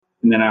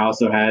And then I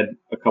also had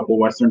a couple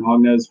Western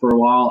hognose for a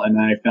while, and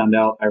then I found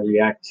out I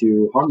react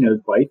to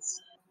hognose bites.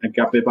 I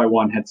got bit by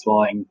one, had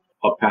swelling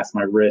up past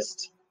my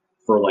wrist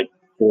for like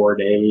 4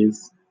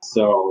 days.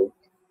 So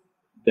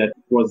that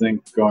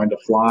wasn't going to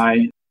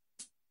fly.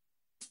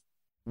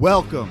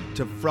 Welcome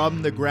to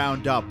From the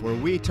Ground Up, where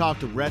we talk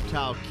to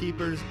reptile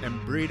keepers and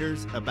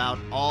breeders about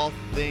all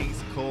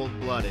things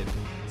cold-blooded.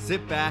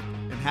 Sit back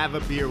and have a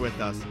beer with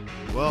us.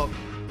 Well,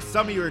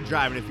 some of you are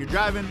driving. If you're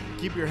driving,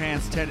 keep your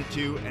hands tended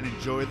to and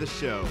enjoy the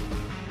show.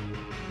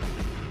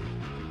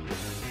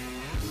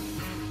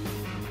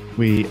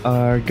 We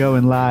are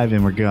going live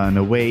and we're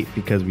gonna wait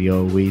because we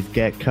always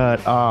get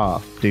cut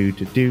off. Do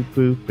do do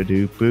boop a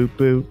doo boop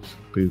boop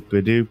boop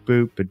a doo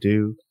boop a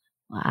doo.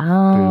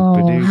 Wow.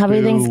 Boop-a-doo-boo.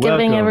 Happy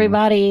Thanksgiving, Welcome.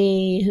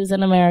 everybody who's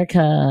in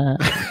America.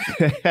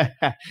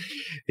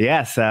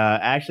 Yes,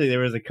 actually there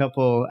was a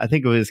couple, I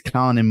think it was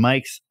Colin and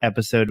Mike's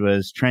episode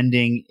was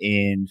trending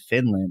in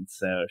Finland,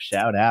 so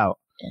shout out.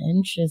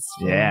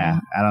 Interesting. Yeah,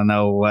 I don't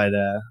know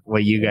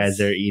what you guys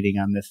are eating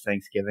on this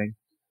Thanksgiving.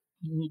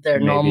 They're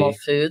Maybe. normal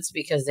foods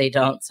because they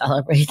don't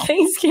celebrate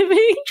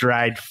Thanksgiving.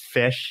 Dried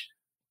fish,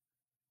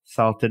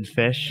 salted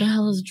fish. What the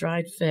hell is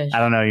dried fish? I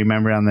don't know, you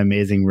remember on The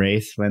Amazing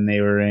Race when they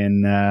were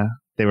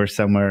they were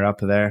somewhere up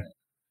there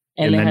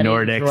in the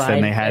Nordics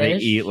and they had to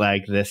eat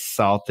like this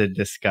salted,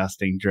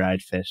 disgusting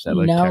dried fish that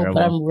looked terrible.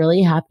 But I'm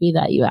really happy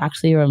that you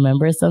actually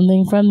remember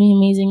something from The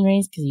Amazing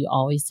Race because you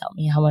always tell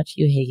me how much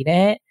you hate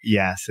it.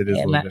 Yes, it is.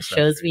 And that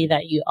shows me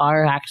that you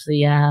are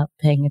actually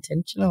paying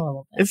attention a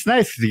little bit. It's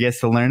nice because you get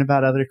to learn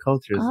about other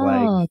cultures.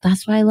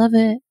 That's why I love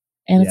it.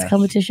 And Yes. it's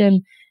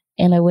competition.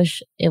 And I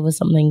wish it was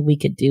something we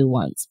could do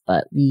once,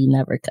 but we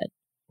never could.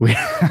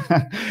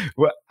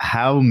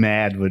 How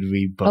mad would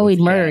we both we'd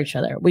get? murder each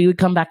other. We would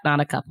come back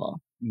not a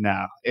couple.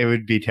 No, it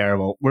would be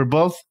terrible. We're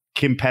both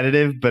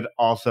competitive, but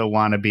also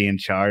want to be in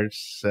charge.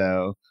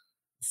 So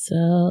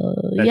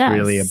that's yes.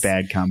 really a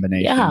bad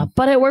combination. Yeah,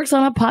 but it works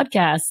on a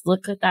podcast.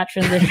 Look at that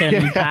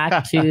transition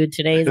back to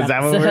today's Is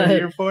that what we're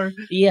here for?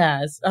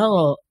 Yes.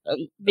 Oh,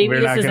 maybe we're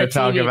this not is going a to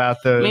talk TV, about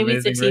the maybe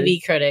it's a Amazing TV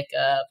Race? critic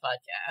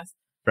podcast.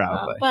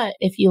 Probably. But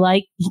if you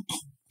like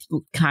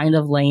kind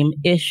of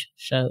lame-ish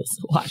shows,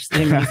 watch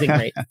The Amazing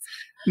Race.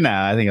 No,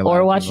 I think a lot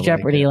Or of watch people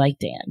Jeopardy like like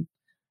Dan.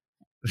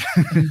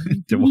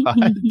 To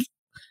what?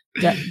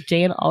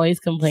 Jane always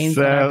complains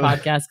that our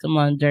podcast come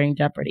on during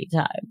Jeopardy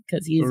time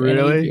because he's an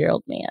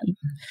 80-year-old man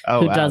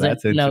who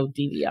doesn't know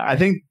DVR. I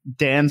think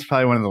Dan's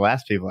probably one of the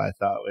last people I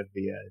thought would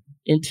be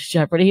into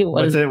Jeopardy.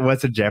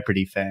 What's a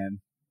Jeopardy fan?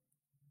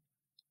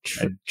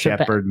 A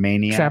Jeopard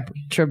maniac?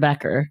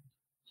 Trebecker.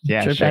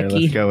 Yeah, sure.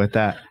 Trebecki. Let's go with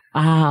that.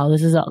 Wow,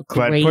 this is a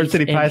great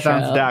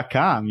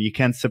PortCityPythons.com. You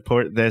can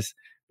support this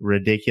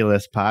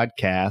ridiculous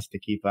podcast to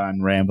keep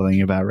on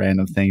rambling about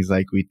random things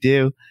like we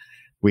do.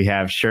 We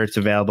have shirts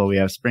available. We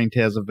have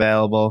springtails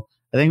available.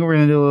 I think we're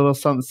going to do a little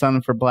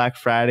something for Black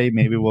Friday.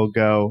 Maybe we'll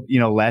go,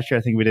 last year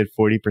I think we did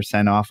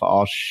 40% off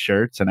all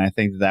shirts, and I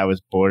think that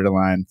was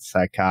borderline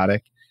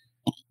psychotic.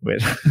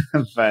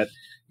 But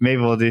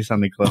maybe we'll do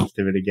something close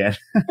to it again.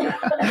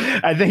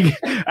 I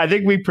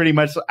think we pretty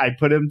much, I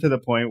put him to the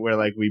point where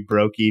like we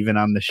broke even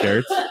on the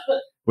shirts,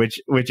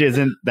 which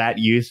isn't that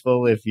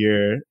useful if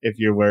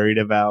you're worried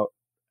about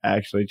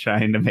actually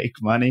trying to make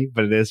money,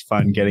 but it is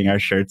fun getting our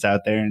shirts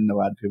out there and a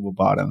lot of people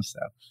bought them. So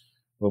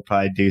we'll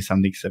probably do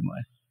something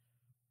similar.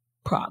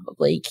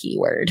 Probably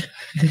keyword.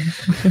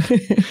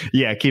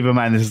 Yeah, keep in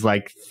mind this is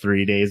like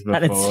 3 days before.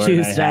 And it's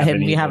Tuesday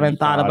and we haven't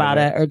thought about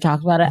it or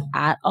talked about it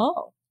at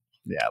all.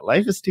 Yeah,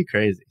 life is too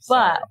crazy.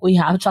 But we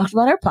have talked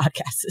about our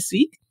podcast this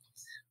week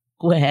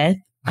with,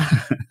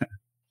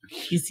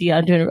 you see,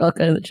 I'm doing real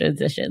good in the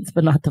transitions,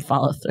 but not the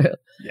follow through.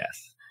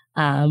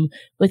 Yes.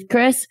 With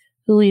Chris,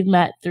 who we've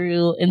met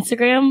through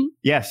Instagram.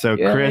 Yeah, so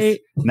Chris,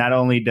 not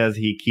only does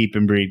he keep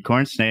and breed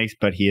corn snakes,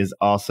 but he is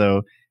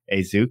also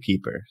a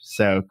zookeeper.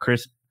 So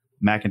Chris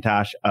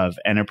McIntosh of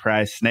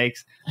Enterprise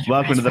Snakes,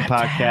 welcome to the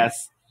podcast.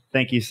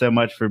 Thank you so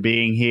much for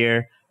being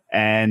here.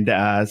 And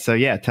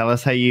tell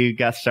us how you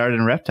got started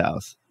in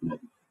reptiles.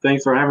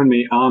 Thanks for having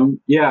me.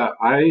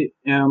 I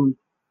am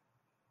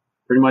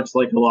pretty much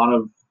like a lot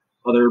of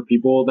other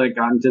people that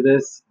got into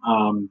this.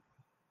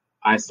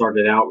 I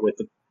started out with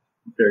a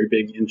very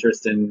big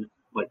interest in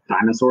like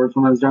dinosaurs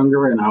when I was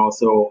younger, and I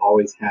also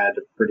always had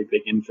a pretty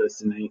big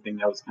interest in anything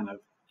that was kind of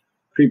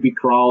creepy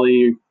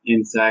crawly,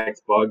 insects,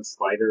 bugs,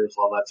 spiders,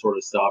 all that sort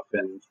of stuff,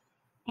 and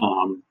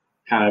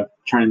kind of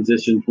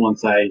transitioned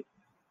once I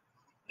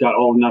got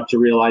old enough to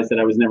realize that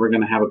I was never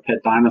going to have a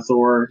pet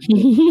dinosaur.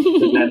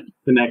 The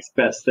next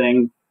best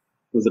thing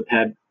was a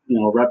pet,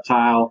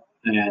 reptile,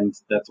 and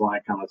that's when I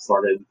kind of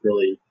started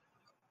really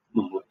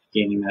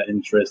gaining that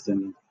interest.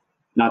 And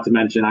not to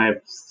mention, I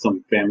have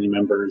some family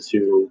members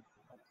who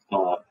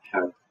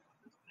have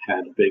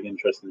had a big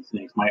interest in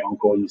snakes. My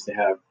uncle used to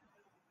have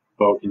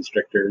boa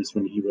constrictors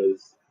when he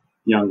was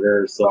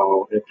younger,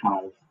 so that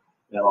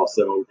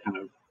also kind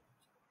of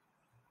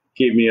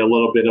gave me a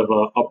little bit of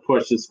a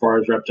push as far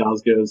as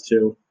reptiles goes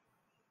too.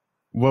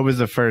 What was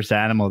the first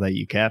animal that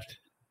you kept?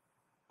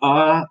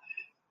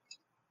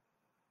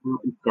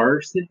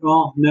 Garter snake?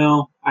 Well,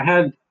 no. I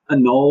had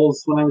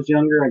anoles when I was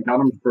younger. I got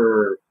them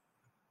for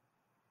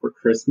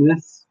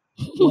Christmas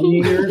one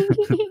year.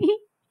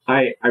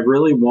 I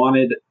really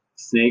wanted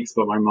snakes,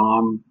 but my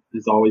mom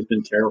has always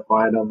been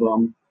terrified of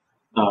them.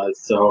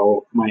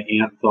 So my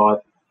aunt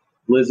thought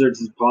lizards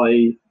is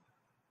probably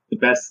the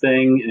best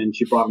thing, and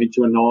she brought me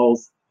to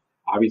anoles,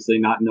 obviously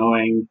not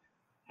knowing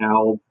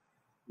how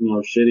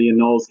shitty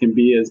anoles can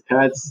be as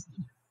pets,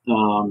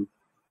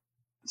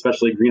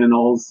 especially green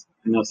anoles.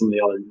 I know some of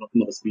the other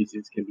anole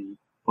species can be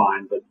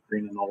fine, but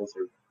green anoles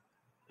are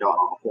god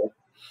awful.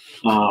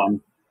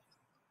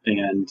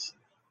 And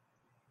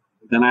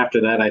then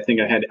after that, I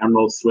think I had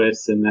emerald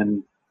swifts, and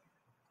then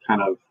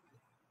kind of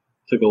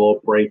took a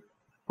little break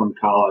from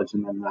college,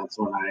 and then that's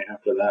when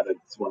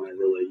it's when I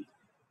really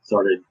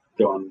started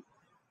going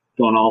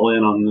all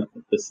in on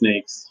the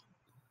snakes.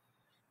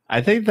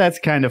 I think that's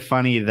kind of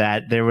funny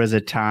that there was a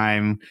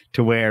time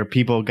to where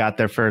people got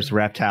their first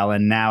reptile,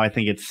 and now I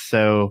think it's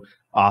so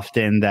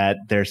often that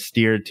they're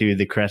steered to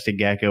the crested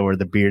gecko or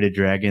the bearded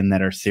dragon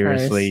that are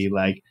seriously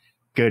like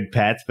good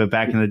pets. But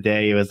back in the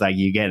day, it was like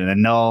you get an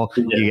anole,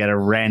 you get a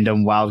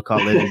random wild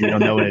caught lizard, you don't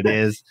know what it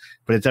is,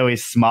 but it's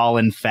always small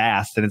and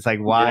fast. And it's like,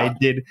 why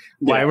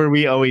were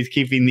we always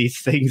keeping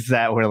these things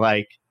that were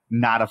like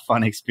not a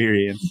fun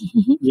experience?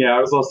 Yeah, I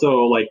was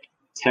also like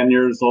 10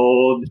 years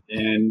old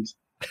and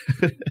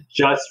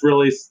just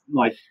really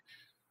like,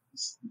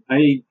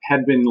 I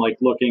had been like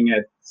looking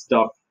at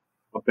stuff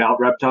about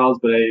reptiles,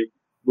 but I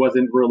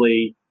wasn't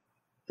really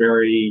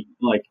very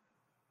like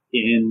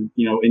in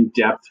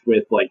depth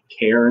with like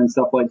care and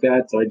stuff like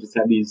that. So I just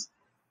had these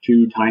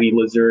two tiny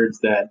lizards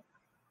that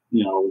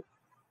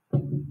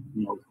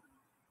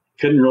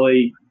couldn't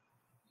really,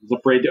 was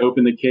afraid to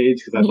open the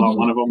cage because I thought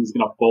one of them was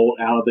going to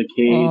bolt out of the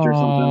cage or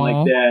something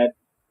like that.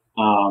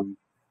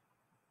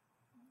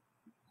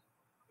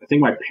 I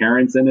think my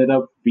parents ended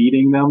up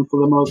feeding them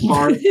for the most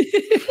part,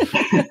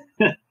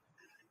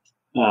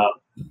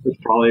 which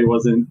probably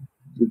wasn't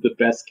the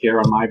best care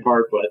on my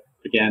part, but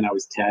again, I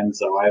was 10,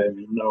 so I didn't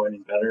even know any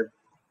better.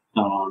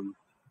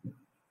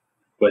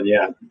 But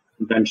yeah,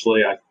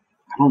 eventually, I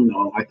don't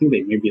know. I think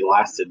they maybe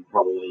lasted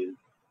probably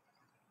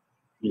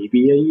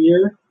maybe a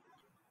year,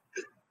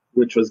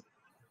 which was,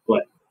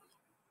 but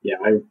yeah,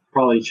 I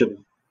probably should have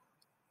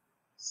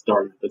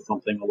started with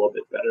something a little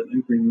bit better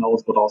than green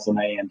anoles, but also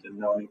my aunt didn't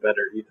know any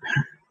better either.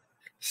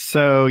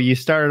 So you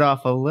started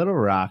off a little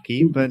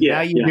rocky, but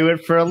now you do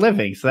it for a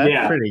living, so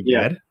that's pretty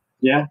good.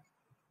 Yeah,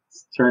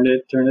 turn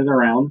it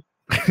around.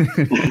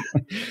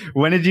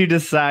 When did you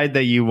decide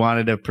that you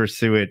wanted to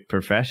pursue it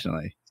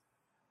professionally?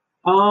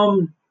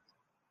 I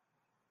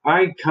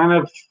kind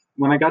of,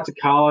 when I got to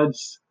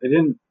college,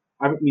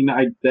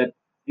 that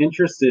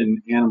interest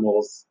in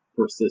animals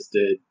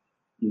persisted,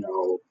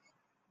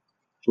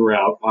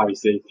 throughout,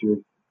 obviously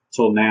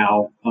till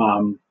now.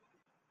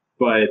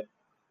 But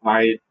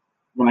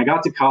when I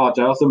got to college,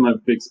 I also am a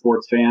big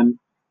sports fan.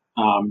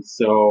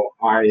 So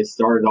I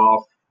started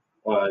off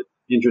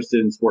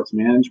interested in sports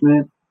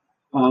management,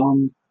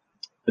 a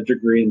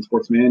degree in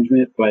sports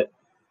management. But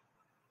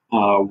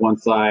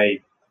once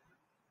I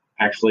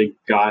actually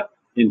got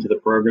into the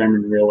program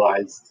and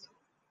realized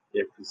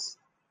it was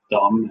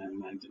dumb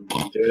and I didn't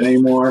want to do it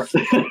anymore,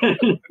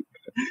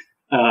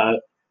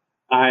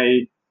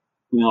 I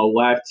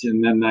left,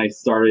 and then I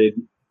started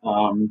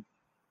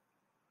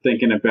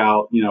thinking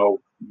about,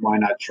 why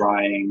not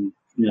trying,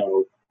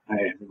 I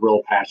have a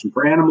real passion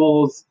for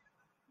animals.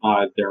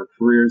 There are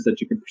careers that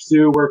you can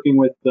pursue working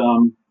with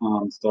them.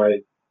 So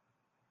I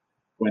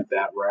went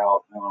that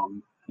route,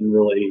 and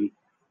really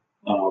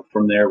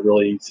from there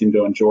really seemed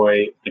to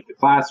enjoy like the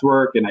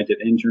classwork, and I did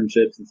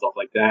internships and stuff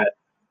like that.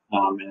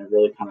 And it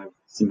really kind of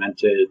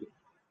cemented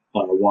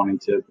wanting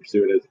to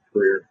pursue it as a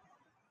career.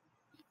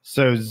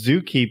 So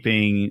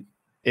zookeeping,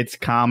 it's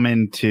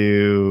common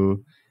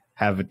to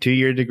have a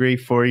 2-year degree,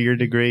 4-year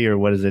degree, or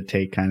what does it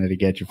take kind of to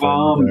get your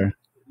foot in the door?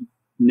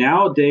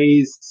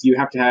 Nowadays, you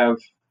have to have,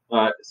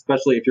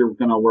 especially if you're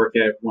going to work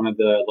at one of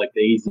the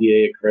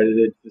AZA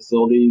accredited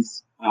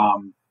facilities,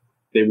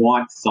 they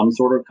want some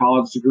sort of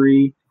college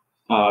degree.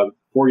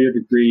 4-year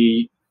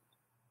degree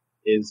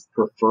is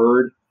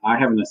preferred. I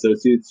have an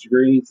associate's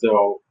degree,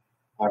 so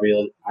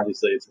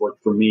obviously it's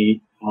worked for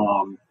me.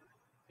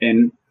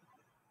 And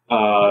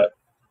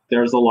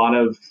there's a lot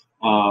of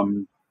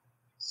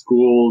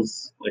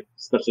schools, like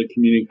especially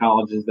community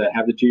colleges, that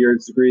have the 2-year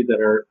degree that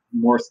are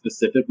more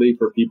specifically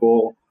for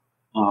people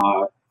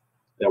that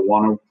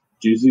want to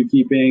do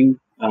zookeeping.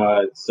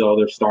 So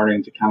they're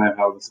starting to kind of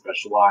have a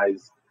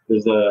specialized.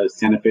 There's a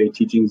Santa Fe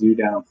Teaching Zoo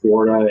down in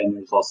Florida, and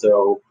there's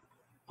also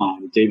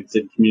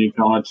Davidson Community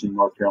College in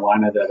North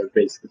Carolina that are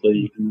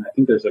basically, and I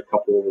think there's a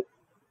couple,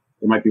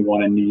 there might be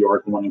one in New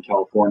York and one in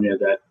California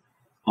that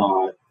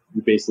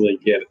you basically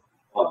get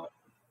a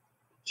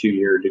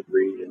 2-year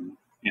degree in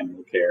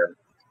animal care.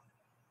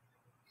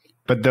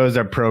 But those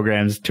are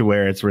programs to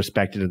where it's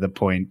respected to the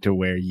point to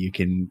where you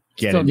can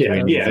get into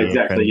it. Yeah,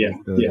 exactly.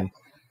 Yeah.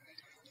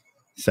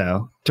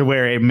 So to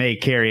where it may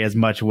carry as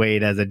much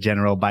weight as a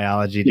general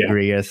biology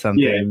degree as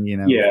something,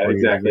 Yeah,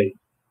 exactly.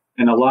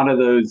 And a lot of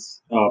those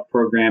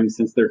programs,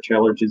 since they're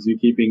tailored to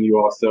zookeeping,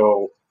 you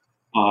also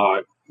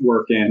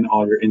work in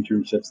all your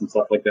internships and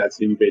stuff like that.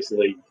 So you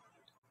basically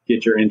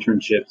get your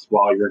internships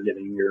while you're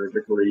getting your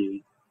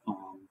degree.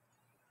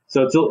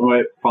 So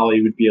it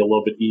probably would be a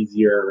little bit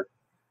easier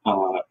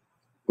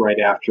right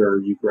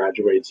after you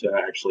graduate to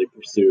actually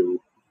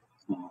pursue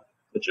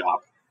the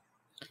job.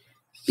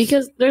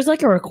 Because there's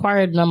like a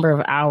required number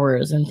of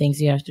hours and things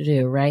you have to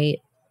do, right?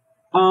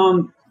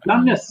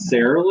 Not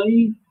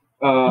necessarily.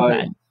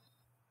 Okay.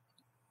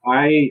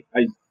 I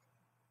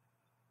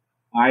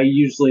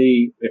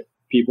usually, if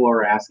people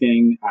are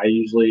asking, I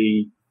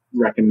usually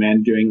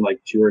recommend doing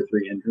like 2 or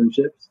 3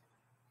 internships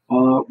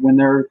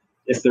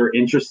if they're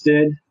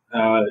interested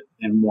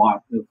and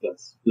want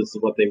this is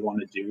what they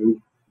want to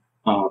do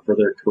for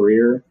their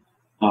career,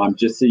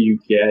 just so you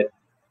get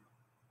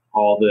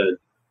all the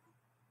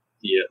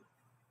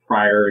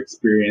prior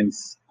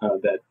experience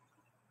that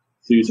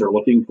zoos are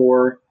looking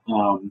for.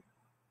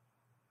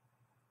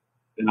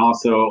 And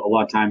also, a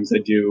lot of times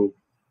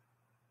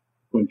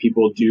when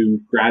people do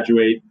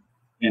graduate,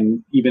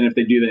 and even if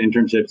they do the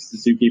internships, the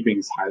zookeeping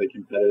is highly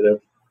competitive.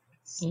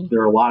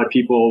 There are a lot of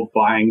people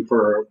vying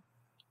for a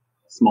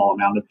small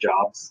amount of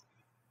jobs.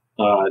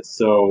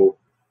 So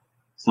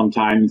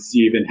sometimes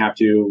you even have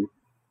to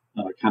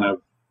kind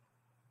of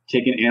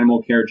take an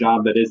animal care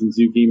job that isn't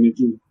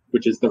zookeeping,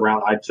 which is the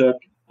route I took.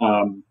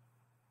 When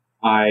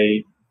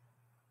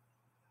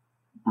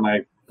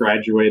I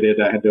graduated,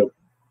 I had to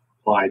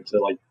apply to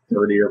like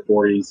 30 or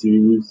 40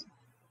 zoos.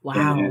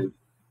 Wow. And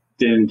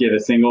didn't get a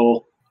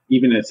single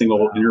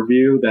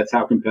interview. That's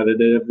how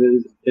competitive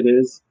it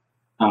is.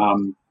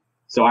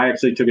 So I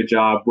actually took a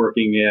job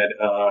working at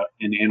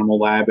an animal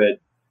lab at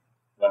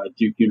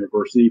Duke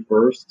University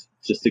first,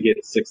 just to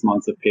get 6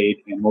 months of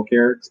paid animal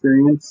care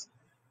experience.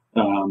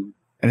 And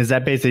is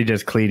that basically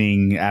just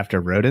cleaning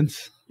after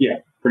rodents? Yeah,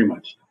 pretty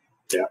much.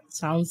 Yeah.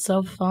 Sounds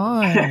so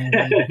fun.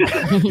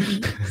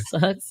 So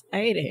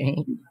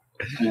exciting.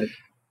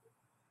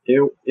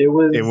 It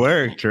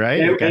worked,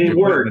 right? It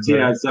worked,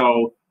 yeah.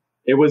 So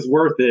it was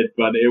worth it,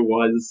 but it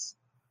was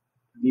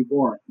pretty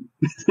boring.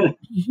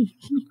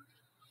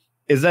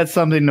 Is that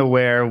something to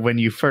where when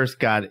you first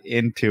got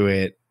into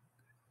it,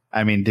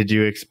 I mean, did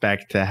you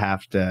expect to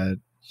have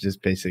to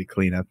just basically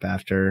clean up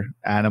after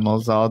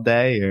animals all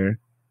day, or?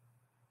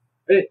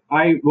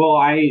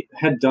 I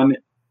had done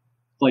it,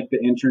 like the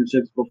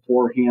internships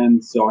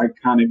beforehand, so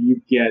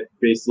you get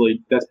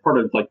basically, that's part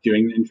of like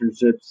doing the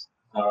internships.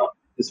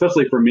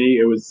 Especially for me,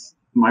 it was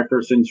my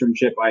first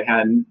internship. I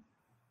hadn't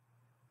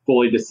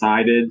fully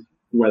decided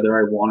whether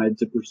I wanted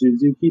to pursue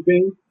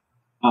zookeeping.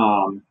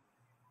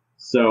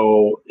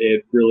 So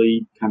it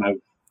really kind of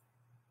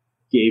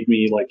gave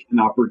me like an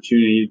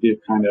opportunity to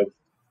kind of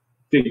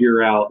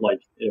figure out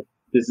like if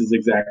this is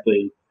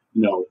exactly,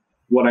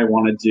 what I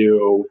want to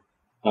do,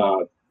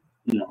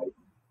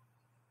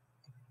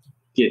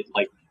 get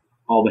like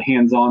all the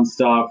hands-on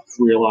stuff,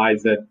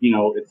 realize that,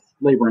 it's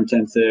labor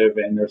intensive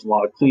and there's a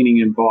lot of cleaning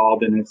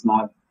involved, and it's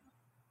not,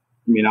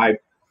 I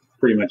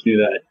pretty much knew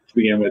that to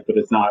begin with, but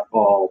it's not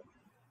all,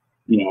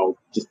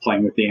 just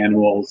playing with the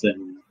animals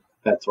and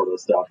that sort of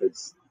stuff.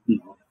 It's,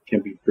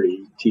 can be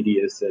pretty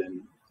tedious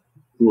and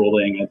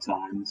grueling at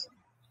times.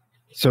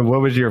 So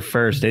what was your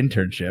first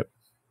internship?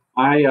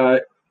 I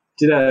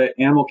did an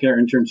animal care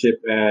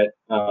internship at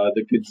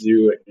the Good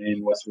Zoo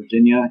in West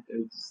Virginia.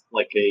 It's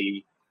like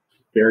a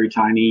very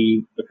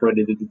tiny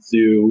accredited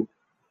zoo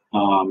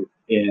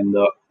in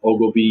the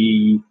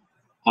Oglebay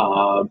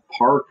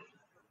Park.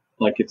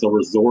 Like it's a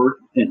resort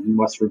in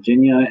West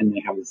Virginia, and they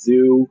have a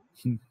zoo,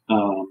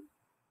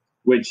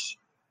 which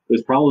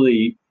was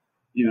probably,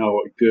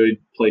 a good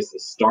place to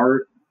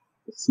start.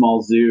 A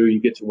small zoo, you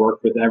get to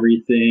work with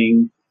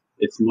everything.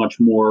 It's much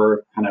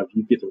more kind of,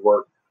 you get to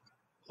work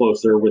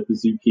closer with the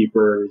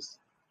zookeepers,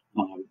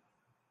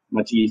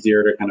 much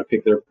easier to kind of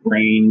pick their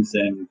brains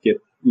and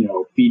get,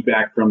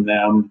 feedback from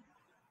them,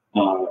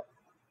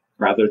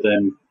 rather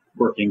than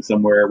working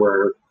somewhere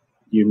where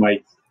you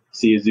might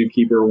see a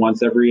zookeeper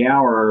once every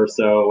hour or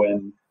so,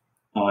 and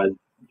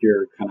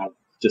you're kind of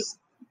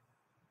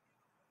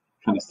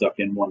stuck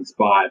in one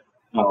spot,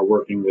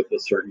 working with a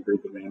certain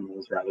group of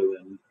animals rather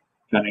than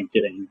kind of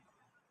getting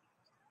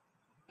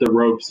the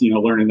ropes,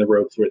 learning the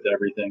ropes with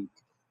everything.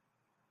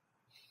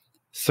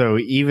 So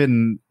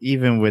even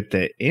with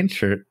the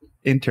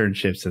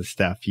internships and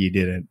stuff, you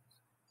didn't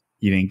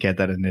get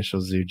that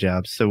initial zoo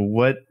job. So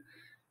what?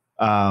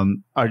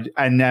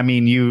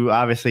 You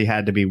obviously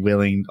had to be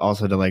willing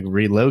also to like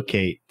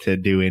relocate to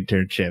do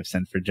internships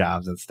and for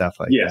jobs and stuff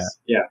like that. Yes,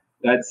 yeah,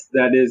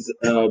 that is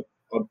a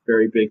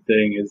very big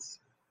thing. Is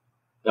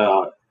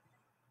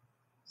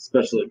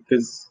especially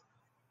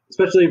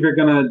if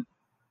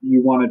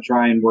you want to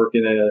try and work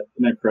in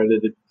an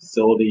accredited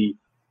facility,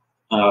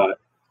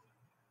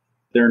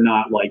 they're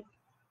not like,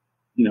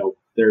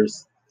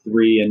 there's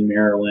 3 in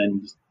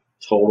Maryland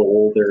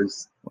total.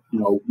 There's,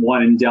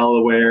 1 in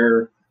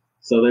Delaware.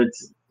 So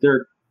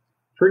they're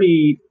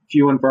pretty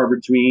few and far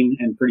between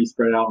and pretty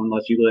spread out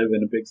unless you live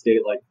in a big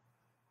state like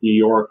New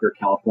York or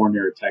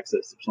California or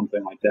Texas or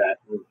something like that,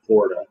 or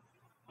Florida.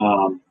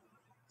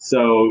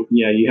 So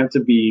yeah, you have to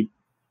be,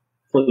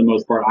 for the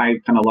most part, I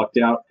kind of lucked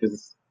out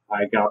because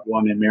I got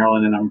one in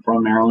Maryland and I'm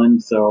from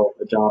Maryland, so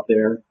a job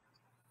there.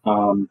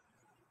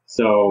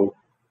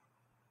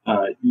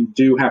 You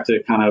do have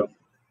to kind of,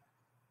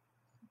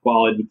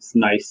 while it's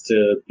nice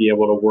to be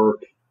able to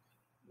work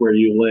where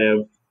you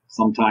live,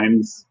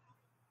 sometimes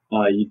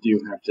you do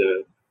have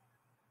to,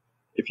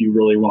 if you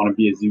really want to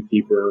be a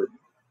zookeeper,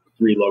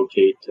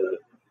 relocate to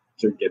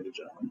get a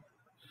job.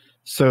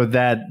 So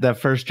the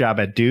first job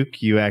at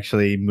Duke, you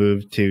actually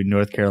moved to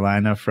North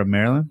Carolina from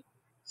Maryland?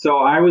 So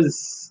I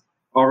was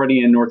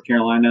already in North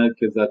Carolina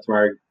because that's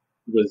where I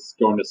was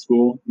going to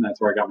school, and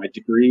that's where I got my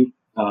degree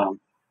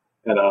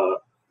at a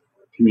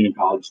community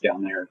college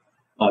down there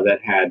that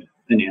had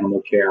an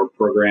animal care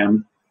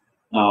program.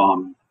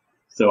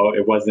 So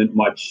it wasn't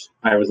much.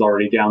 I was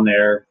already down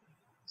there,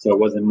 so it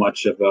wasn't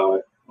much of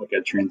a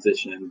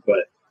transition.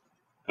 But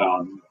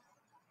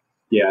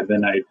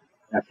then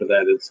after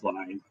that is when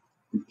I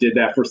did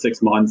that for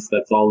 6 months.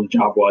 That's all the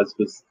job was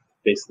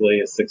basically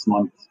a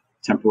 6-month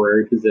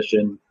temporary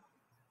position.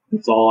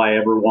 That's all I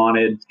ever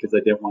wanted because I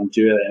didn't want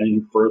to do it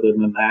any further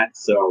than that.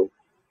 So.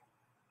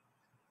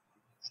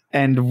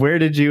 And where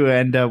did you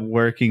end up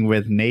working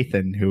with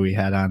Nathan, who we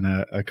had on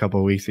a couple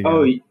of weeks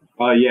ago?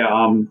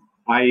 Yeah.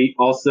 I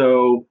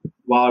also,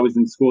 while I was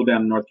in school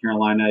down in North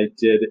Carolina, I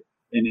did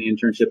an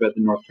internship at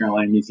the North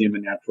Carolina Museum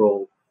of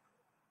Natural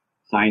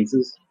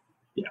Sciences.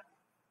 Yeah.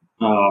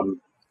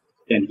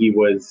 And he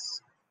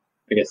was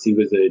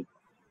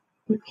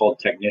they're called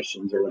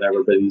technicians or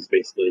whatever, but he's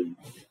basically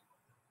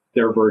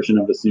their version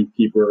of a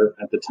zookeeper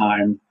at the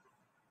time.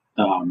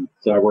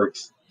 So I worked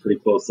pretty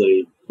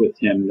closely with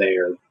him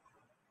there.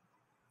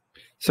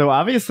 So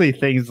obviously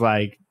things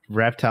like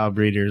reptile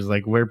breeders,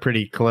 like we're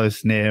pretty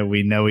close knit.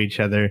 We know each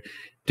other.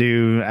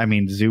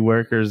 Zoo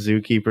workers,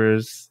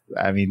 zookeepers,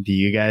 do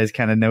you guys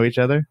kind of know each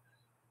other?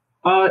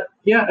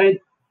 Yeah,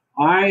 it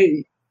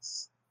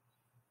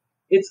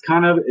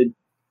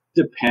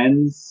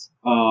depends.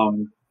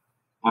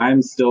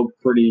 I'm still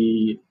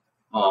pretty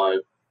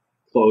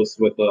close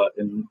with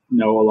and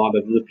know a lot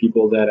of the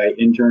people that I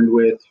interned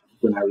with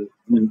when I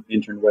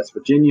interned in West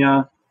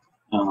Virginia.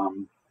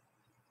 And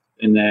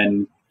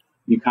then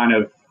you kind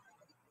of,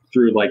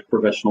 through like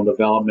professional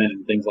development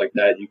and things like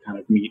that, you kind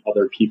of meet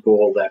other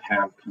people that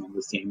have kind of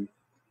the same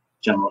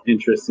general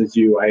interests as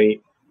you. I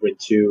went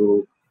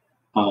to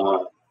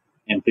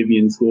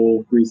amphibian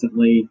school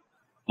recently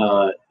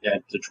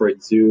at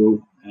Detroit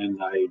Zoo,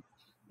 and I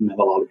met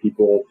a lot of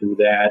people through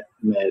that.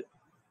 Met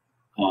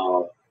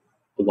a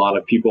lot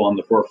of people on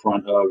the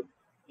forefront of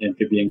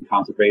amphibian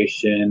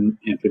conservation,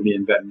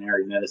 amphibian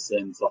veterinary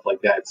medicine, stuff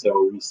like that.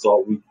 So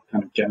we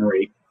kind of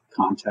generate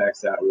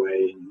contacts that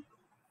way and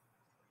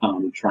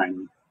try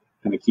and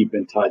kind of keep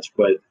in touch.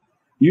 But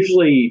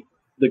usually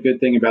the good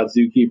thing about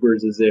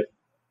zookeepers is if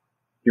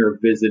you're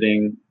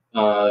visiting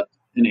an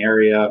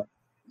area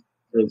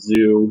or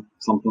zoo,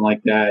 something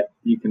like that,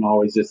 you can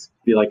always just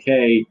be like,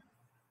 hey,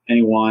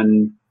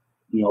 anyone,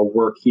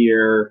 work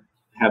here,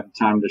 have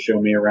time to show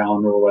me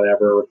around or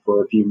whatever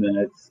for a few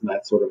minutes,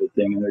 that sort of a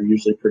thing. And they're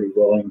usually pretty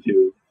willing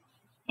to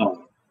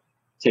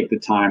take the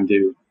time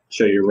to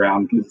show you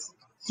around because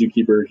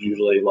zookeepers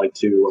usually like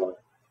to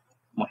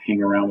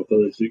hang around with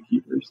other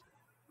zookeepers.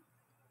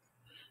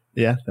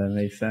 Yeah, that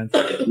makes sense.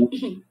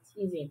 Excuse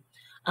me.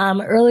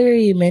 Earlier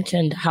you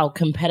mentioned how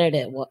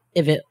competitive,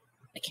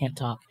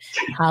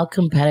 how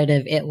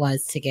competitive it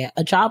was to get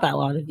a job at a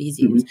lot of these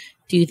zoos.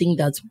 Mm-hmm. Do you think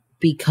that's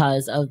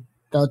because of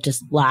the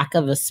just lack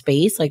of a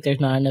space? Like there's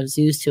not enough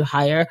zoos to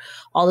hire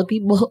all the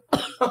people?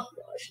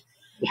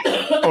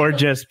 or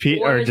just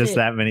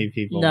that many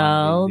people?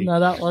 No,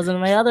 that wasn't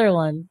my other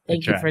one.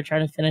 Thank you for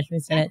trying to finish my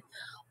sentence.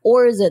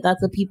 Or is it that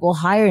the people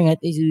hiring at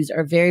these zoos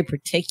are very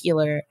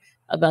particular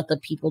about the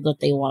people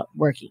that they want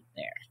working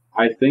there?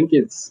 I think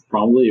it's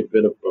probably a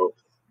bit of both.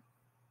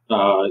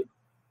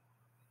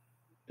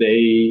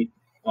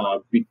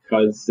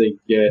 Because they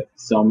get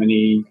so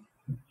many,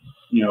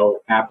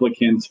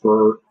 applicants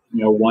for,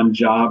 one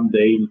job,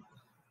 they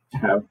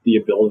have the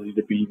ability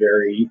to be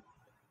very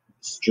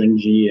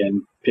stringy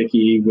and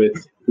picky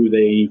with who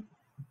they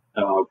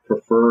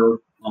prefer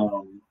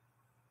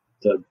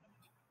to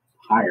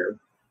hire.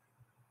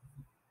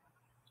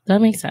 That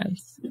makes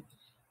sense.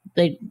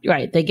 They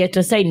get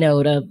to say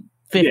no to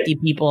 50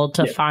 people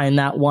to find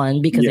that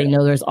one because they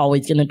know there's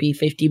always going to be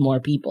 50 more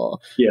people.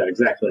 Yeah,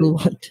 exactly. Who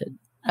want to.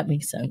 That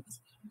makes sense.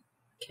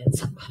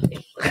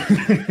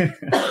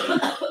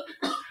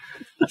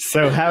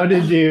 So how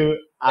did you,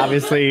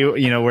 obviously,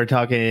 we're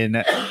talking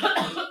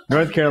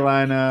North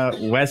Carolina,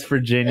 West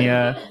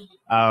Virginia,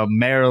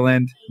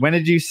 Maryland. When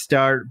did you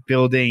start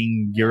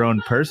building your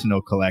own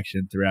personal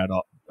collection throughout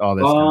all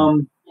this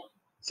time?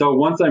 So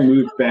once I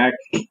moved back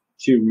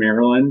to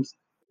Maryland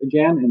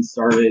again and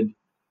started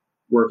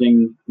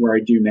working where I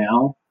do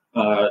now,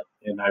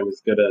 and I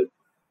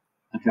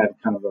had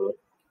kind of a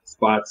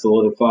spot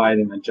solidified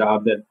in a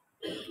job that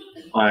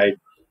I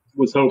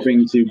was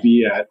hoping to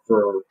be at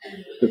for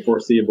the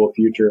foreseeable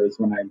future is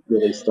when I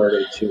really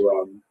started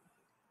to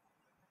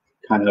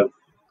kind of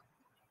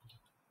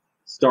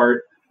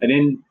start. I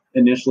didn't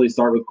initially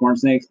start with corn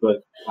snakes,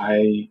 but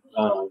I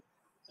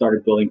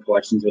started building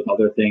collections with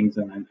other things,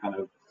 and then kind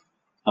of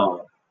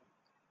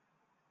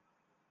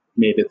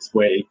made its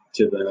way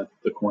to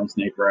the corn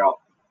snake route.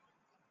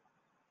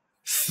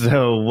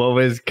 So what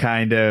was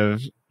kind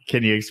of,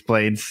 can you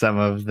explain some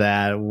of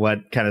that?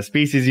 What kind of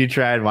species you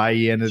tried, why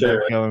you ended up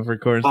going for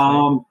corn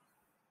snake?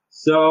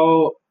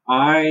 So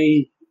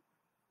I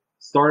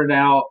started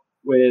out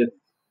with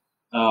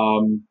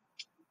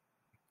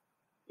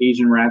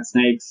Asian rat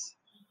snakes.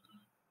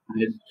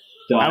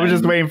 I was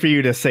just waiting for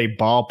you to say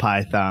ball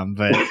python,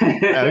 but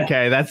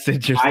okay, that's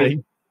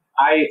interesting.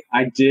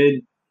 I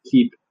did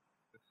keep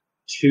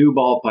 2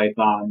 ball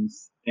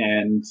pythons,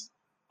 and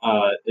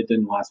it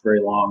didn't last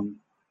very long.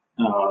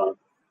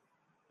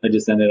 I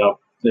just ended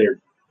up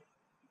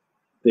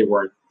they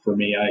weren't for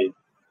me. I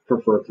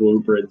prefer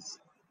colubrids.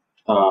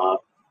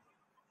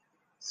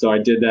 So I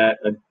did that.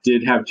 I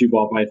did have 2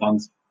 ball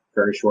pythons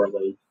very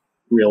shortly.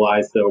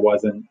 Realized that it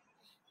wasn't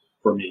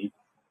for me.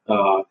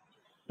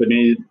 But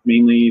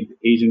mainly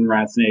Asian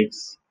rat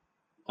snakes.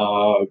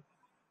 I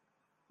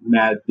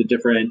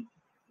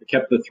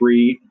kept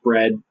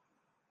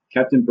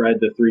and bred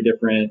the 3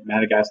 different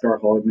Madagascar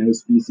hognose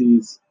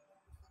species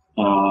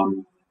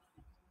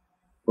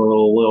for a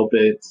little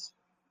bit.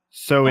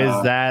 So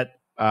is that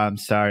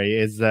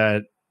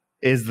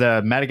is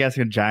the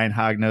Madagascar giant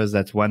hognose,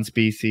 that's one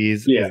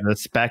species? Yeah. Is the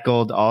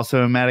speckled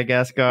also in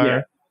Madagascar?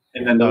 Yeah.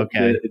 And then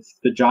it's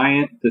the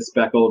giant, the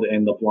speckled,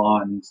 and the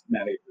blonde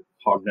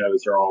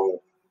hognose are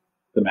all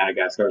the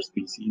Madagascar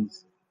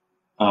species.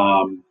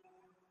 And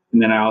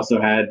then I also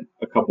had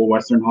a couple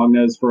Western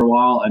hognose for a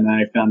while, and then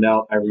I found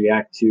out I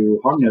react to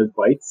hognose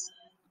bites.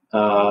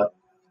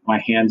 My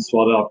hand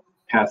swelled up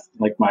past,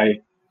 like,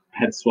 my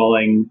head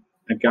swelling.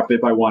 I got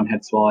bit by one,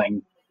 head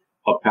swelling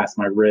up past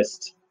my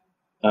wrist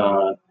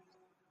for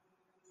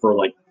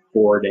like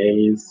 4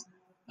 days.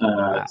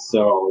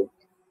 So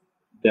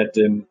that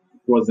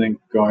wasn't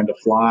going to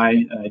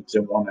fly. I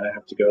didn't want to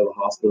have to go to the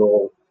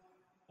hospital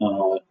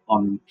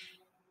on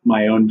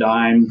my own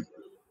dime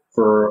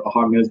for a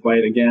hognose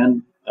bite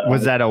again.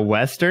 Was that a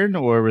Western,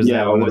 or was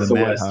that one of the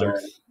Western?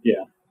 Hogs?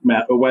 Yeah,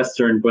 a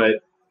Western.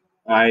 But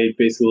I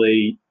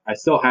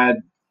still had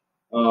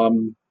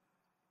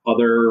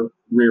other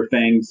rear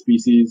fang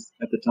species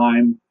at the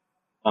time,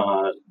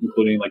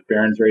 including like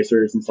Barron's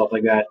racers and stuff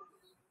like that.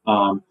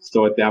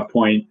 So at that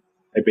point,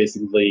 I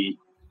basically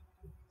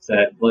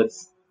said,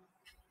 let's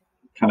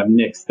kind of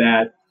nix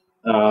that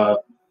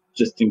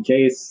just in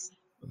case.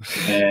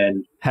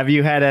 And have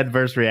you had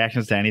adverse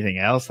reactions to anything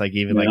else, like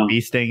even like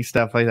bee sting,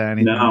 stuff like that?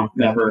 No,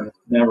 never.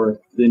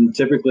 Then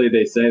typically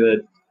they say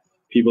that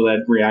people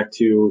that react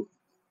to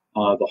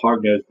the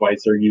hognose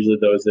bites are usually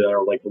those that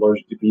are like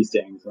allergic to bee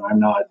stings, and I'm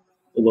not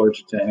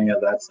allergic to any of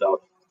that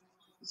stuff.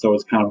 So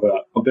it's kind of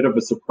a bit of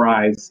a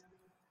surprise.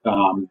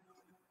 So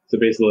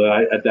basically,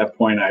 at that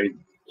point, I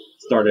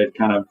started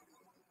kind of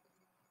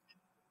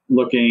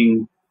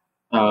looking,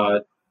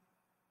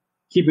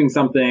 keeping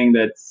something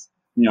that's,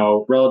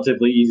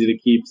 relatively easy to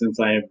keep, since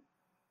I,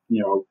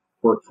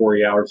 work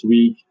 40 hours a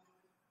week.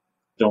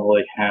 Don't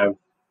really have,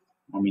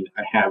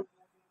 I have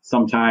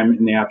some time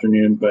in the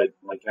afternoon, but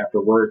like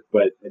after work,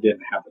 but I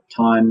didn't have a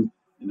ton,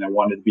 and I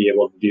wanted to be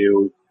able to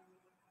do,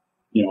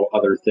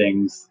 other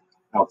things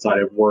outside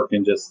of work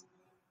and just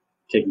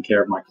taking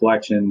care of my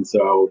collection.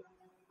 So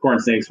corn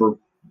snakes were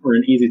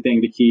an easy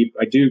thing to keep.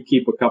 I do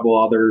keep a couple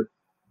other,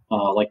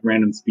 like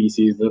random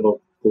species. They're the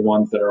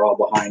ones that are all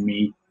behind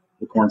me.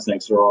 The corn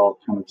snakes are all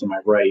kind of to my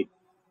right.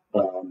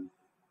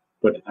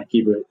 But I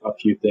keep a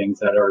few things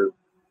that are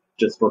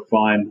just for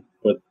fun,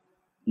 but,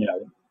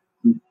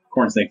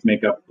 corn snakes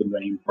make up the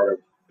main part of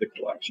the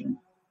collection.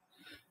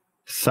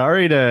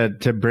 Sorry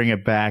to bring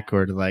it back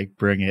or to like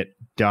bring it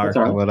dark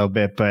a little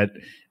bit, but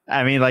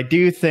do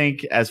you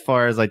think, as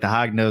far as like the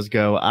hognose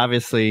go,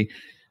 obviously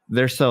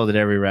they're sold at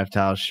every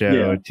reptile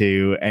show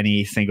to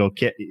any single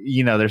kid,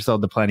 they're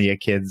sold to plenty of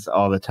kids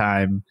all the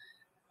time.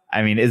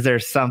 Is there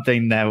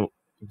something that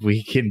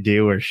we can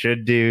do or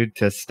should do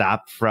to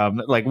stop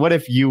from, like, what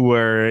if you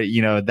were,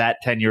 that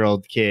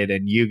 10-year-old kid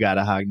and you got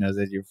a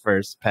hognose as your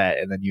first pet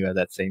and then you had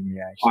that same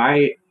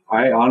reaction?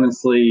 I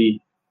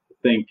honestly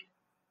think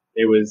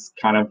it was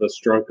kind of a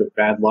stroke of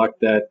bad luck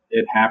that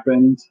it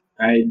happened.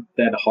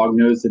 That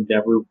hognose had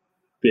never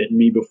bitten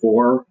me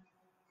before,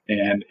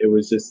 and it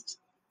was just,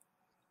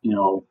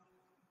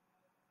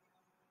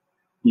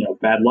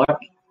 bad luck.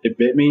 It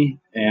bit me,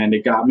 and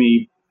it got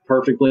me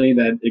perfectly.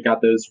 That it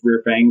got those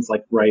rear fangs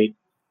like right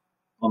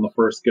on the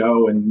first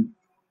go, and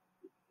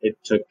it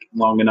took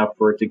long enough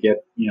for it to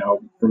get,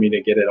 for me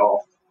to get it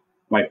off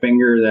my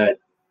finger, that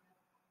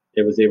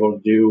it was able to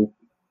do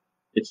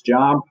its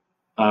job.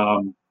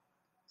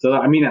 So,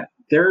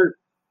 they're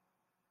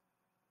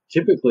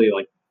typically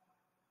like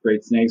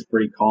great snakes,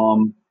 pretty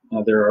calm.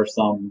 There are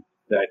some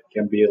that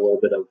can be a little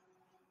bit of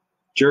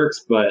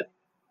jerks, but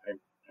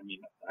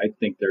I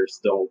think they're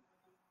still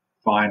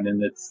fine,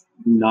 and it's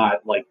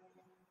not like,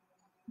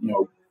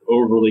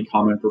 overly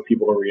common for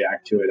people to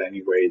react to it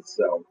anyways.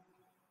 So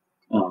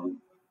I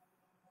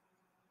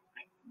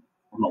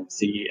don't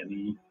see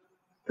any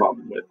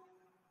problem with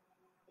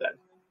that,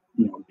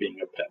 being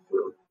a pet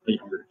for a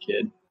younger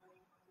kid.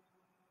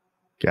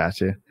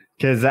 Gotcha.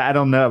 Because I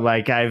don't know,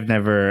 like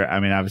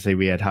obviously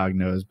we had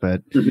hognose,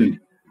 but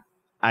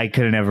I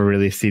couldn't ever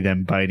really see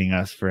them biting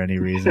us for any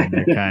reason.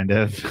 They're kind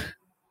of...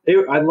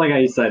 like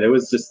I said, it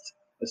was just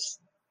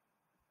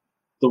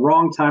the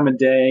wrong time of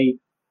day.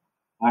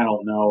 I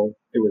don't know.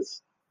 It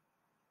was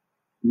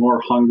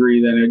more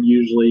hungry than it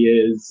usually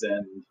is,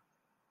 and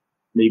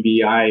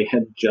maybe I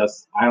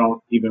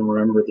don't even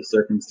remember the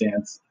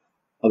circumstance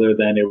other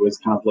than it was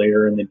kind of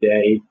later in the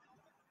day.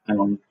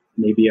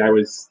 Maybe I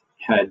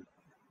had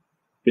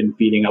been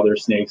feeding other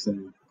snakes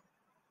and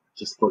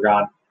just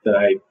forgot that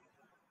I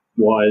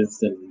was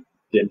and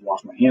didn't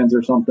wash my hands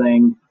or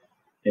something,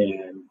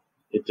 and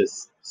it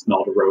just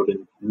smelled a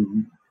rodent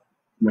and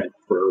went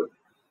for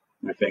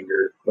my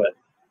finger, but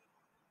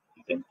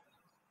I think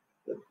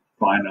they're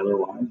fine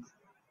otherwise.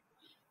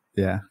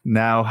 Yeah.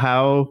 Now,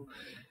 how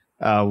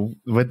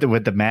with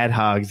the mad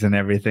hogs and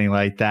everything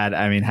like that,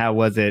 I mean, how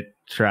was it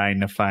trying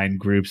to find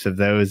groups of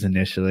those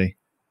initially?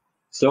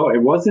 So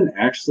it wasn't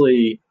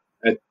actually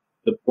at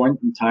the point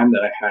in time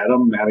that I had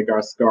them.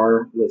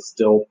 Madagascar was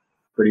still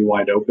pretty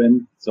wide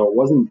open, so it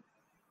wasn't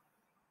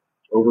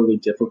overly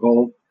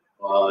difficult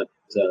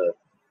to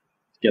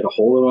get a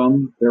hold of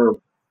them. There were,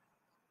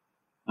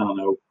 I don't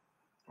know,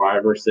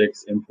 5 or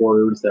 6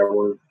 importers that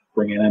were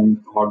bringing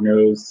in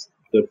hognose.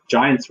 The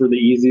giants were the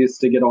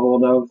easiest to get a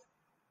hold of,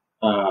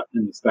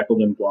 and the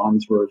speckled and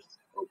blondes were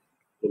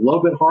a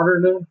little bit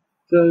harder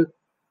to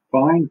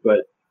find, but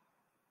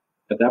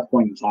at that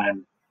point in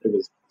time, it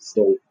was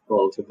still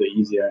relatively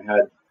easy. I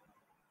had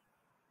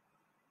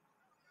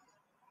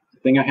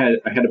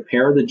a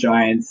pair of the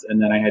giants,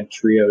 and then I had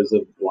trios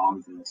of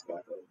blondes and the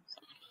speckles.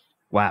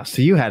 Wow,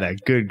 so you had a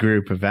good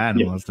group of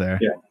animals there.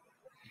 Yeah.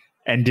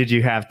 And did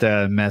you have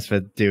to mess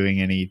with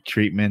doing any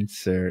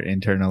treatments or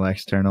internal,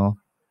 external?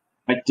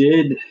 I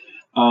did.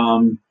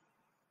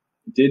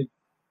 Did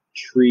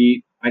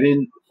treat. I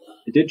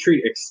did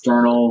treat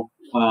external.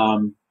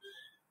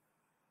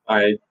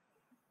 I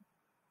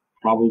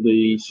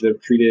probably should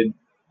have treated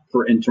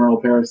for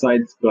internal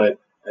parasites, but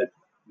I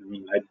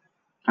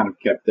kind of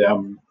kept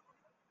them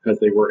because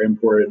they were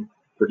imported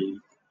pretty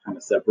kind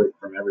of separate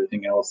from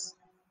everything else,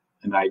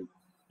 and I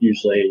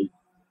usually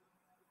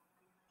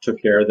took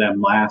care of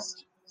them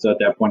last. So at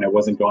that point, I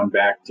wasn't going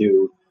back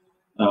to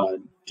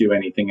do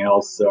anything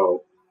else.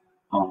 So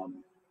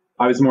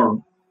I was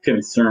more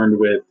concerned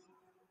with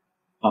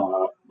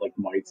like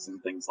mites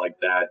and things like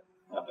that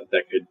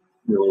that could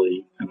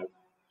really kind of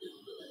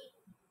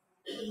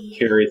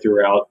carry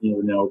throughout,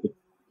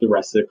 the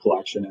rest of the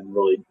collection and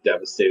really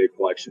devastate a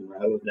collection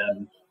rather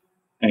than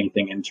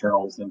anything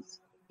internal, since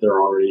they're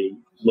already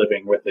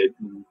living with it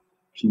and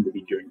seem to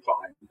be doing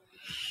fine.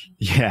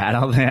 Yeah,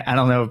 I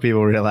don't know if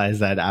people realize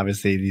that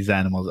obviously these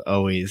animals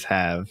always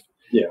have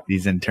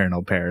these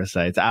internal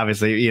parasites.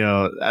 Obviously,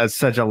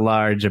 such a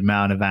large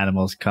amount of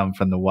animals come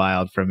from the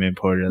wild from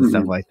imported and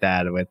stuff like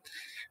that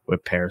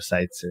with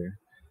parasites or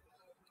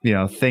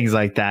things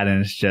like that,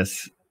 and it's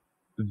just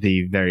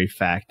the very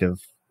fact of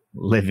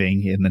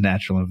living in the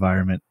natural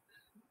environment.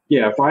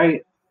 Yeah, if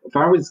I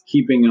was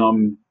keeping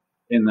them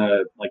in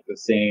the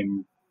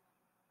same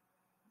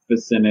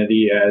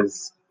vicinity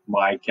as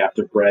my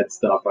captive bred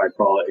stuff, I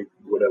probably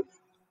would have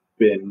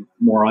been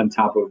more on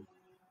top of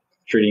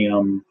treating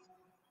them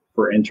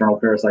for internal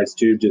parasites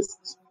too,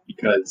 just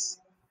because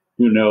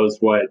who knows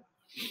what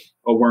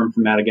a worm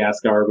from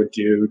Madagascar would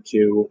do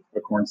to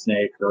a corn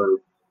snake or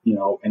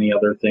any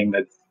other thing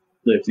that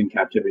lives in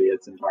captivity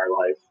its entire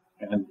life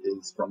and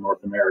is from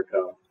North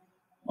America.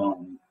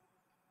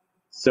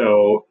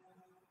 So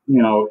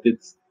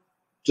it's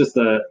just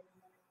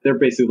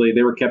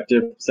they were kept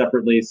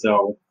separately,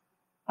 so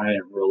I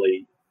didn't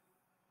really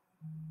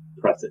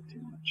press it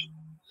too much.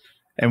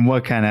 And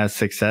what kind of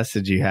success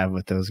did you have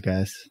with those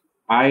guys?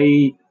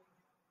 I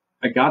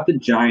got the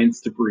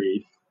giants to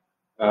breed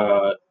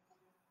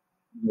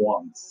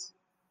once.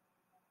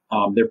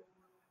 They're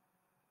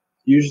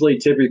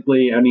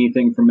typically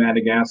anything from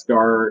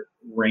Madagascar,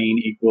 rain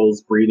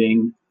equals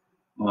breeding.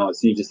 So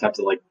you just have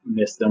to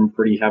mist them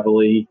pretty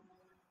heavily,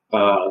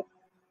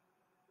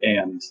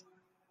 and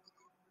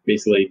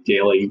basically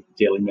daily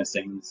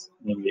mistings.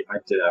 Maybe I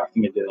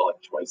think I did it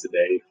twice a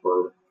day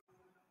for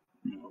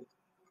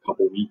a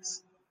couple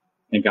weeks,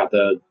 and got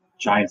the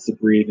giants to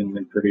breed, and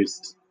then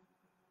produced.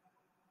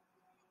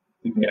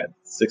 I think we had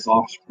 6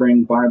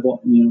 offspring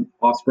viable,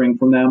 offspring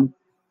from them.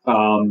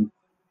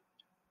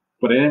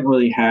 But I didn't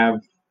really have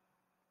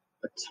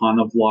a ton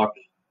of luck.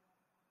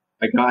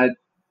 I got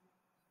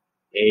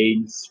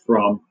eggs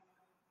from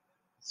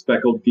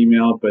speckled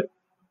female, but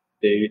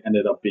they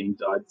ended up being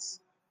duds,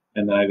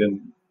 and then I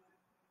didn't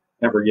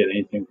ever get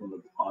anything from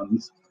the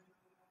ponds.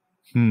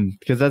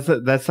 Because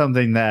that's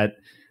something that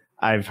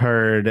I've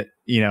heard.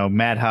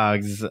 Mad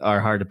hogs are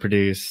hard to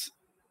produce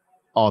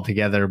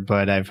altogether,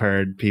 but I've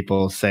heard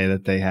people say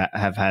that they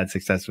have had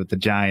success with the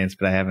giants,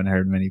 but I haven't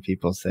heard many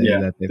people say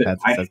that they've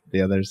had success with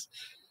the others.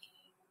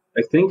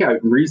 I think I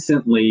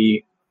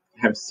recently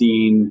have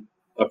seen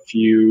a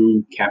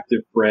few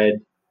captive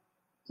bred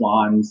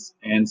blondes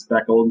and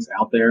speckleds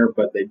out there,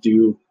 but they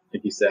do,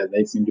 like you said,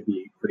 they seem to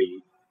be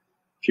pretty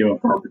few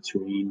and far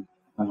between.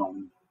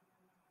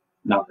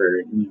 Not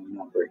very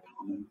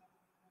common.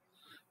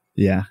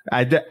 Yeah,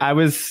 I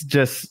was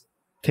just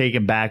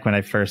taken back when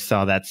I first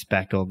saw that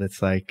speckled.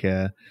 It's like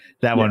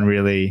that one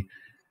really,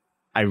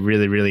 I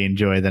really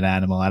enjoy that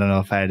animal. I don't know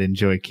if I'd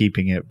enjoy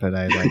keeping it, but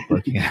I like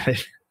looking at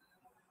it.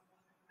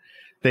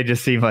 They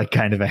just seem like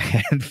kind of a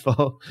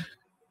handful.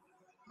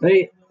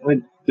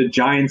 The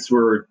giants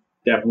were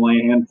definitely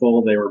a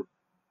handful. The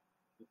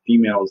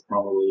female was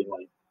probably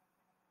like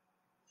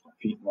 5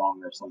 feet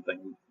long or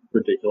something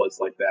ridiculous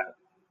like that.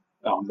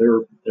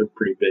 They're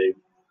pretty big,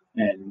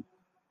 and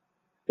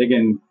they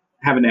can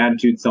have an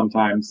attitude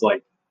sometimes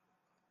like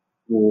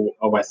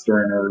a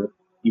Western or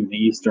even the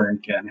Eastern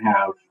can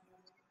have.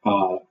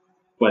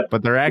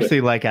 But they're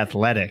actually like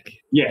athletic.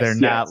 Yes, they're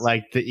not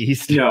like the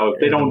Eastern. No,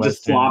 they don't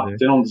just flop.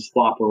 They don't just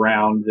flop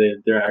around.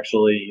 They're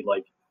actually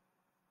like,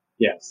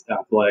 yes,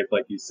 athletic.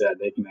 Like you said,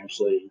 they can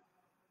actually,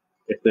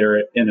 if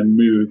they're in a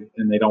mood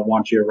and they don't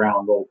want you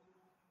around, they'll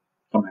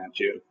come at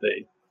you.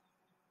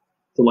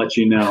 To let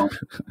you know.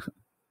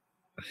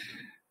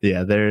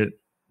 Yeah,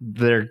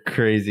 they're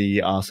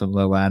crazy, awesome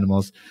little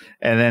animals.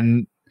 And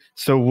then,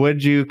 so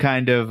would you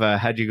kind of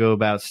how'd you go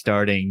about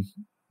starting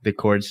the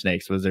cord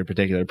snakes? Was there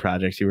particular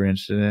projects you were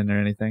interested in or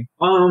anything?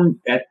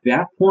 At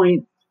that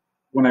point,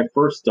 when I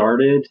first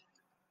started,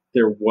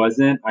 there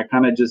wasn't. I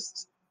kind of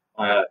just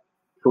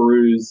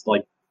perused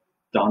like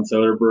Don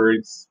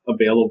Soderbergh's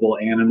available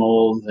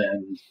animals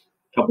and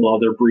a couple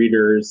other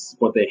breeders,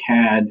 what they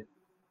had.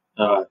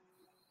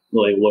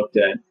 Really looked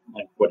at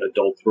like what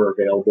adults were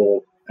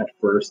available at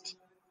first,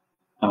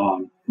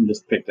 and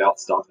just picked out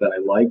stuff that I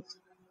liked.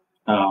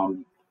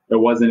 It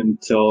wasn't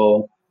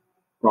until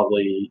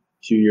probably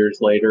 2 years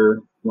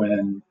later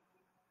when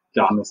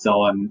Don was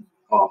selling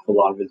off a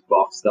lot of his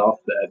buff stuff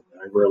that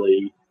I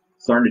really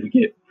started to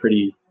get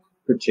pretty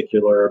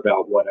particular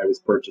about what I was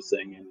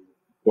purchasing and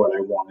what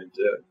I wanted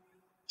to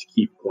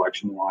keep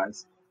collection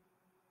wise.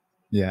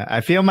 Yeah,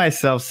 I feel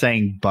myself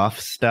saying buff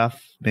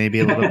stuff maybe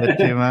a little bit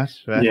too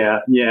much. But yeah.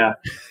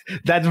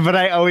 That's what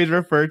I always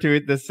refer to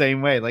it the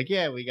same way. Like,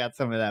 yeah, we got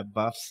some of that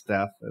buff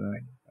stuff. And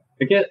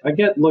I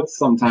get looks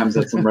sometimes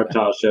at some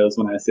reptile shows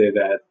when I say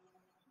that.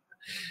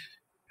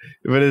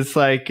 But it's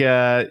like,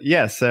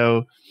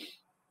 so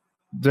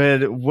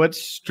what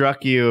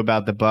struck you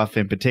about the buff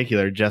in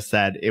particular? Just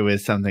that it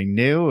was something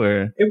new,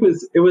 or it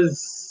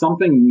was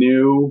something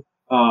new.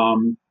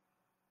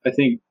 I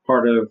think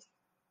part of,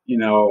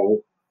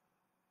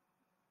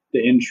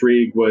 the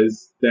intrigue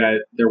was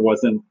that there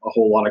wasn't a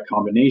whole lot of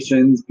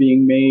combinations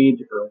being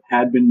made or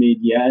had been made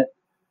yet.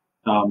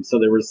 So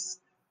there was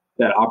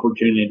that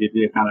opportunity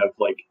to kind of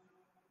like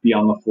be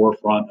on the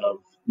forefront of,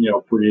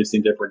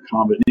 producing different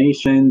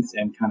combinations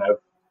and kind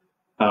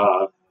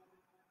of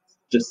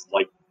just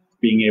like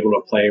being able to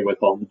play with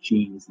all the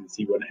genes and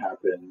see what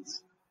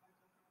happens.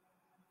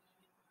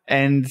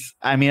 And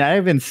I mean, I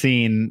haven't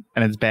seen,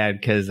 and it's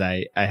bad because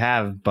I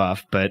have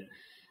buff, but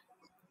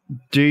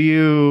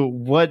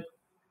what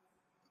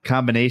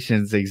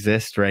combinations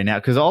exist right now?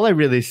 Because all I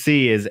really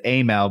see is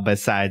AMAL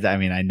besides, I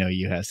mean, I know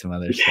you have some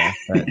other stuff,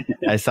 but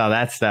I saw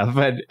that stuff,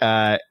 but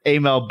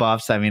AMAL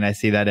buffs, I mean, I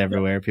see that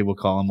everywhere. People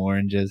call them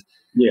oranges,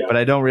 but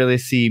I don't really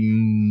see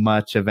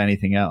much of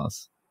anything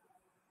else.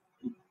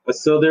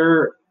 So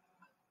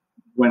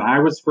when I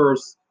was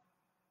first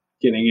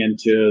getting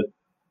into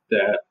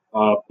that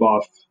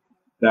buff,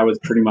 that was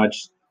pretty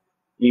much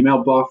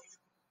AMAL buff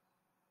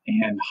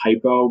and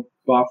hypo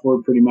buff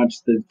were pretty much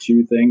the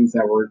two things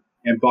that were,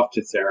 and buff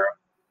Tessera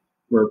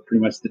were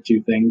pretty much the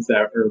three things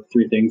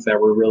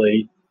that were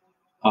really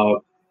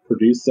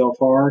produced so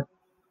far.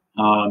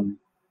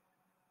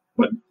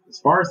 But as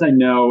far as I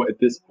know at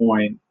this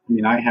point, I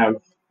mean, I have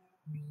a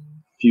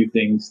few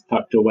things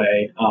tucked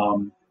away.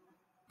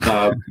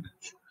 Dude,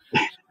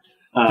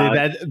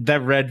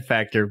 that red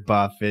factor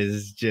buff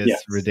is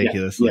just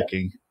ridiculous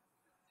looking.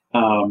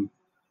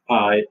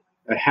 I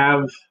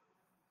have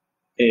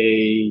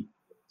a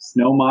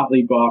snow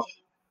motley buff,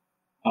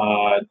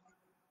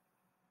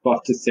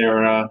 buff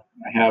Tessera.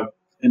 I have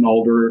an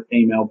older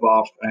AMAL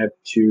buff. I have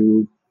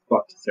 2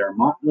 buff Tessera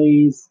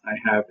motleys. I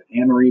have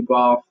Anery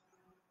buff.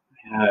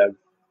 I have,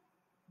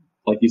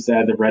 like you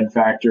said, the red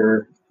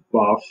factor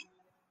buff.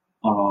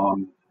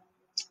 And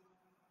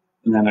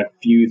then a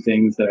few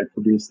things that I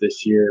produced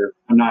this year.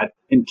 I'm not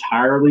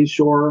entirely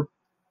sure.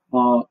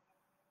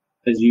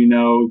 As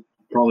you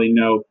probably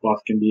know, buff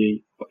can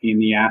be a pain in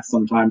the ass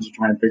sometimes to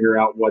try and figure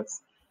out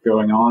what's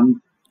going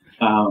on.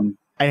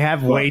 I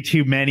have way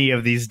too many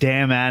of these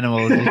damn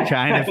animals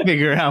trying to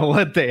figure out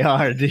what they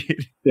are,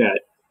 dude. Yeah.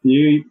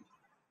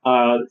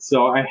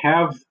 So I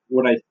have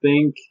what I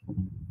think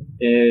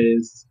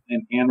is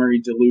an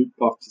Anery dilute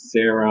buff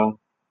Tessera.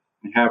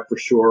 I have for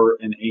sure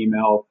an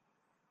AMAL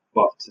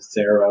buff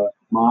Tessera,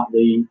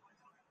 Motley,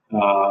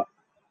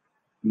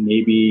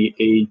 maybe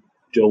a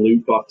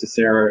dilute buff to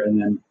Sarah, and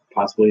then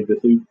possibly the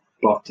dilute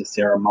buff to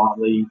Sarah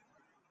Motley.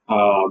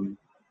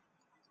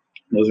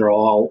 Those are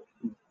all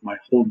my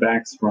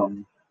holdbacks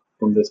from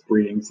this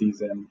breeding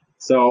season.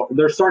 So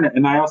they're starting to,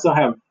 and I also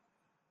have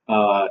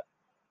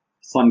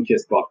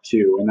Sunkissed buff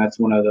too, and that's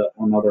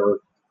another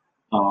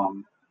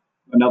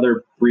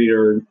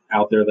breeder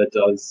out there that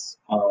does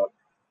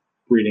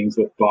breedings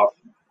with buff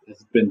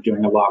has been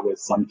doing a lot with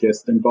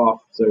Sunkissed and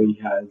buff. So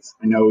I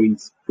know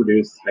he's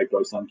produced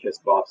hypo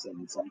Sunkissed buffs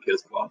and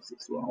Sunkissed buffs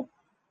as well.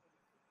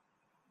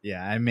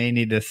 Yeah, I may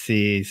need to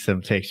see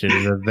some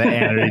pictures of the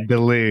Anery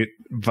dilute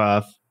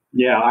buff.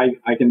 Yeah,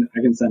 I can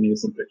send you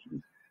some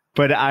pictures.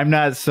 But I'm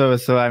not so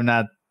I'm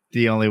not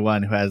the only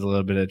one who has a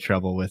little bit of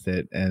trouble with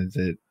it, and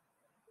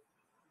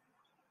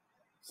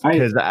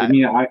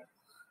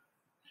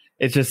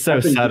it's just so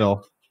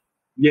subtle.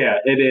 Yeah,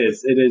 it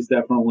is. It is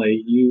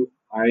definitely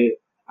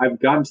I've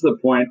gotten to the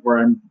point where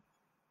I'm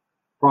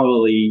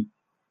probably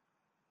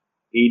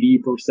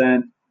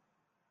 80%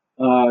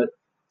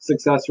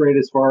 success rate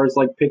as far as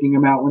like picking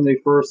them out when they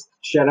first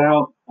shed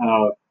out.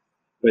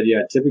 But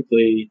yeah,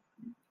 typically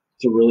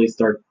to really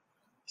start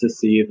to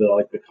see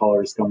the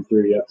colors come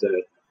through, you have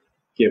to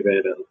give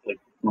it like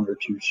 1 or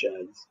 2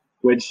 sheds,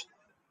 which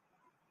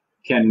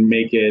can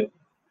make it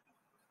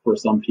for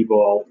some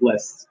people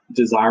less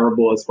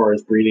desirable as far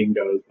as breeding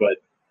goes. But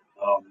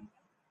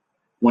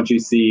once you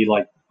see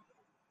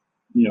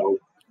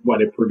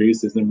what it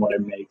produces and what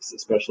it makes,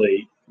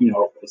 especially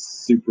a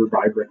super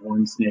vibrant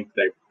orange snake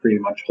that pretty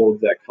much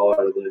holds that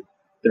color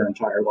their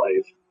entire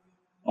life,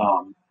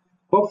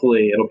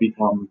 hopefully it'll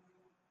become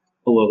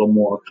a little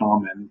more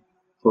common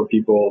for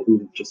people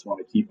who just want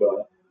to keep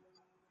a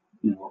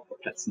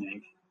pet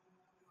snake.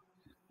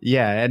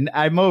 Yeah, and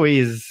I'm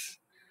always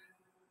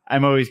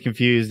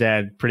confused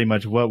at pretty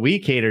much what we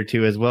cater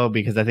to as well,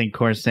 because I think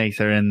corn snakes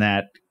are in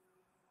that.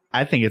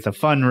 I think it's a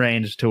fun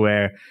range to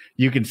where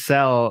you can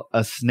sell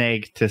a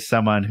snake to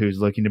someone who's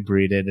looking to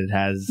breed it. It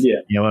has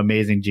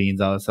amazing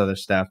genes, all this other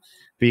stuff.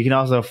 But you can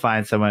also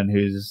find someone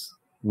who's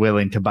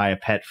willing to buy a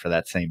pet for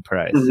that same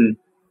price. Mm-hmm.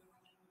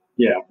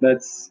 Yeah,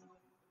 that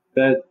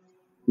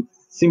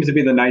seems to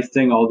be the nice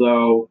thing.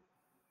 Although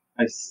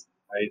I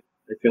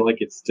feel like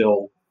it's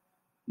still,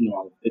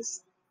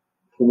 it's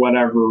for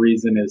whatever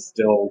reason is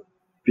still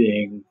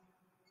being,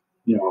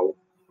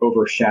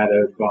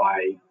 overshadowed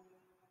by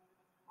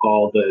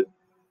all the,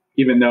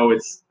 even though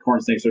corn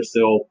snakes are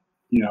still,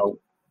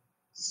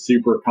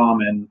 super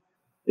common,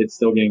 it's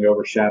still getting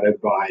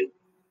overshadowed by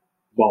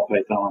ball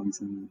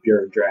pythons and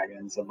bearded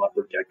dragons and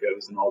leopard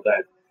geckos and all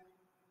that.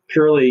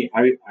 Purely,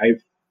 I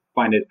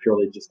find it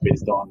purely just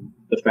based on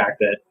the fact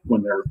that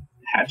when they're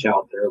hatch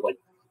out, they're like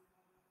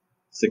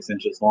 6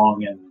 inches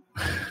long and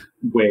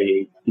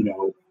weigh,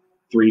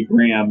 3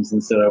 grams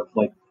instead of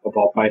like a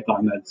ball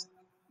python that's,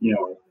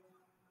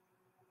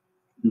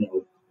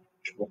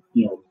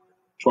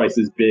 twice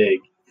as big.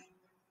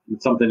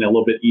 It's something a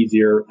little bit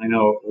easier. I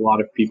know a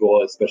lot of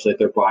people, especially if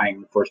they're buying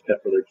the first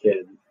pet for their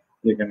kid,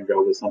 they're going to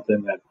go with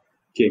something that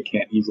kid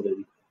can't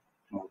easily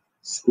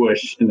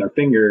squish in their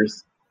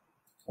fingers.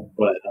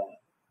 But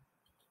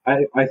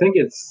I think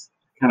it's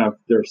kind of,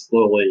 they're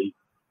slowly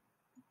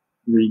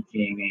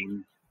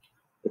regaining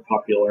the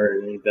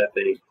popularity that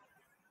they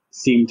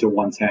seem to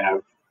once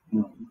have,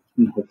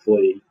 and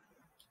hopefully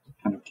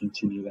kind of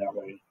continue that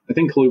way. I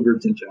think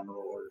Colubrid in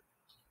general are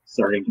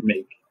starting to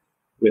make,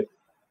 with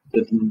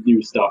the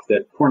new stuff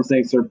that corn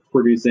snakes are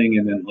producing,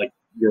 and then like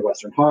your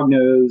Western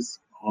hognose,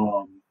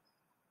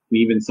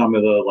 even some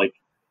of the like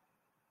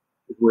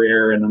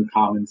rare and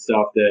uncommon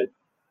stuff that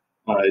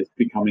is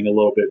becoming a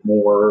little bit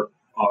more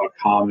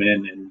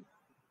common and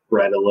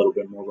bred a little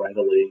bit more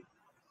readily.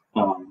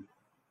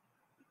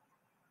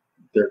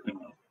 They're gonna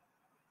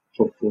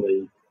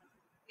hopefully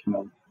kind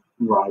of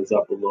rise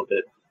up a little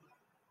bit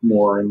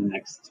more in the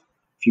next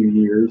few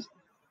years.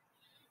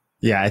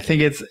 Yeah, I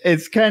think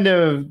it's kind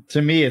of,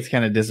 to me, it's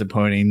kind of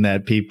disappointing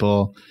that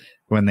people,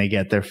 when they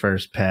get their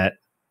first pet,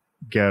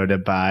 go to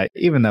buy,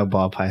 even though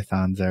ball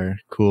pythons are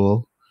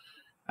cool,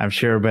 I'm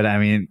sure, but I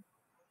mean,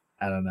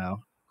 I don't know.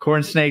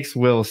 Corn snakes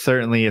will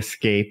certainly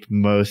escape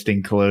most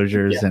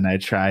enclosures, and I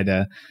try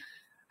to,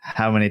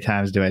 how many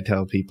times do I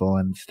tell people,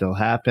 and it still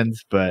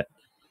happens, but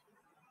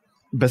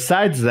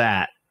besides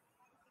that,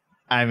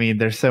 I mean,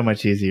 they're so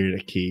much easier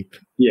to keep.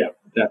 Yeah,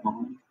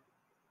 definitely.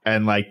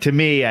 And like, to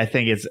me, I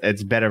think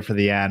it's better for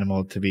the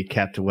animal to be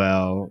kept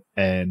well.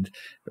 And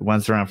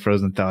once they're on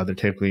frozen thaw, they're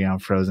typically on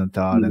frozen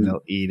thaw, and they'll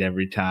eat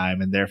every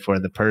time. And therefore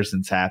the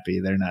person's happy.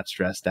 They're not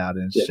stressed out.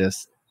 And it's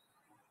just,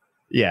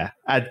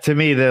 to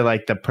me, they're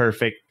like the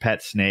perfect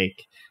pet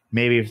snake.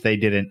 Maybe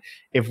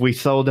if we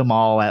sold them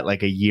all at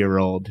like a year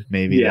old,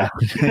 maybe,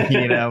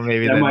 maybe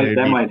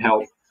that might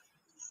help.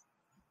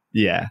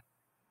 Yeah.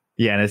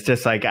 Yeah. And it's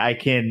just like, I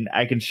can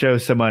show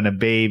someone a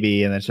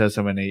baby and then show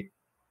someone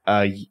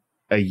a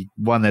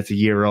one that's a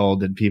year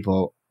old, and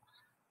people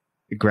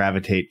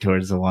gravitate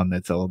towards the one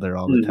that's older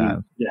all the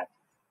time. Yeah.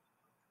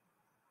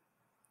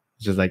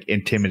 It's just like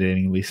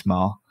intimidatingly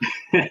small.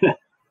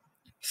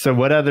 So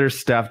what other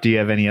stuff? Do you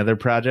have any other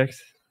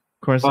projects?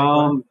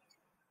 No,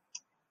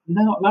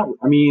 not.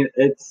 I mean,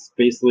 it's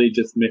basically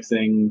just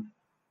mixing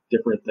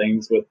different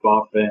things with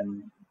buff,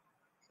 and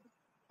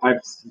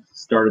I've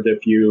started a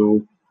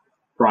few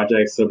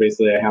projects. So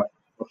basically, I have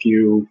a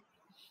few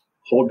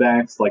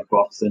holdbacks like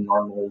buffs and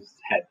normals,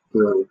 head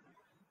for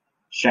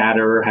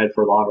shatter, head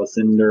for lava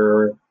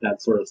cinder,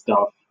 that sort of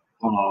stuff.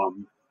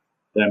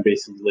 Then I'm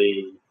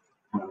basically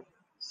kind of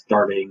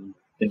starting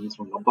things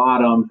from the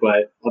bottom,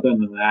 but other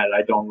than that,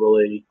 I don't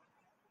really.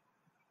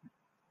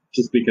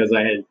 Just because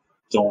I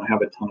don't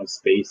have a ton of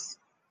space,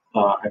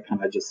 I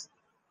kind of just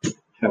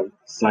have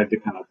decided to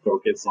kind of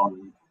focus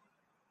on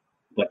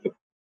like the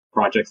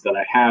projects that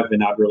I have and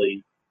not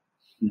really,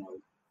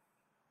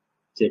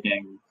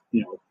 taking,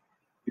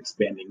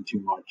 expanding too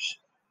much.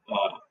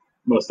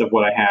 Most of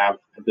what I have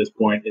at this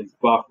point is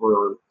buff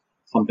or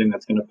something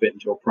that's going to fit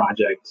into a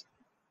project.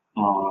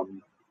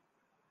 And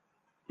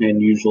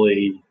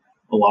usually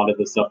a lot of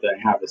the stuff that I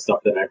have is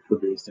stuff that I've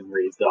produced and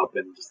raised up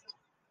and just,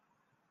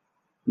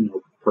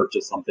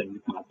 purchase something to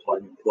kind of plug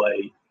and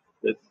play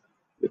with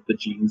the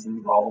genes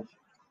involved.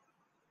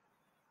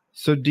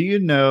 So do you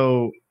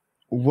know,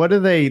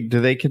 do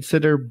they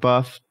consider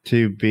buff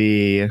to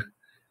be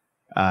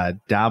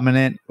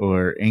dominant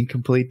or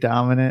incomplete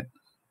dominant?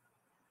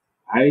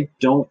 I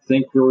don't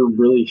think we're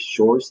really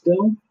sure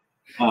still.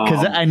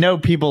 Because I know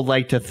people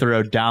like to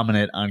throw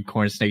dominant on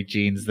corn snake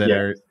genes that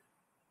are,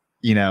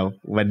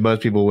 when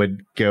most people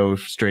would go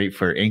straight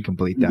for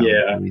incomplete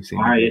dominant.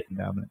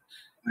 Dominant.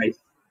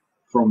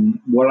 From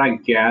what I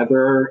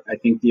gather, I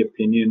think the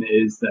opinion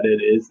is that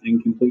it is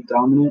incomplete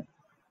dominant.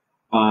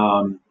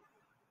 But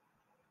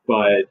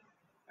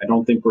I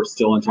don't think we're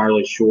still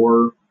entirely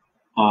sure.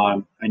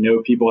 I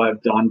know people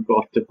have done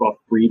buff to buff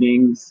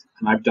breedings,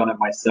 and I've done it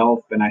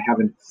myself, and I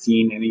haven't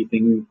seen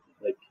anything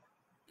like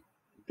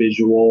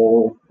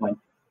visual, like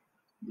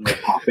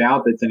pop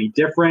out that's any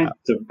different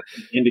to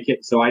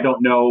indicate. So I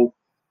don't know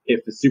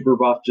if the super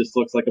buff just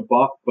looks like a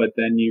buff, but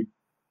then you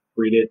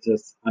breed it to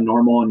a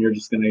normal, and you're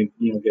just going to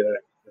get a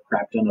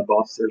crap ton of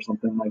buffs or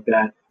something like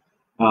that.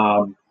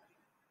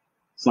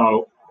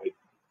 So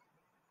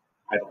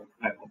I don't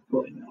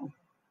really know.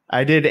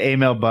 I did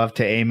AML buff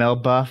to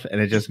AML buff, and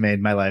it just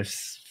made my life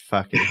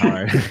fucking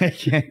hard.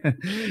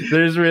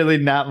 There's really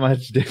not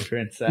much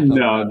difference.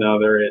 No,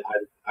 there is.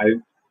 I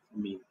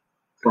mean,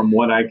 from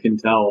what I can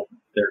tell,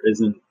 there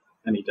isn't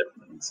any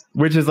difference.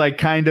 Which is like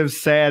kind of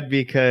sad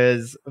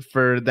because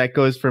that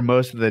goes for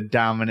most of the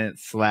dominant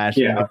 /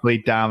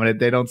 incomplete dominant.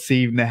 They don't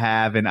seem to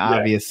have an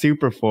obvious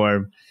super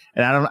form.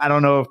 And I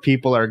don't know if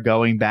people are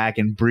going back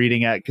and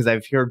breeding it, because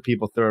I've heard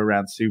people throw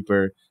around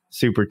super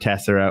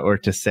Tessera or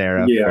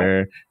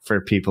Tessera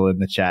for people in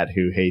the chat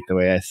who hate the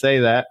way I say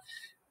that.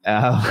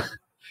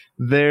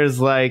 There's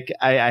like,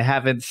 I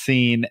haven't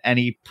seen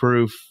any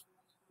proof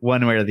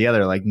one way or the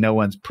other. Like no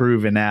one's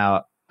proven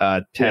out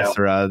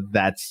Tessera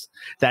that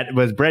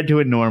was bred to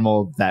a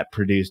normal that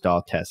produced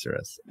all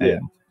Tesseras.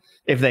 And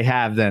if they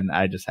have, then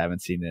I just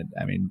haven't seen it.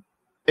 I mean,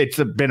 it's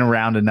been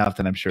around enough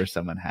that I'm sure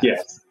someone has.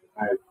 Yes,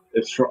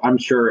 I'm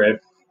sure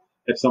if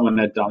someone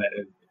had done it,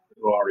 it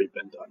would already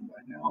been done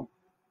by now.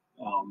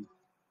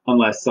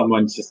 Unless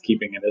someone's just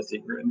keeping it a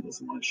secret and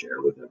doesn't want to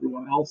share with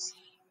everyone else.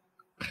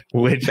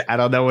 Which I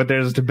don't know what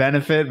there's to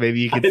benefit.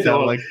 Maybe you could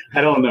sell I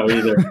don't know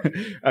either.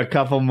 A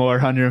couple more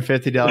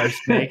 $150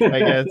 snakes, I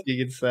guess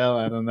you could sell.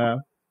 I don't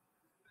know.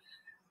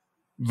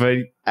 But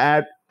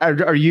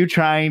are you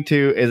trying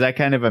to? Is that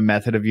kind of a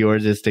method of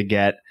yours? Is to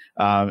get?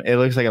 It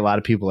looks like a lot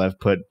of people have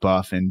put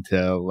buff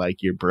into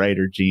like your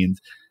brighter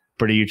genes,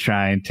 but are you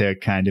trying to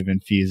kind of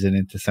infuse it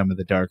into some of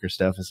the darker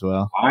stuff as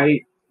well? I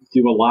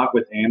do a lot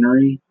with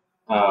Anery.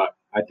 I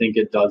think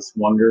it does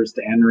wonders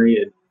to Anery.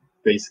 It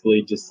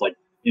basically just like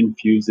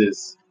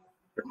infuses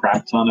a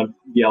crap ton of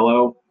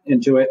yellow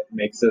into it,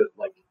 makes it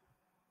like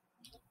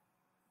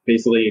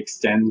basically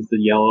extends the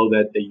yellow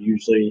that they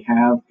usually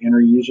have,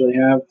 Anery usually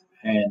have,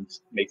 and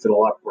makes it a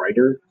lot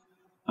brighter.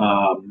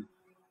 And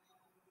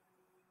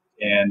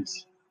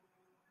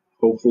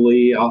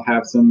hopefully I'll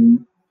have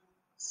some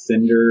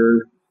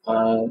cinder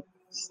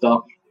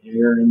stuff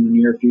here in the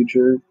near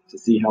future to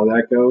see how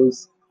that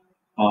goes.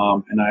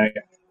 And I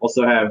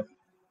also have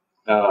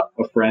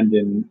a friend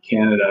in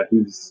Canada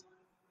who's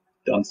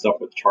done stuff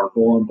with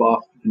charcoal and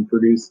buff and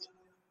produced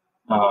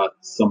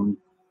some.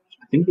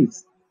 I think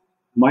he's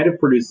might have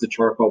produced the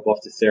charcoal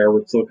buff to Sarah.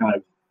 We're still kind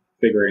of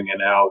figuring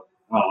it out.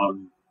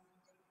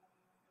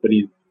 But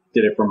he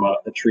did it from a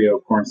trio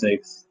of corn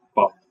snakes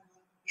buff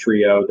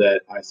trio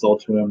that I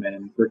sold to him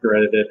and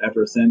regretted it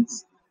ever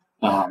since.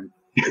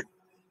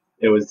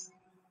 It was,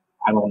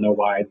 I don't know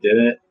why I did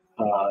it.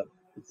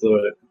 It's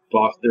a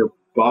buff. Their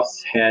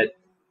buffs had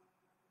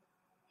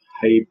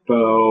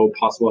hypo,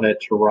 possible had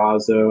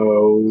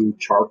terrazzo,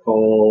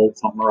 charcoal,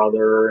 something or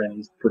other, and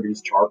he's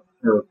produced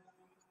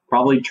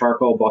probably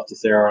charcoal buff to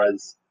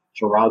Sarah's,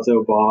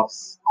 terrazzo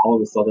buffs, all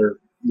of this other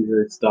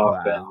weird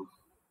stuff. Wow.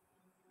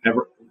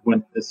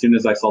 And as soon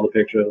as I saw the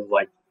picture, I was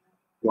like,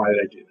 why did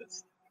I do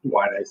this?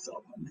 Why did I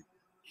sell them?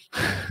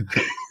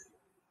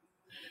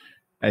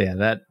 Yeah,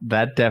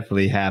 that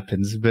definitely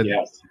happens. But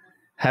Yes.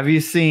 have you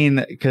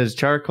seen, because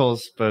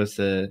charcoal's supposed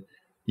to,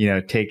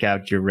 take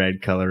out your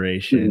red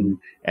coloration,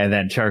 and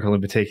then charcoal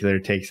in particular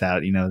takes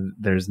out,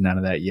 there's none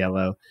of that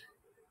yellow.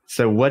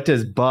 So what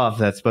does buff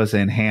that's supposed to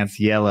enhance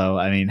yellow?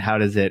 I mean, how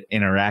does it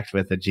interact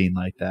with a gene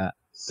like that?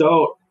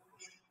 So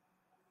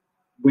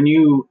when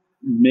you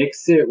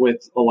mix it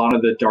with a lot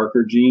of the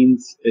darker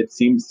genes, it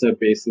seems to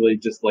basically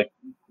just like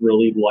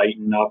really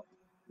lighten up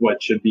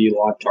what should be a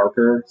lot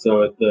darker.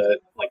 So the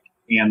like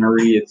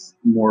anery, it's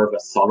more of a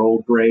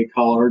subtle gray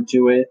color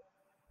to it,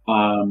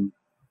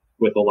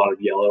 with a lot of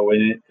yellow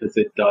in it, because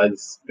it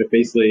does. But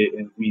basically,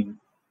 I mean,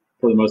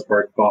 for the most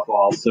part, buff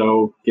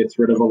also gets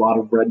rid of a lot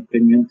of red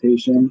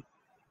pigmentation,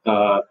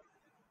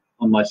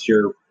 unless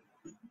you're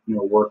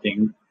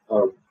working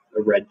a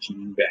red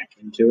gene back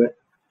into it.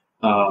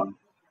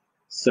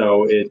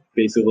 So it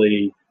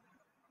basically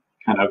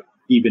kind of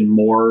even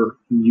more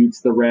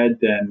mutes the red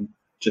than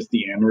just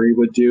the anery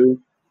would do.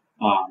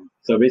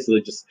 So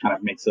basically just kind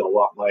of makes it a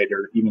lot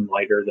lighter, even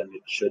lighter than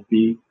it should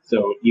be.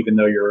 So even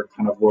though you're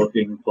kind of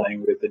playing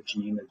with a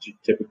gene that's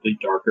typically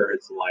darker,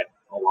 it's a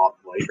lot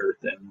lighter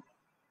than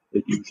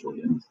it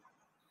usually is.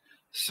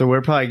 So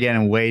we're probably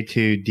getting way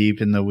too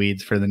deep in the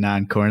weeds for the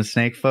non-corn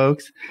snake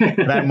folks.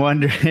 But I'm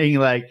wondering,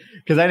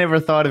 because I never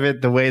thought of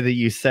it the way that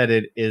you said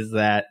it, is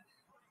that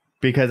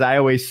because I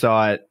always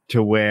saw it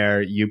to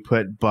where you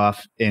put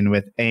buff in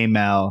with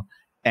Amel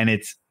and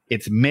it's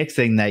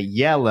mixing that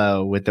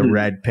yellow with the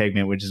red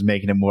pigment, which is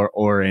making it more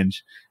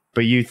orange.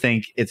 But you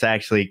think it's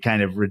actually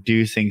kind of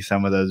reducing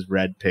some of those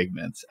red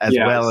pigments as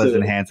well as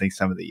enhancing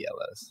some of the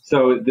yellows.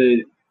 So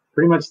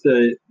pretty much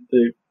the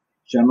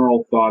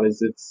general thought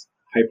is it's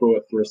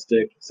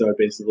hypoethristic, so it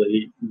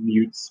basically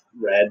mutes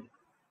red.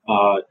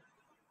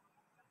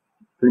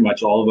 Pretty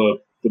much all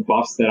the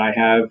buffs that I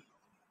have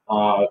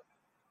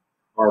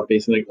are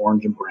basically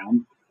orange and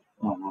brown,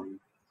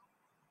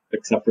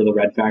 except for the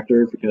red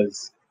factor,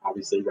 because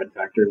obviously red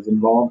factor is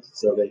involved,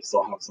 so they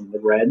still have some of the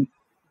red.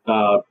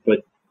 But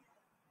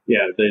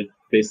yeah, they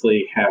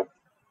basically have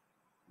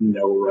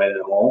no red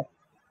at all.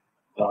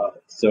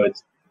 So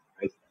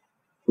I,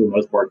 for the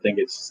most part, think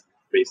it's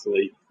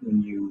basically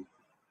when you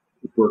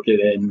work it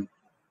in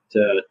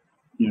to,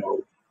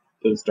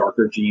 those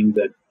darker genes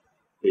that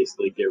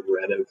basically get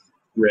rid of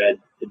red,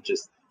 it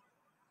just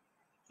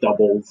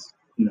doubles,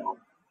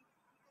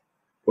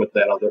 what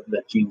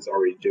that gene's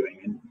already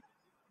doing.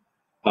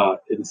 And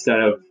instead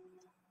of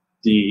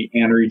the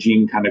anery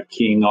gene kind of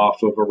keying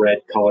off of a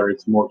red color,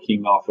 it's more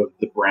keying off of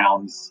the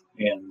browns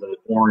and the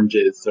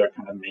oranges, so it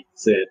kind of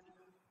makes it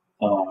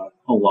a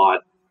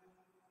lot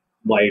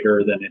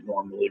lighter than it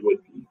normally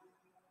would be.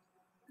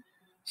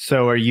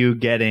 So are you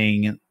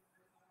getting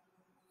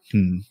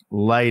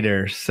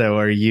lighter? So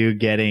are you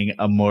getting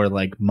a more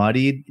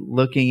muddied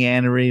looking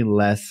anery,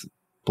 less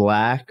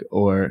black,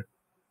 or?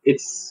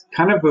 It's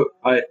kind of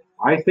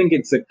I think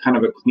it's a kind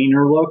of a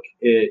cleaner look.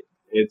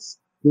 It's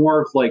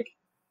more of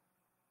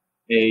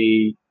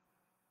a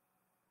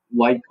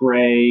light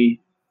gray,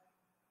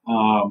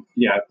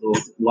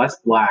 less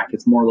black.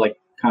 It's more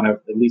kind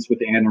of, at least with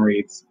the anery,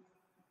 it's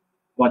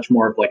much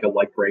more of a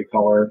light gray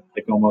color,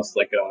 almost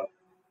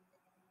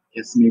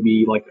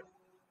maybe I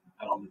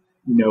don't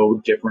know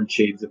different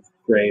shades of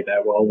gray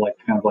that well,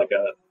 kind of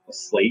a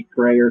slate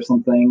gray or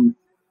something,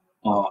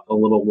 a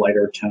little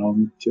lighter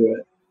tone to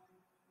it.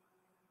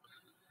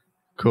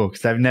 Cool,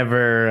 because I've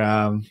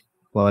never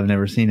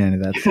seen any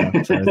of that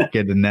stuff, so it's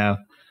good to know.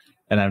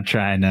 And I'm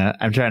trying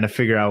to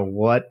figure out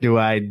what do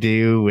I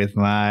do with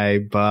my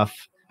buff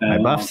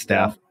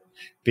stuff,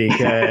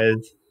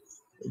 because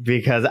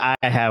I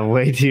have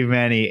way too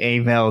many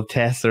Amel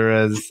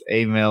Tessera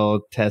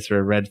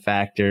red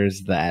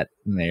factors that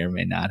may or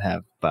may not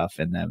have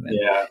buff in them. And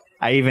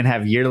I even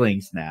have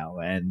yearlings now,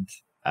 and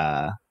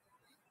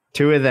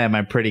 2 of them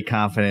I'm pretty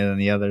confident, and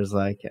the others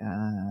I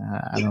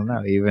don't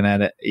know, even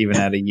at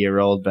a year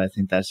old. But I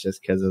think that's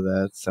just because of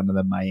some of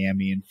the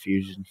Miami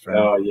infusion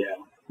from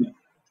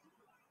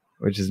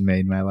which has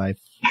made my life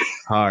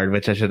hard,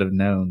 which I should have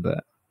known.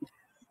 But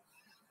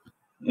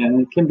yeah,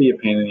 it can be a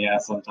pain in the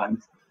ass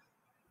sometimes.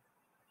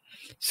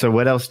 So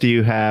what else do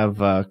you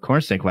have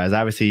corn snake wise?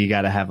 Obviously you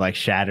got to have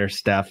shatter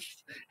stuff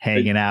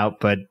hanging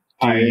out, but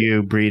do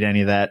you breed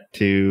any of that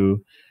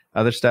to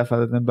other stuff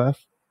other than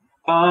buff?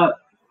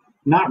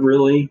 Not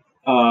really.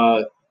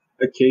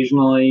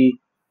 Occasionally,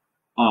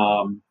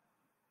 I'll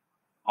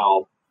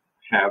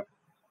have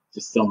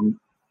just some,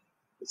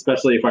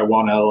 especially if I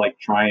want to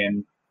try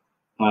and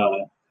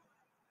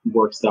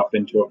work stuff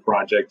into a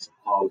project.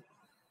 I'll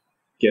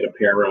get a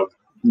pair of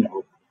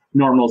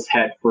Normal's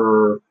het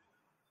for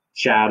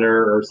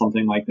shatter or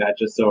something like that,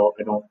 just so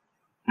I don't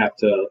have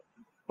to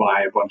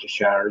buy a bunch of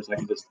shatters. I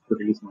can just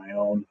produce my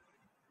own.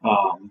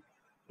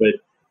 But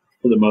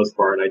for the most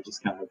part, I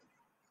just kind of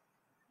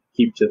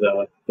keep to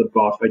the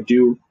buff. I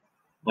do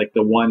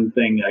the one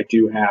thing I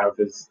do have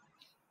is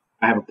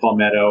I have a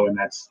palmetto, and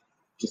that's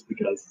just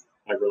because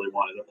I really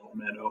wanted a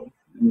palmetto,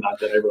 not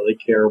that I really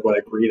care what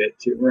I breed it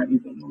to or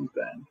anything like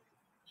that.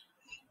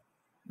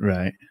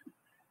 Right.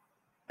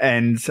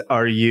 And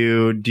how do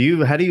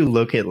you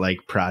look at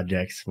like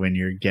projects when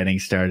you're getting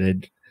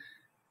started?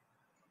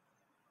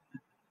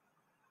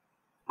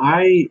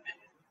 I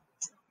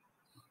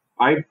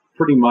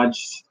pretty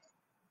much,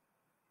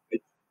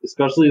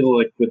 especially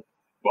like with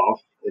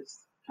buff, it's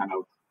kind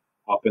of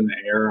up in the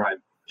air. I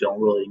don't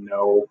really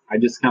know. I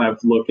just kind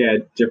of look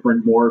at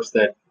different morphs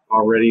that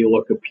already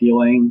look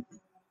appealing,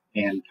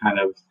 and kind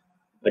of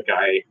like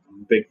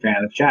I'm a big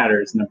fan of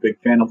Shatters, and a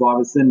big fan of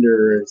Lava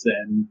Cinders,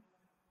 and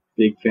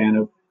big fan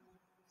of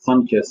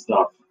Sunkiss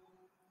stuff.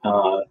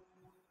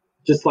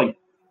 Just like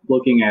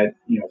looking at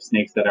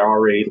snakes that I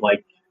already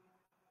like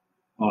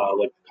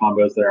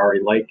combos that I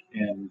already like,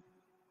 and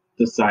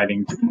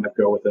deciding to kind of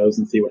go with those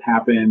and see what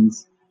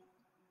happens.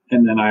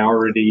 And then I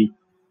already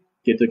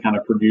get to kind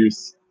of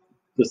produce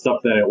the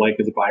stuff that I like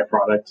as a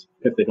byproduct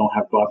if they don't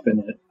have buff in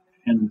it,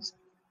 and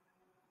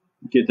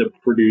get to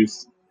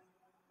produce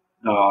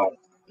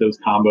those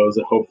combos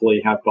that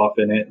hopefully have buff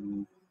in it.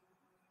 And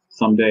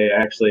someday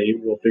actually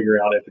we'll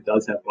figure out if it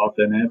does have buff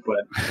in it,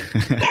 but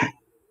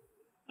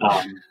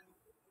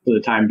for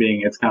the time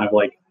being, it's kind of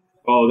like,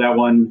 oh, that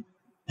one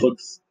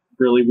looks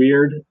really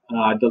weird.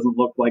 It doesn't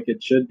look like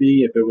it should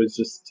be if it was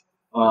just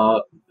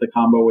the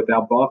combo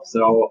without buff.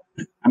 So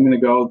I'm going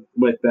to go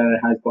with that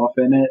it has buff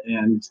in it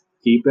and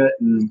keep it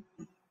and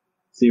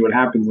see what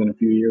happens in a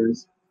few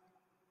years.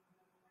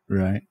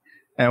 Right.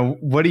 And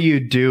what do you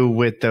do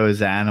with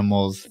those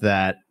animals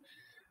that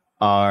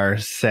are,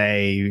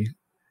 say,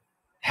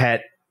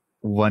 het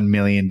 1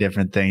 million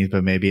different things,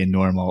 but maybe a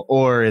normal,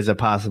 or is a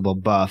possible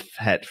buff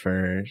het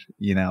for,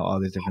 all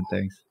these different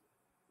things?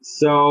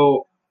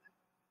 So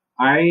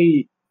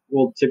I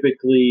will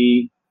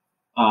typically,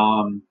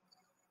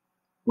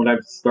 what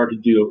I've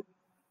started to do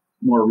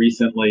more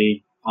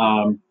recently,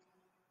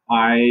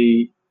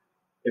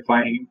 if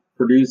I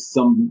produce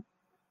some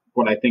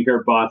what I think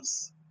are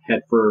buffs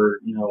het for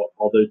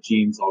all those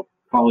genes, I'll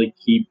probably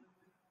keep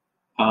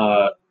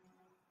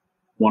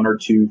 1 or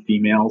 2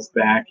 females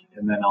back,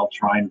 and then I'll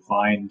try and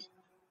find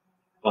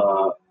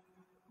a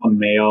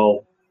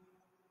male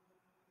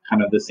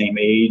kind of the same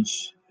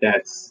age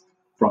that's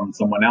from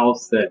someone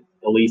else that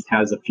at least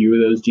has a few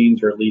of those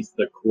genes, or at least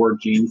the core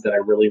genes that I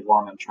really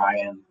want to try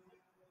and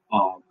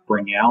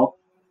bring out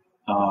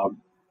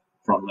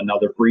from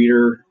another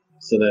breeder,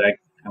 so that I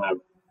kind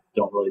of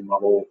don't really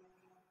muddle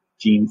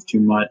genes too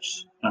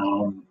much,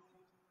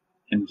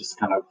 and just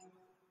kind of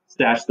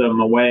stash them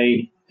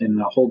away in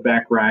a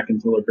holdback rack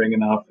until they're big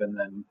enough, and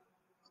then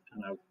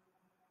kind of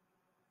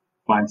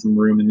find some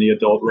room in the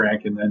adult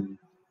rack and then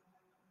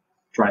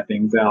try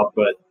things out.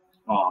 But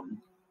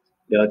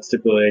that's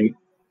typically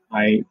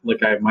I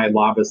have my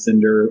Lava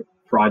Cinder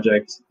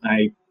project.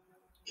 I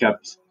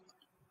kept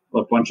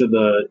a bunch of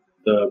the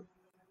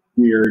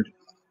weird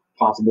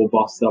possible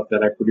buff stuff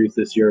that I produced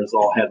this year is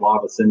all had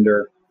Lava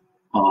Cinder.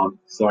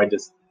 So I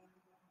just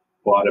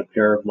bought a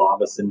pair of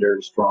Lava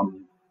Cinders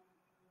from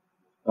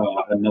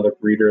another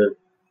breeder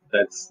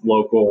that's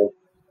local,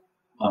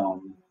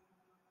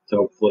 so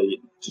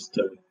hopefully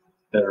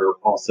that are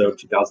also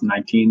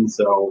 2019,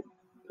 so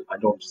I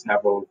don't just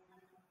have a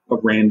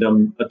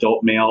random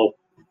adult male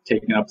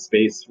taking up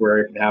space where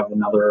I could have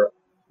another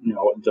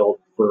adult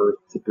for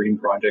the breeding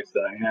projects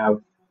that I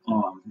have,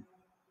 and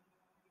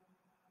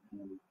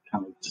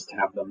kind of just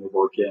have them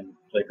work in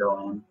later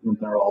on when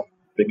they're all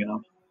big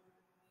enough.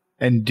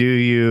 And do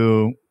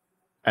you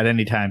at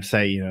any time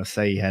say you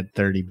had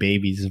 30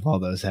 babies of all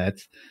those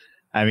hets?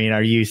 I mean,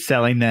 are you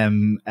selling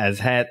them as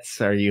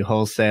hets? Are you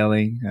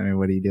wholesaling? I mean,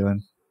 what are you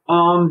doing?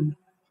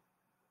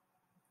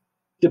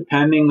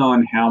 Depending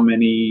on how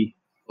many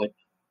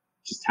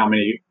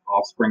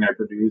offspring I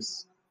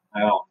produce.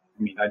 I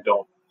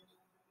don't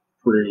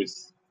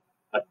produce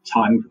a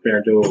ton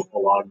compared to a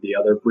lot of the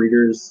other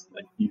breeders.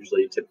 Like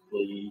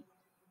typically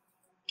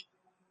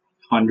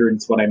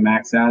hundreds what I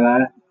max out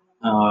at.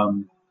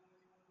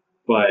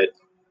 But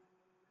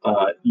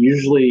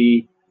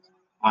usually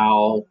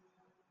I'll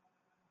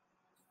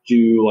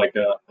do like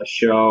a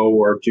show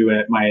or do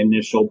my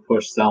initial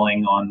push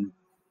selling on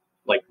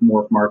like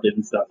Morph Market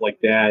and stuff like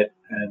that.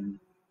 And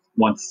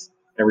once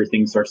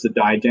everything starts to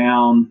die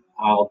down,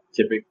 I'll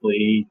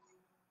typically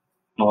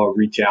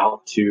reach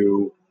out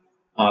to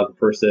the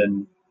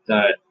person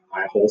that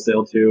I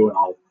wholesale to, and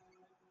I'll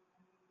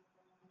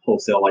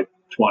wholesale like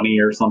 20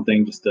 or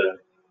something just to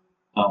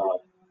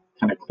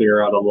kind of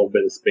clear out a little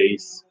bit of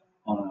space,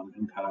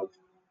 and kind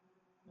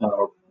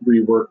of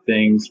rework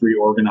things,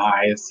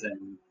 reorganize,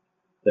 and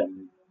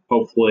then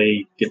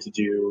hopefully get to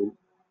do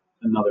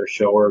another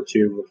show or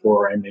two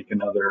before I make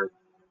another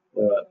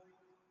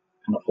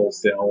kind of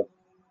wholesale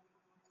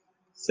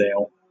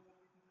sale.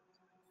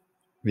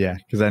 Yeah,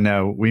 because I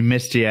know we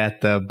missed you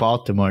at the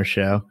Baltimore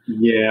show.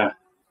 Yeah.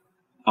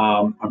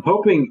 I'm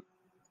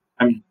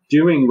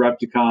doing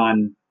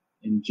Repticon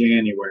in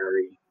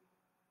January.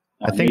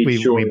 I think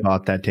we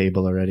bought that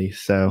table already.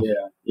 So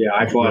yeah,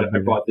 I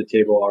bought the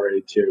table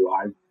already too.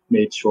 I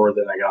made sure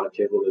that I got a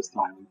table this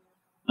time.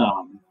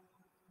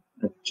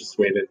 I just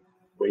waited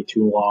way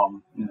too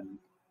long, and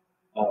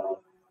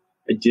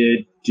I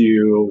did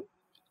do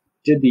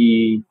did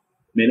the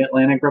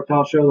Mid-Atlantic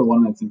Reptile Show, the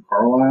one that's in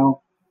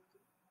Carlisle.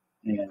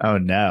 And, oh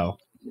no.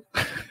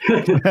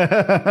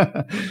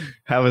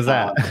 How was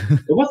that?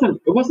 It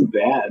wasn't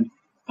bad.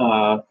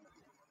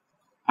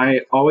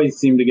 I always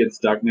seem to get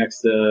stuck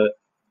next to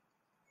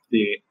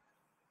the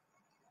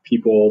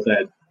people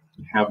that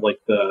have like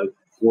the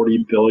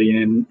 40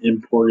 billion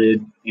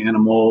imported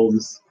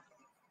animals.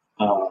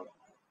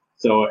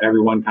 So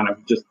everyone kind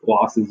of just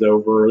glosses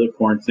over the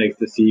corn snakes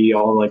to see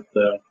all like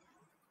the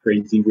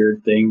crazy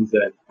weird things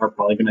that are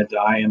probably going to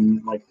die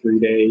in like 3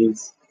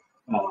 days.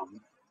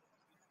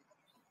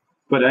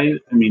 But I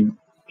mean,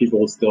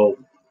 people still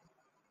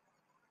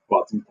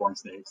bought some corn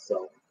snakes.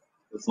 So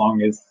as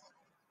long as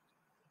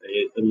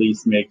they at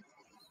least make,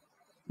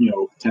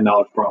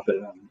 $10 profit,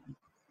 I'm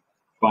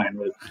fine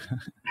with.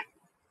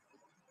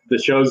 The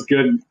show's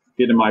good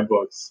in my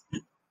books.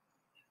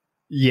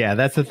 Yeah,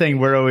 that's the thing.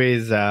 We're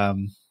always,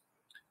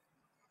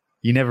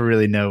 you never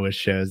really know with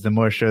shows. The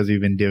more shows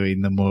we've been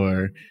doing, the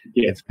more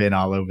it's been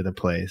all over the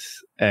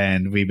place.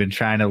 And we've been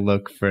trying to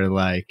look for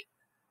like,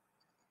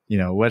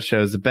 what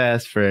show's the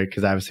best for,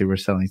 because obviously we're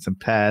selling some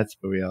pets,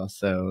 but we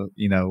also,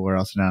 we're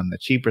also not on the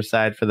cheaper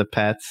side for the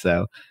pets.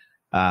 So,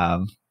 I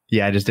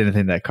just didn't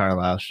think that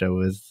Carlisle show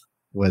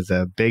was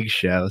a big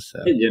show. So,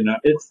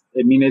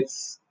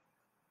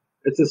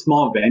 it's a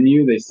small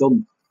venue. They still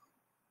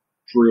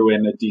drew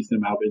in a decent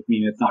amount.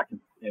 It's not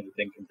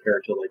anything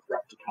compared to like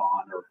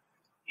Repticon or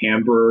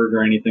Hamburg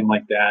or anything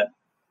like that.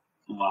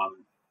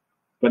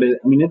 But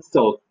it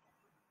still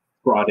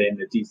brought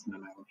in a decent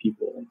amount of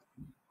people.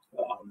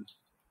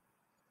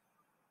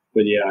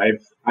 But yeah,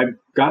 I've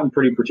gotten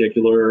pretty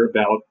particular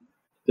about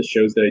the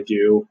shows that I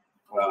do.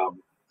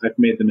 I've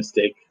made the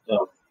mistake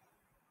of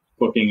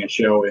booking a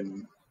show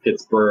in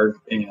Pittsburgh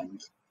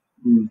and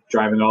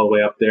driving all the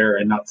way up there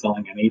and not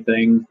selling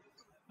anything.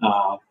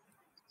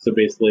 So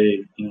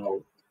basically,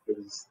 it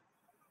was,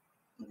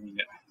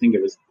 I think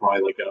it was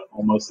probably like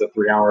almost a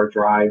 3-hour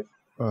drive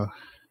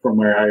from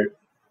where I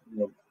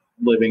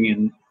living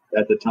in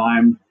at the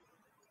time,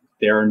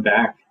 there and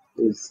back.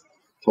 It was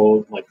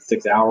told like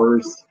 6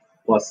 hours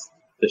plus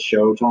the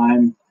show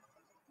time.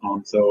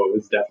 So it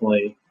was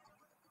definitely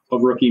a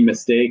rookie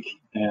mistake.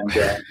 And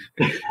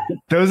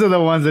those are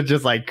the ones that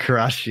just like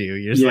crush you.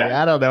 You're just like,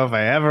 I don't know if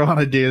I ever want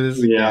to do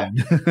this again.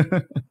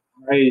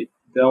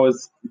 That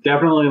was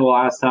definitely the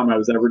last time I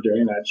was ever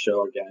doing that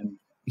show again,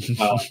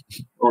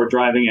 or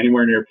driving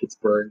anywhere near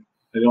Pittsburgh.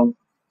 I'm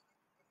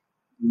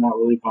not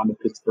really fond of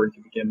Pittsburgh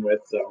to begin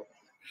with, so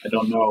I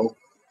don't know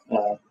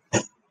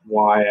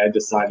why I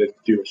decided to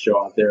do a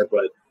show out there,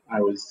 but I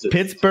was just...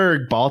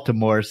 Pittsburgh,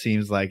 Baltimore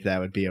seems like that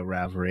would be a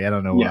rivalry. I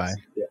don't know why.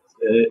 Yes,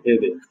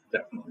 it is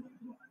definitely.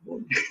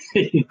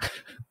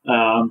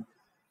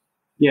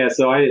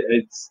 So I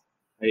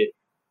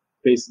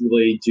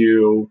basically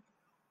do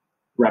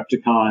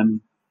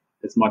Repticon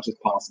as much as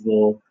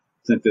possible,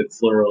 since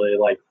it's literally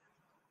like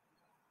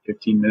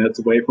 15 minutes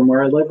away from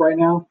where I live right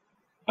now.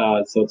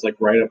 So it's like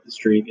right up the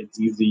street. It's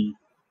easy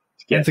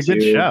to get to. It's a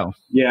good show.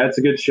 Yeah, it's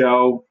a good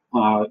show.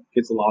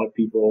 Gets a lot of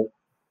people.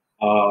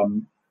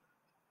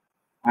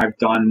 I've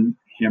done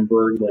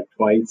Hamburg like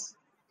twice.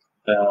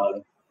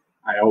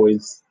 I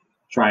always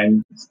try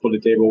and split a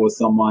table with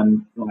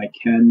someone when I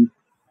can,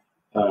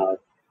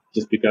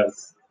 just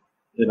because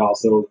it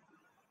also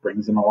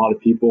brings in a lot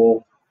of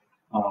people.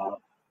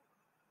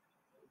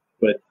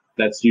 But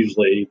that's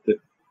usually the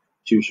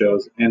two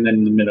shows. And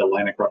then the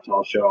Mid-Atlantic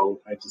Reptile Show,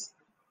 I just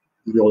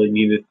really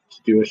needed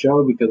to do a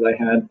show because I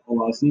had a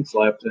lot of sneaks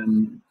left.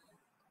 And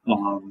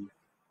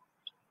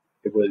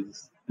it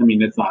was,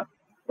 it's not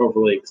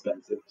overly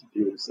expensive to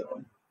do.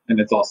 So, and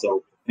it's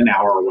also an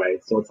hour away,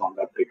 so it's not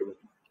that big of a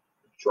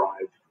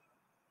drive.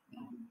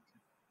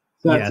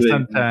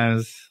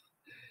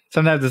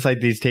 Sometimes it's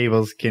like these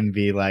tables can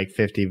be like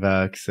 $50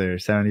 or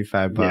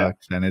 $75,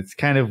 and it's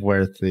kind of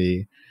worth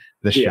the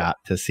shot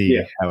to see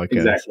how it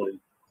goes. Exactly.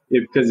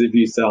 Because if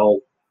you sell,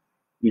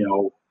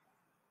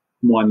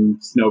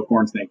 one snow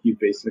corn snake, you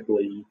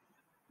basically,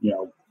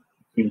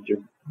 paid your,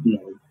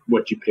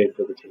 what you paid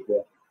for the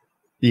table.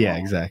 Yeah,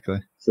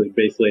 exactly. So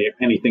basically,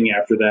 anything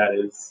after that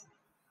is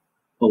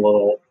a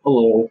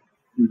little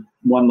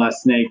one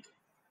less snake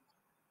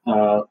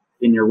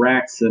in your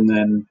racks, and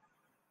then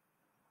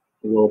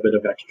a little bit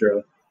of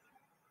extra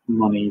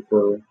money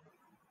for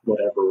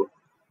whatever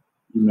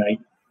you might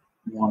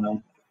want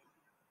to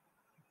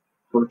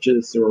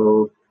purchase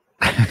or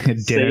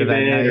save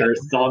it or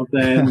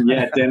something.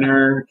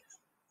 Dinner.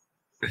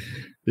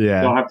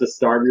 Yeah. Don't have to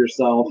starve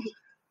yourself.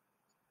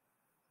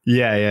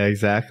 Yeah,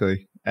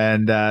 exactly.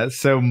 And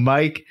so,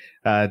 Mike,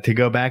 to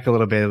go back a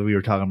little bit, we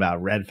were talking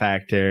about Red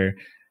Factor,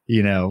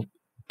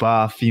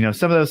 buff,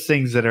 some of those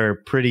things that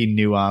are pretty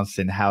nuanced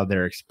in how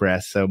they're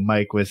expressed. So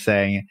Mike was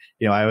saying,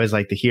 I always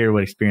like to hear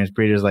what experienced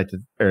breeders like to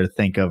or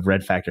think of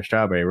Red Factor,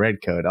 Strawberry,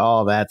 Red Coat,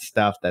 all that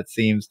stuff that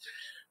seems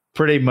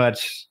pretty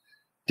much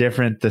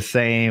different, the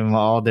same,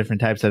 all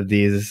different types of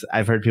these.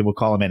 I've heard people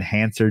call them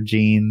enhancer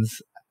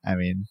genes.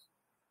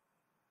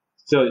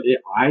 So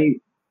I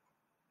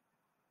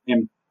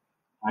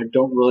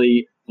don't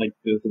really like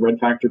the Red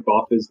Factor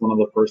buff is one of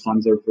the first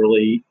times I've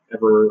really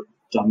ever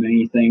done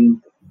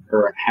anything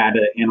or had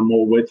an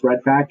animal with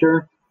Red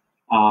Factor.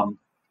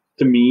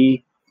 To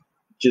me,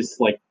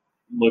 just like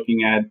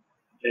looking at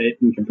it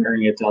and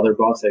comparing it to other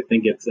buffs, I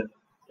think it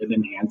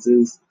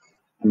enhances.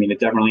 I mean, it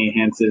definitely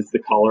enhances the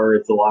color.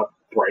 It's a lot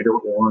brighter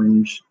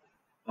orange,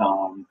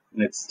 and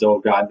it's still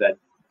got that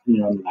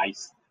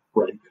nice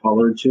red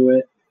color to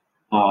it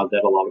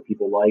that a lot of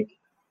people like.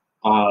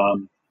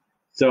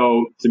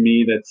 So to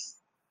me, that's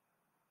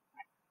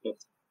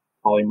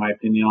probably my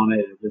opinion on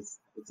it. It's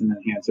an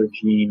enhancer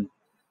gene.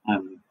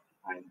 I've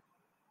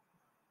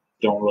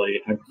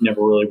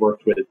never really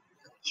worked with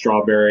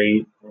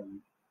strawberry.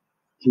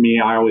 To me,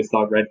 I always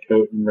thought Red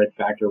Coat and Red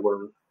Factor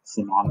were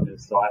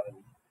synonymous. So I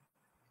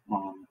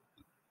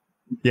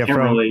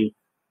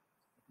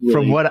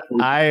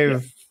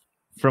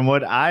from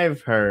what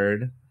I've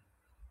heard,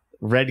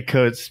 Red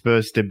Coat's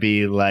supposed to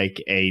be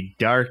like a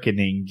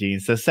darkening gene.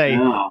 So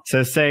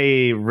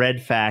say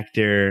Red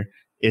Factor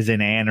is an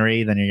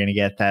anery, then you're going to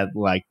get that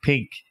like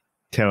pink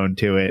tone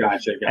to it.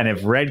 Gotcha. And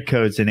if Red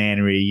Coat's an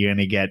anery, you're going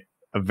to get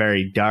a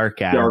very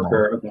dark animal.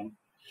 Darker, okay.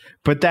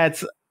 But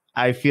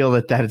I feel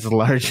that's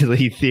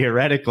largely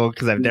theoretical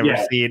because I've never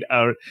seen.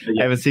 I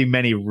haven't seen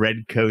many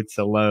Red Coats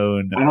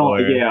alone. I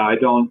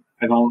don't.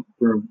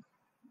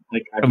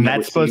 Like, and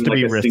that's supposed to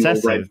be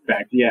recessive.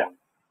 Yeah.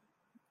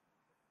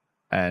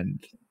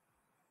 And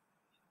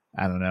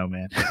I don't know,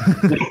 man.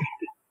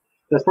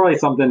 That's probably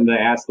something to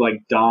ask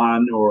like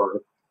Don or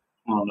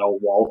I don't know,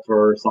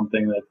 Walter or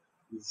something that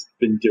has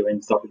been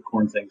doing stuff with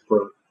corn things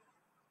for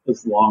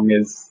as long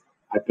as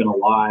I've been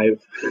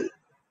alive.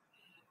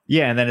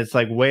 Yeah, and then it's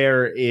like,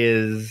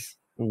 where's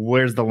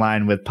the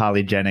line with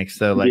polygenics?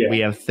 So like we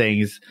have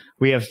things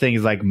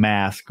like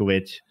Mask,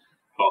 which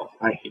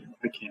I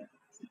can't.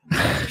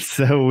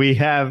 So we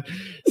have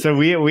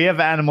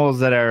animals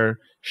that are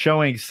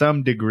showing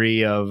some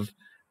degree of,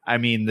 I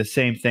mean, the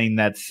same thing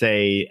that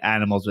say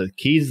animals with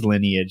Keyes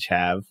lineage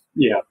have.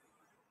 Yeah.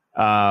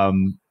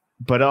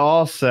 But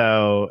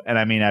also, and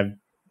I mean, I've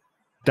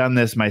done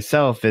this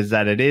myself, is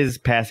that it is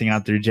passing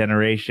on through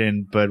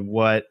generation, but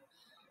what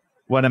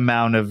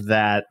amount of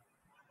that,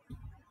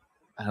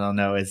 I don't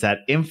know, is that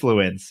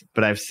influence?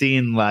 But I've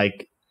seen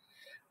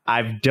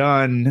I've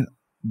done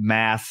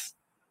mask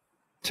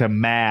to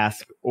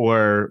mask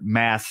or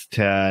mask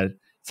to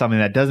something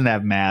that doesn't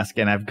have mask,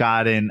 and I've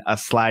gotten a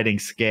sliding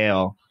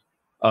scale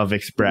of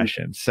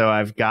expression. So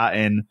I've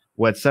gotten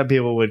what some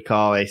people would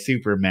call a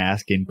super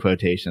mask in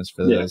quotations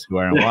for those who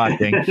aren't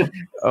watching,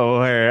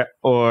 or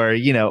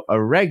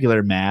a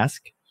regular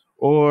mask,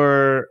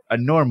 or a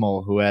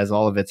normal who has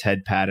all of its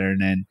head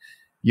pattern. And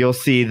you'll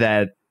see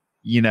that,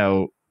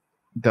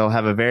 they'll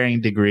have a varying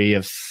degree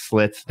of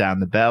slits down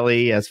the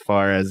belly as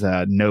far as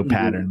no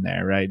pattern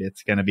there, right?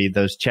 It's going to be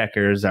those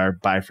checkers are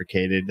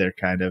bifurcated. They're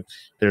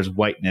there's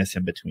whiteness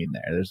in between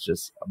there. There's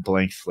just a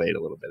blank slate a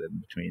little bit in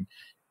between.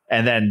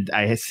 And then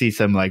I see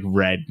some like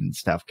red and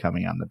stuff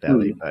coming on the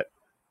belly,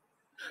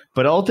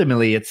 but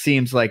ultimately it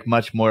seems like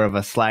much more of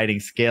a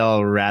sliding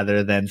scale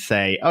rather than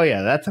say, oh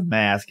yeah, that's a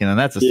mask and then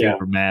that's a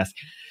super mask.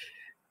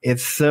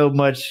 It's so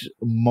much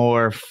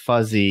more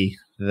fuzzy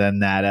than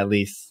that, at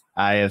least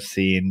I have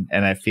seen.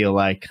 And I feel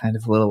like kind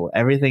of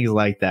everything is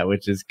like that,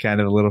 which is kind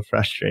of a little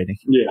frustrating.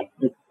 Yeah,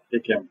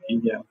 it can be,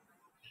 yeah.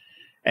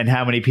 And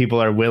how many people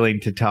are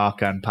willing to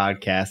talk on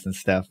podcasts and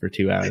stuff for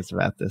 2 hours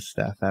about this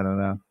stuff? I don't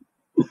know.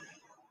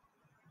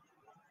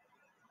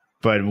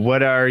 But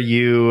what are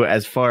you,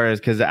 as far as,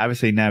 because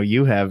obviously now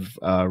you have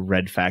a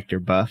Red Factor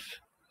buff,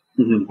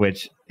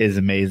 which is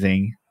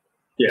amazing.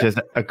 Yeah. Just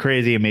a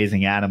crazy,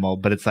 amazing animal.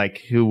 But it's like,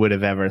 who would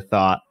have ever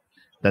thought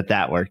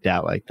that worked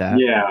out like that?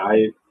 Yeah,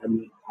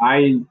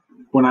 I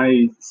when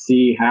I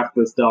see half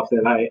the stuff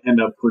that I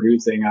end up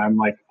producing, I'm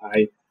like,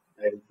 I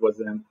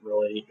wasn't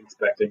really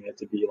expecting it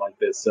to be like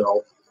this.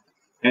 So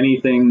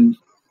anything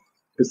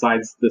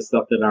besides the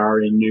stuff that I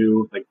already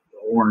knew, like the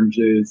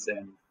oranges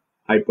and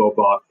Hypo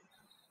buff,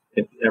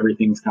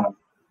 everything's kind of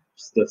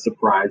just a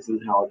surprise in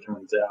how it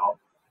turns out.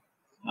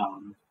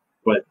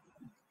 But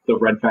the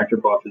Red Factor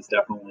buff is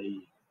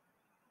definitely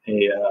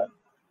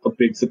a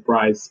big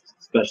surprise,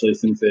 especially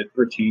since it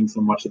retains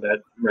so much of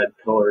that red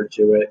color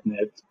to it, and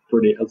it's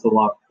a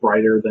lot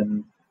brighter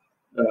than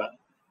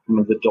one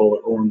of the duller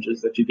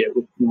oranges that you get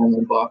with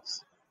normal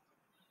buffs.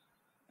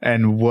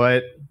 And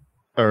what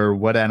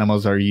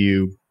animals are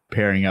you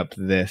pairing up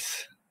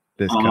this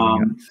coming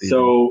up season?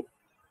 So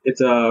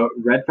it's a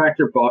Red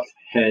Factor buff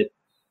het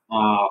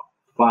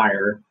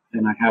fire,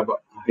 and I have a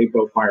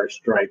Hypo Fire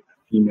Stripe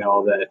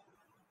female that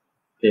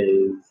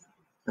is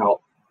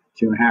about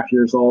 2.5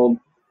 years old.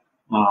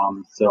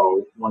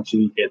 So once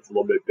he gets a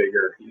little bit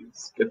bigger,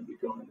 he's going to be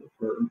going with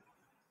her.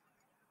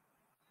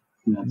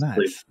 And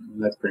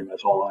that's pretty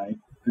much all I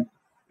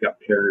got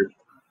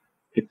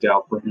picked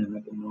out for him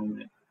at the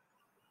moment.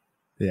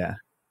 Yeah.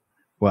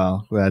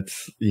 Well,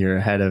 you're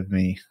ahead of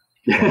me.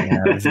 I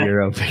have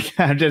 0 pick.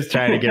 I'm just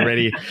trying to get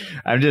ready.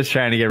 I'm just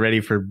trying to get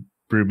ready for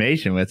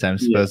brumation, which I'm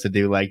supposed to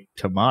do like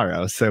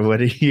tomorrow. So what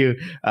do you,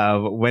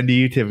 when do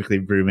you typically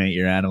brumate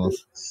your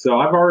animals? So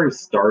I've already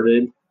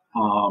started.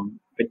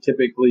 I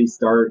typically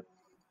start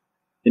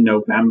in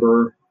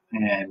November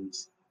and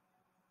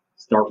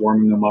start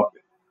warming them up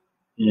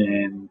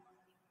in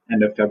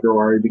end of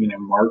February, beginning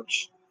of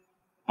March.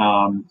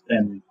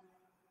 And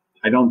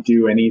I don't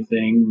do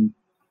anything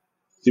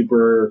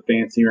super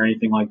fancy or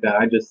anything like that.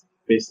 I just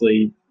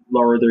basically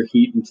lower their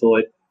heat until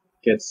it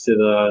gets to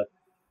the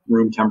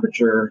room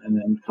temperature and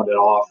then cut it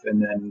off,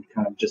 and then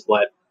kind of just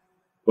let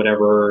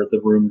whatever the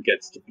room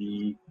gets to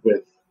be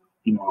with,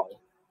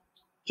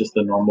 just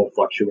the normal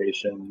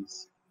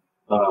fluctuations.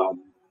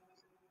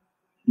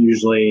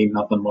 Usually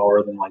nothing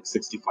lower than like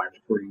 65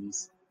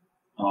 degrees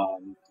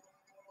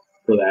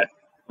for that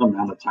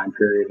amount of time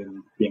period,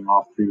 and being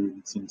off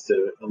food seems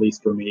to, at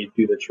least for me,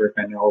 do the trick.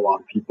 I know a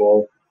lot of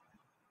people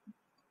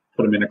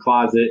put them in a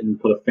closet and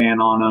put a fan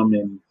on them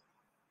and,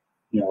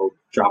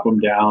 drop them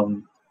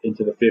down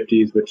into the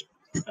 50s, which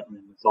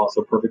it's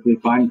also perfectly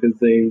fine because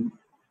they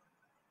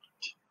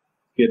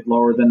get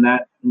lower than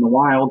that in the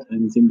wild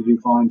and seem to do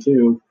fine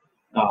too.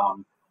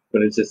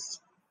 But it's just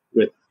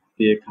with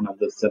the kind of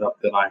the setup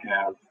that I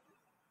have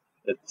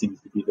that seems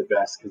to be the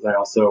best, because I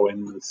also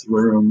in this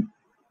room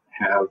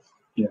have,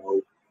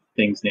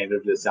 things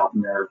native to South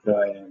America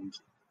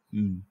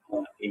and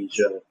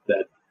Asia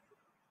that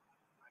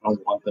I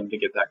don't want them to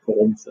get that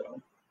cold.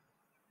 So.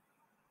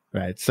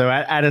 Right. So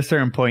at a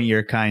certain point,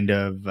 you're kind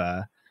of,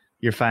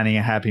 you're finding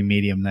a happy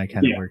medium that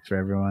kind of works for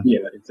everyone. Yeah,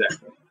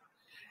 exactly.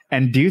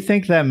 And do you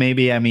think that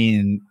maybe,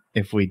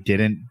 if we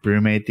didn't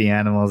brumate the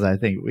animals, I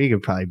think we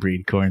could probably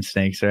breed corn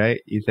snakes,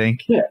 right? You think?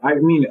 Yeah, I've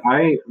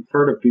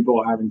heard of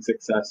people having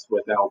success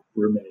without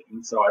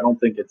brumating, so I don't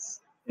think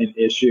it's an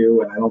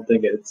issue, and I don't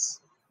think it's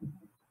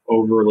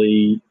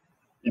overly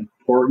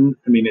important.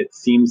 It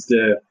seems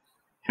to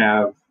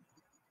have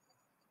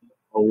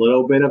a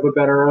little bit of a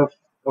better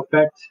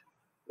effect,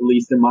 at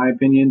least in my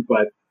opinion,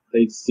 but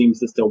they seem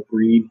to still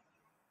breed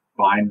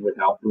fine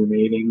without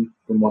brumating,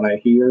 from what I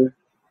hear.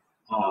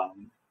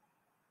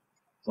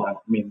 So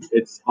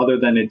it's, other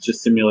than it's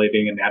just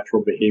simulating a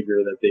natural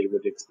behavior that they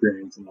would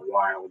experience in the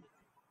wild.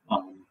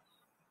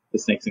 The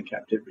snakes in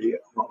captivity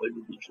probably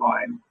would be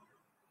fine.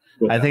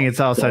 I think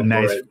it's also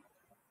nice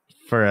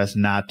for us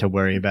not to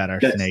worry about our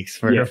snakes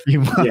for a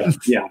few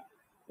months. Yeah.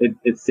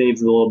 It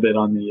saves a little bit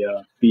on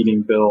the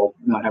feeding bill,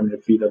 not having to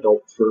feed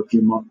adults for a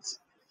few months.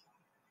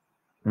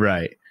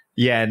 Right.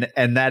 Yeah,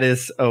 and that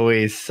is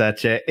always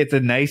it's a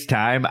nice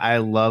time. I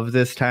love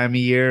this time of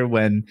year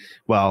when,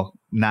 well,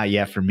 not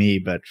yet for me,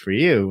 but for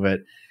you, but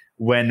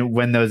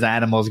when those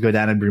animals go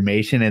down in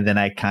brumation, and then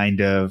I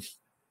kind of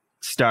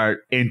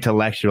start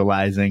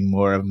intellectualizing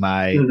more of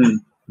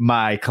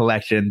my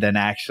collection than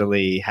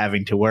actually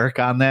having to work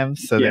on them.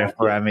 So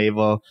therefore I'm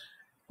able,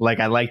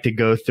 I like to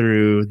go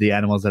through the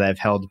animals that I've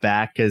held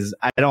back, because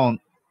I don't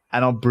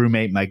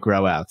brumate my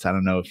grow outs. I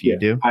don't know if you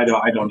do. I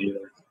don't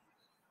either.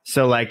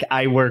 So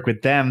I work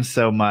with them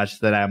so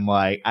much that I'm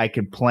I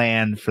could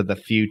plan for the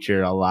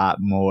future a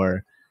lot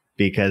more,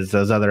 because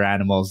those other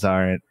animals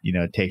aren't,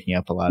 taking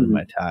up a lot of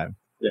my time.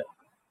 Yeah.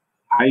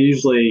 I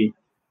usually,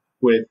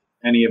 with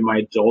any of my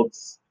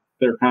adults,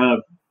 they're kind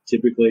of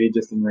typically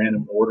just in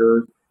random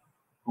order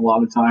a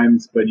lot of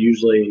times, but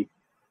usually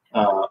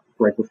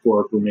right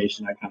before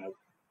brumation, I kind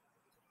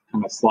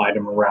of slide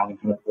them around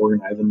and kind of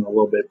organize them a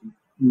little bit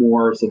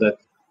more, so that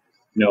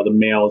the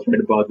male is right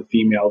above the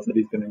females that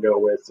he's going to go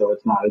with. So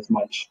it's not as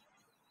much,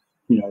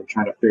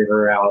 trying to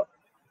figure out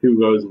who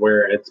goes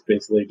where. It's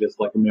basically just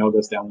like a male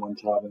goes down one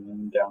tub and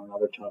then down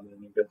another tub and then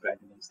he goes back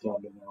in this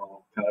tub, and they're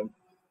all kind of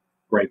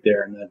right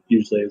there. And that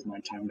usually is my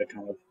time to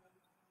kind of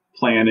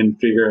plan and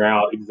figure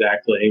out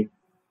exactly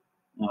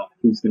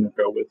who's going to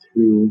go with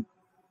who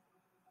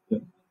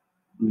the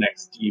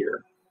next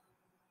year.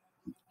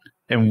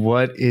 And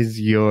what is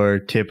your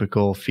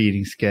typical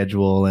feeding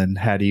schedule, and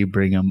how do you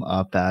bring them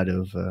up out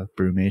of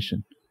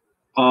brumation?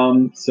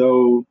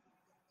 So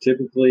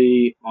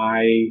typically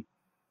I'm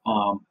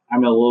a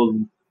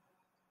little,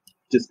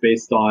 just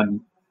based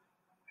on,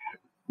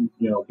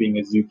 being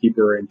a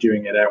zookeeper and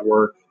doing it at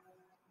work,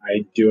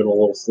 I do it a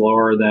little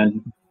slower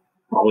than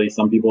probably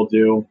some people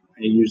do.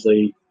 I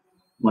usually,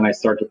 when I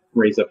start to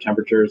raise up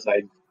temperatures,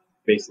 I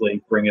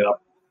basically bring it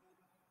up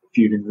a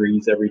few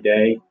degrees every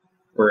day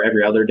or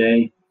every other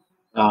day.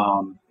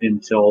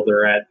 Until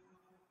they're at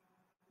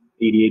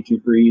 88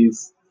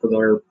 degrees for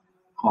their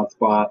hot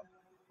spot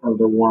or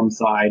the warm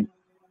side.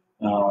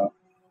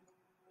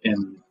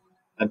 And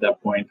at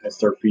that point, I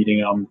start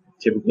feeding them.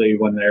 Typically,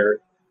 when they're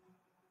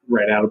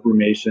right out of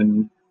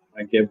brumation,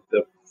 I give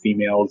the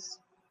females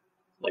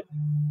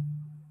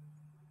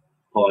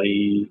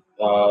probably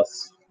a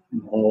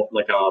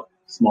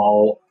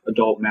small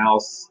adult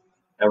mouse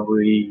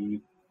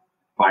every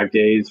 5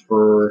 days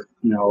for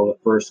the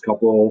first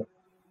couple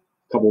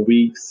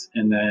weeks,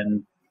 and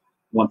then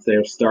once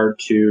they start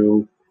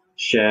to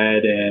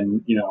shed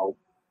and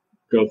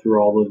go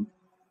through all the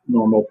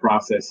normal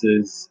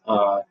processes,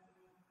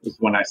 is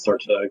when I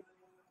start to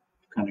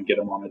kind of get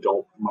them on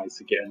adult mice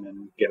again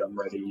and get them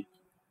ready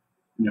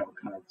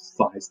kind of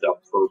sized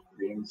up for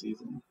breeding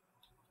season.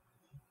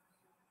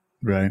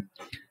 Right.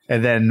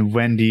 And then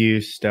when do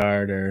you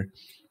start,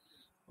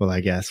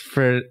 I guess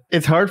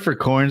it's hard for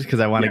corns because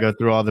I want to go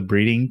through all the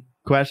breeding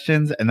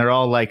questions, and they're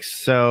all like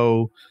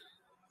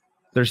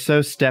they're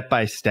so step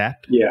by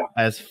step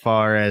as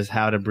far as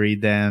how to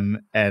breed them,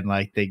 and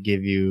like they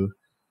give you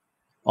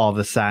all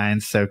the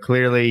signs. So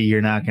clearly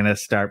you're not going to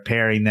start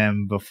pairing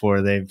them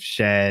before they've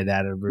shed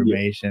out of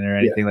brumation or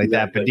anything like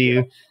that.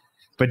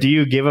 But do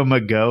you give them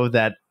a go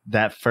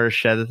that first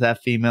shed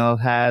that female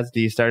has? Do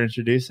you start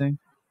introducing?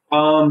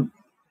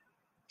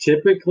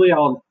 Typically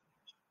I'll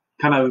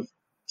kind of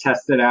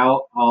test it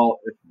out.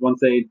 Once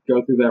they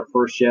go through that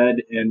first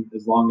shed, and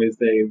as long as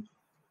they've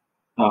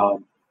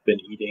been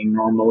eating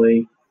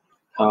normally,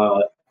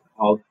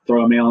 I'll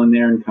throw a male in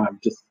there and kind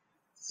of just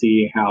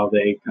see how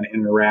they kind of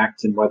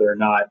interact and whether or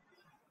not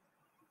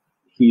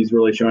he's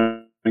really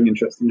showing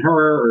interest in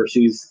her, or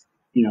she's,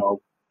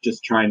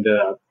 just trying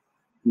to,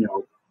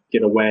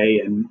 get away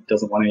and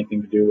doesn't want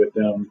anything to do with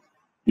them.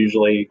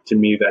 Usually to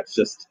me, that's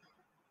just,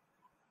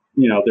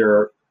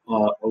 they're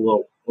a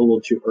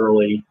little too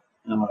early.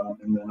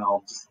 And then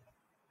I'll just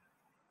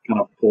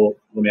kind of pull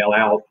the male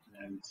out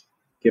and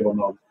give them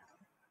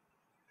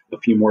a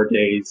few more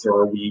days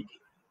or a week,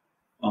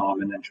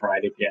 and then try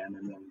it again.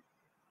 And then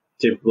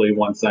typically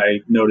once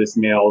I notice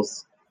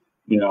males,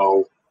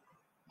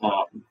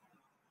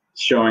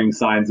 showing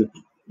signs of,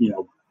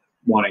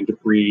 wanting to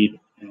breed,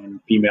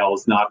 and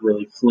females not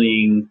really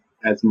fleeing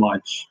as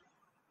much,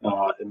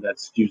 and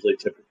that's usually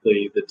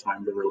typically the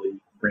time to really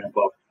ramp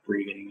up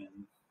breeding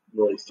and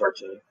really start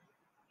to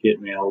get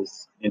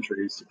males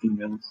introduced to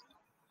females.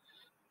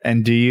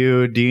 And do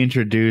you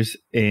introduce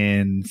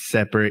in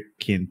separate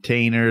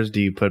containers?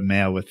 Do you put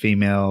male with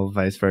female,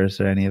 vice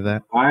versa, any of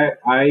that?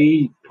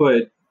 I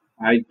put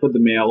the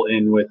male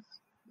in with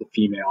the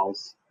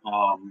females,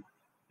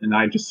 and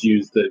I just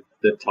use the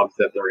tubs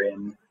that they're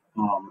in.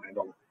 I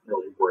don't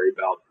really worry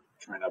about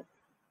trying to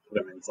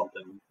put them in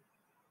something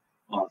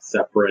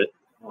separate.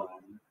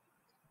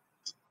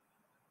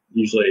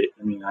 Usually,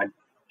 I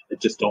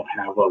just don't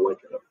have a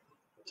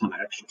ton of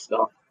extra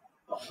stuff.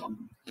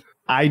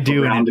 I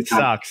do, and it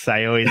sucks.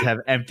 I always have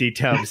empty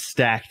tubs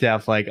stacked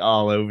up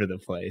all over the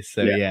place.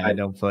 So I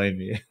don't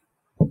blame you.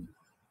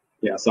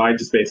 Yeah, so I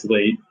just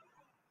basically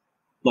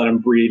let them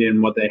breed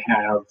in what they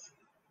have,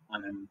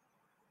 and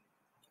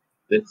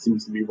it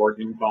seems to be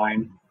working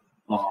fine.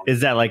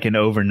 Is that like an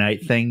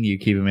overnight thing? You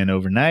keep them in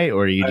overnight,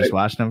 or you just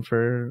watch them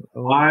for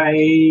a while?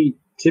 I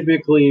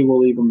typically will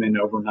leave them in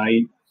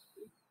overnight.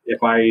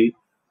 If I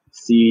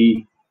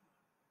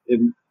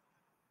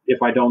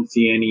don't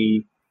see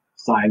any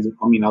signs,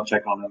 I'll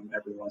check on them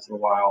every once in a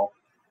while.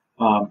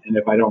 And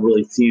if I don't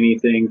really see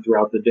anything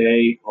throughout the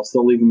day, I'll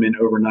still leave them in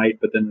overnight,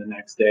 but then the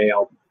next day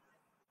I'll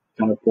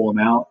kind of pull them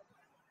out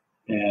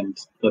and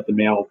let the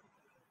male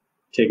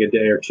take a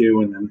day or two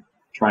and then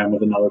try them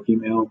with another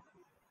female.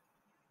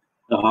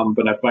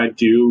 But if I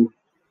do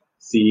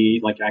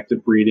see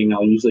active breeding,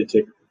 I'll usually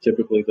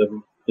typically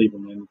leave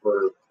them in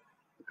for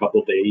a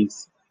couple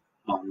days,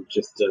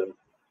 just to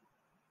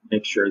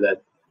make sure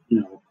that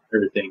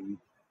everything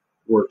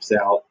works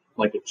out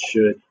like it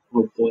should,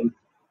 hopefully.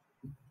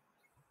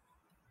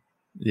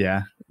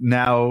 Yeah.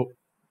 Now,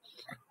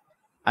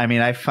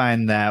 I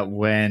find that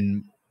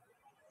when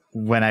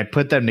I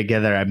put them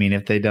together,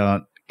 if they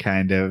don't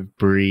kind of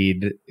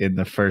breed in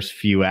the first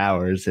few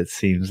hours, it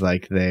seems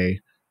like they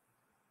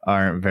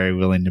aren't very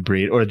willing to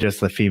breed, or just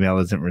the female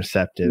isn't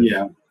receptive.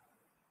 Yeah.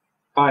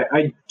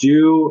 I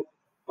do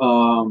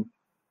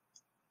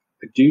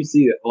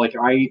see that.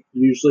 I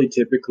usually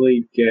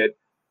typically get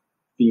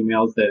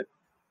females that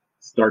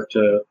start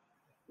to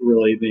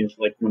really,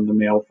 when the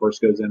male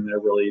first goes in, they're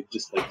really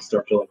just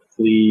start to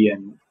flee,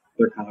 and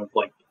they're kind of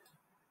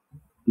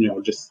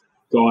just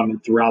going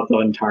throughout the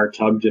entire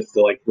tub just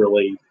to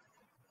really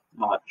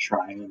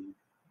try and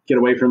get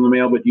away from the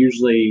male. But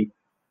usually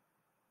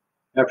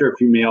after a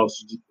few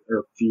males or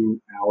a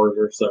few hours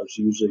or so,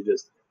 she usually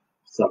just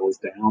settles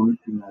down,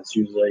 and that's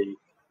usually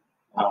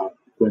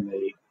when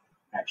they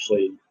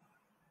actually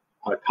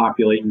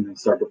copulate and they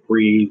start to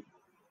breed.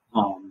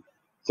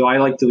 So I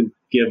like to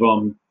give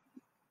them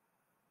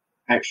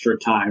extra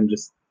time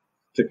just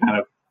to kind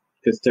of,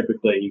 because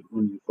typically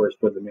when you first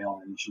put the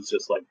male in, she's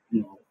just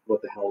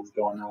what the hell is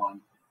going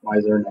on? Why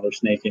is there another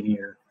snake in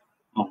here?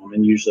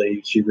 And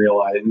usually they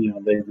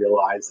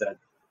realize that,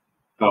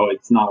 oh,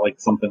 it's not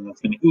something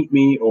that's going to eat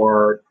me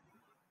or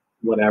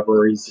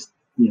whatever. He's just,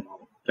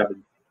 got to,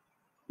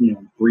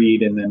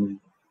 breed and then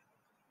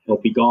he'll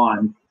be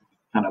gone,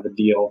 kind of a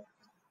deal.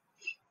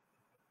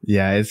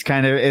 Yeah, it's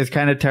kind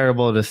of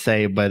terrible to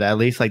say, but at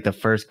least the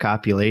first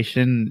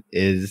copulation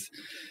is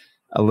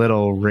a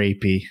little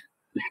rapey.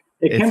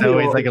 It's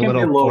always a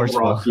little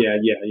forceful. Rough. Yeah.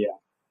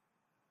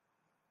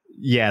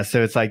 Yeah,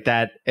 so it's like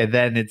that, and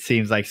then it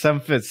seems like some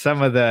of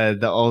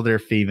the older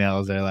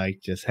females are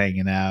just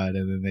hanging out,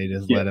 and then they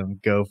just let them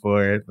go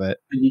for it. But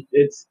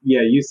it's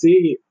you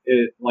see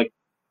it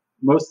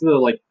most of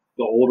the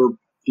older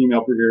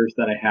female breeders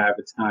that I have,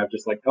 it's kind of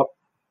just oh,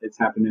 it's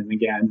happening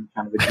again,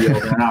 kind of a deal.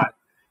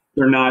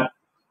 They're not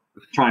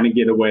trying to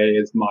get away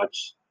as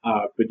much.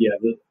 But yeah,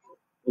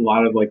 a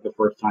lot of like the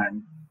first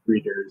time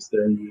breeders,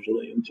 they're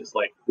usually just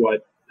like,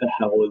 what the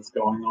hell is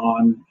going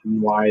on,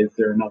 and why is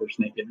there another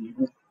snake in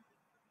here?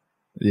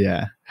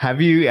 Yeah.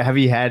 Have you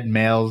had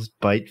males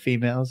bite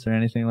females or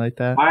anything like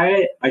that?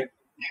 I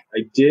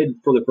did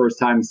for the first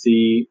time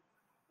see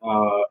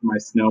my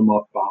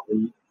snow buff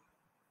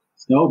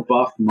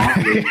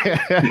motley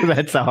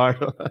That's a hard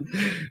one.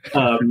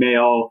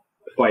 male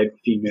bite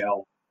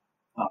female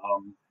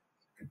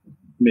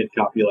mid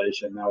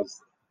copulation. That was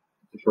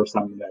the first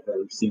time that I've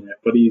ever seen it.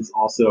 But he's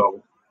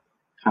also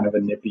kind of a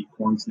nippy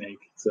corn snake,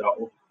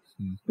 so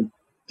it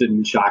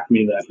didn't shock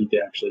me that he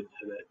actually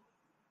did it.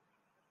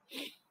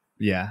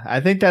 Yeah, I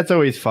think that's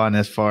always fun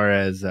as far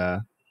as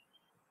I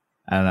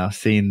don't know,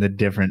 seeing the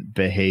different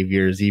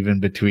behaviors even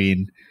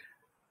between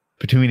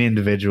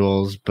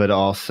individuals, but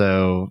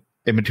also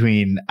in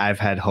between. I've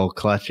had whole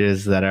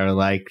clutches that are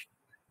like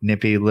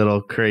nippy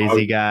little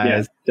crazy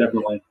guys. Yeah,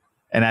 definitely.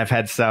 And I've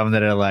had some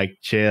that are like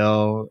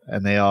chill,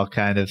 and they all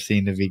kind of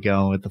seem to be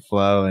going with the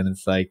flow. And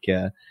it's like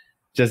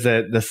just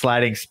the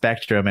sliding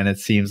spectrum. And it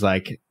seems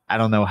like I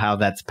don't know how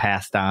that's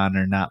passed on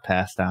or not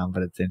passed on,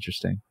 but it's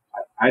interesting.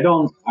 I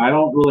don't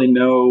really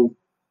know,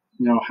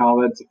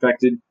 how that's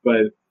affected,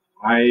 but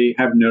I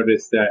have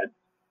noticed that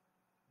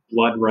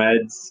blood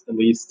reds, at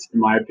least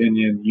in my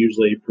opinion,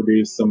 usually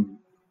produce some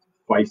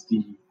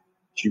feisty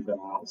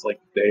juveniles.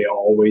 Like they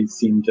always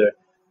seem to,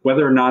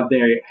 whether or not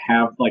they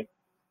have like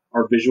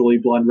are visually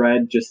blood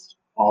red, just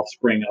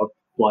offspring of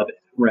blood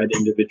red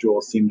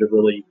individuals seem to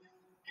really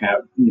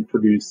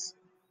produce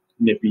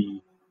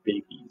nippy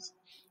babies.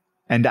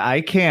 And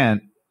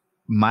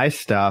my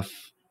stuff,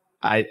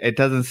 it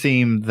doesn't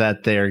seem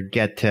that they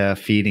get to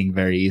feeding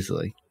very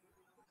easily.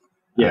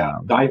 Yeah,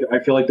 I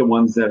feel like the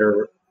ones that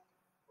are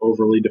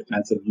overly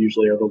defensive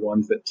usually are the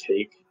ones that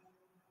take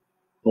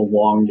the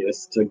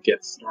longest to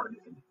get started.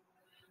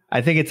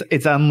 I think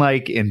it's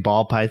unlike in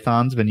ball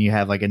pythons when you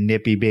have like a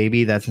nippy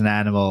baby. That's an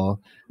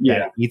animal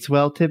that eats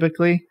well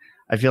typically.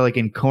 I feel like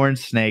in corn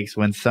snakes,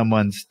 when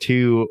someone's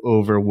too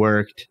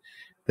overworked,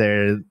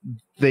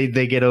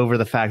 they get over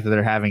the fact that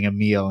they're having a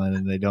meal and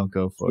then they don't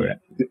go for it.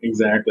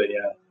 Exactly.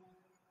 Yeah.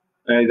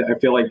 I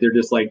feel like they're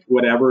just like,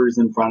 whatever's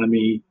in front of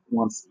me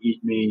wants to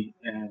eat me,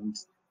 and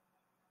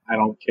I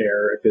don't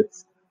care if it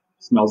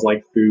smells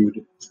like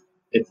food.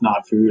 It's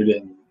not food,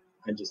 and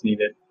I just need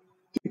it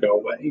to go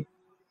away.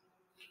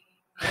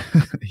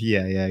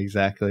 Yeah,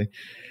 exactly.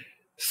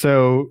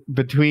 So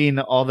between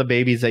all the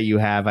babies that you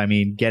have, I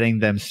mean, getting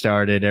them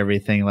started,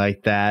 everything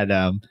like that,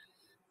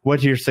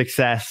 what's your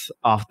success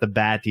off the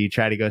bat? Do you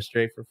try to go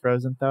straight for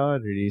frozen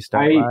thawed, or do you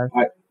start live?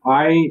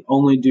 I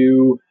only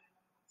do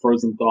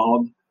frozen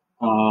thawed.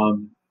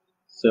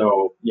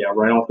 So yeah,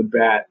 right off the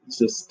bat, it's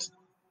just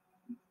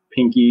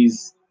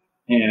pinkies,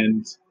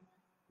 and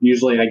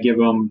usually I give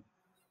them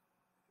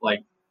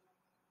like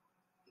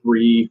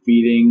 3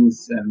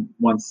 feedings, and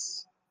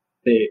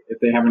if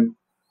they haven't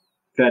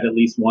fed at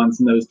least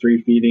once in those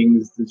 3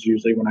 feedings, it's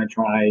usually when I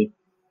try,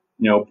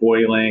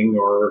 boiling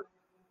or,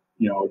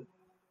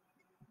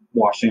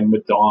 washing them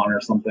with Dawn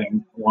or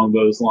something along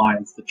those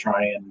lines to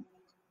try and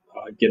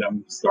get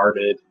them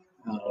started.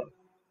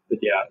 But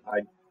yeah,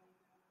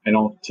 I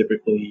don't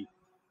typically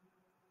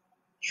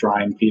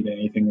try and feed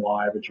anything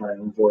live. I try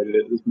and avoid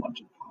it as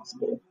much as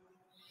possible.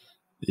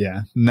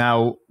 Yeah.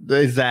 Now,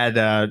 is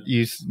that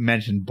you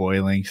mentioned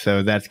boiling,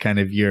 so that's kind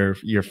of your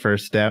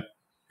first step?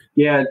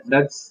 Yeah,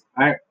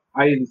 I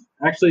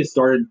actually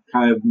started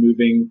kind of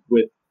moving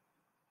with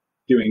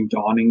doing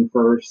dawning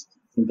first,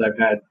 since I've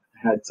had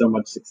so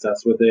much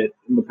success with it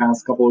in the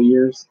past couple of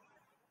years.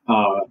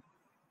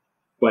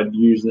 But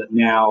usually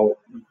now,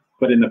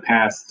 but in the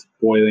past,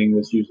 boiling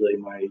was usually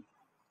my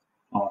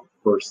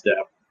first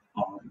step.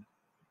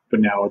 But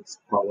now it's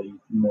probably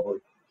more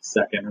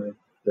second or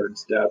third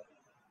step.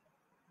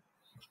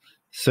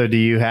 So do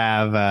you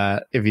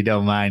have, if you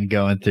don't mind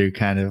going through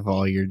kind of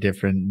all your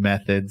different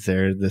methods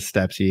or the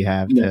steps you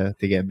have to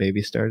get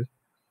baby started?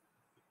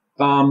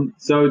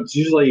 So it's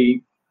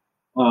usually,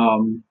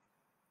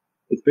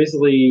 it's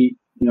basically,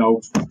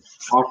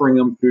 offering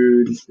them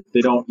food. If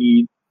they don't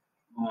eat,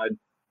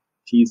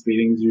 tease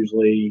feeding is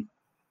usually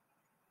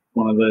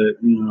one of the,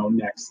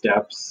 next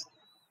steps.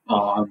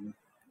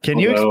 Can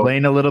you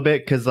explain a little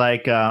bit? Because I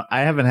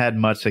haven't had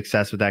much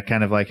success with that,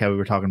 kind of like how we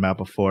were talking about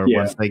before. Yeah.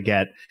 Once they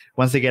get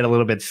a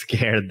little bit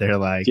scared, they're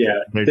like,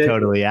 they're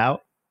totally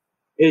out.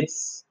 It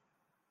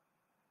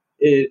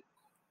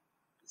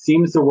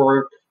seems to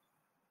work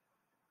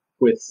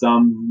with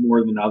some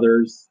more than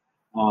others.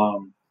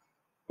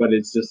 But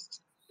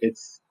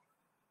it's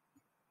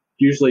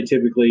usually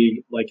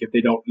typically like if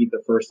they don't eat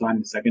the first time,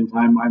 the second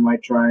time I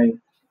might try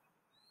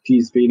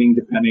tease feeding,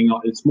 depending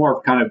on, it's more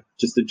of kind of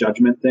just a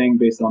judgment thing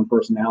based on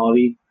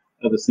personality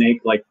of the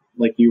snake. Like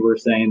you were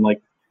saying,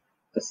 like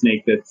a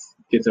snake that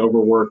gets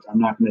overworked, I'm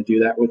not going to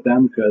do that with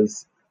them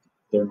because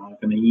they're not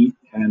going to eat.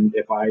 And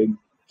if I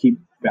keep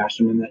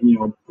bashing them,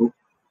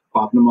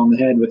 popping them on the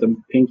head with a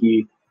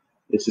pinky,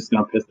 it's just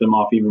going to piss them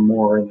off even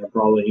more, and they're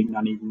probably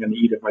not even going to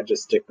eat if I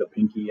just stick the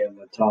pinky in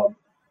the tub.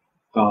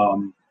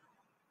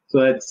 So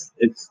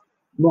it's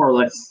more or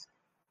less,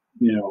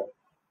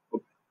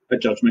 a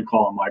judgment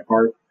call on my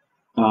part.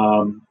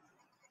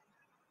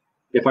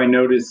 If I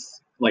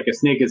notice like a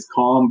snake is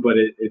calm, but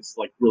it's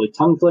like really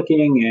tongue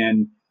flicking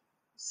and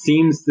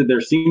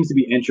there seems to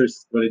be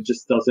interest, but it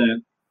just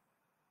doesn't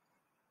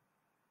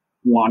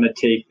want to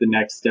take the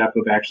next step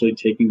of actually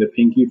taking the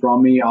pinky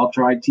from me, I'll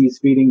try tease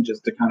feeding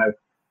just to kind of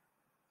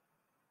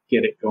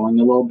get it going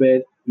a little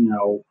bit.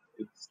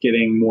 It's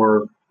getting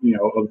more,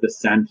 of the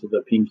scent of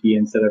the pinky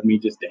instead of me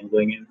just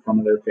dangling it in front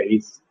of their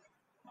face.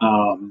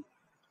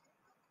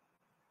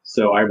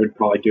 So I would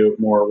probably do it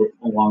more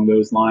along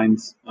those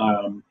lines.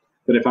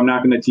 But if I'm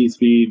not going to tease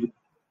feed,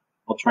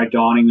 I'll try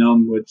dawning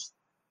them, which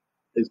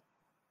is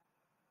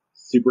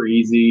super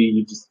easy.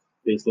 You just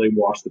basically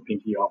wash the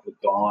pinky off with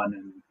Dawn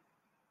and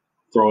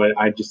throw it.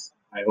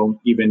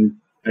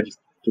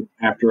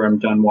 After I'm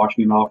done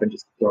washing it off, I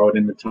just throw it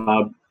in the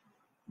tub,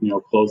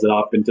 close it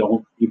up and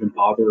don't even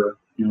bother,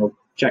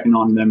 checking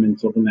on them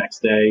until the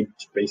next day.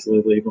 Just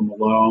basically leave them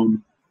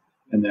alone.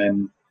 And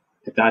then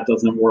if that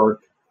doesn't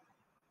work,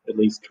 at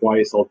least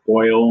twice I'll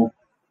boil,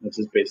 which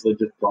is basically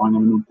just throwing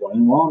them in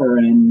boiling water,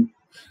 and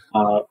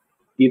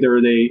either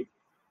they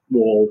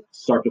will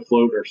start to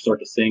float or start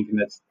to sink, and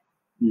that's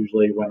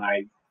usually when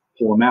I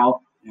pull them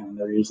out, and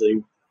they're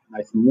usually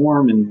nice and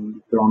warm,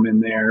 and throw them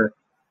in there.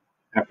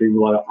 After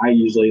you I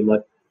usually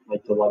like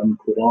to let them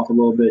cool off a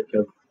little bit,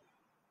 because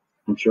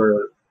I'm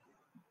sure,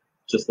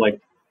 just like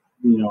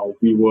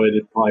we would,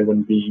 it probably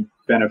wouldn't be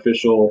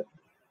beneficial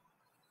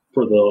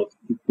for the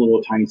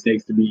little tiny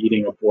snakes to be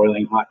eating a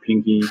boiling hot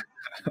pinky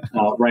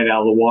right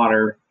out of the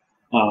water.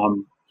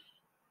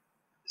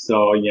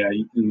 So yeah,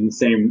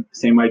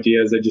 same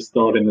idea as I just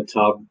throw it in the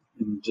tub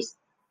and just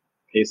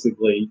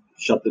basically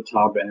shut the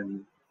tub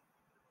and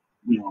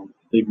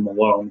leave them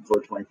alone for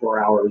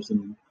 24 hours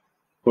and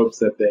hopes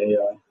that they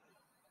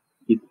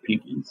eat the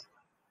pinkies.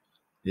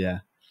 Yeah.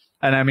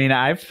 And I mean,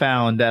 I've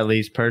found, at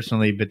least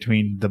personally,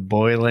 between the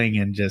boiling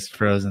and just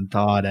frozen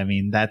thawed, I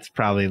mean, that's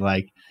probably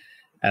like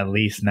at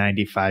least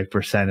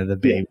 95% of the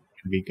baby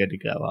can be good to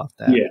go off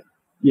that. Yeah.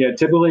 Yeah.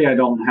 Typically, I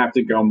don't have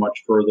to go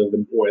much further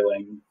than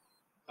boiling.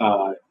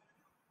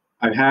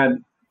 I've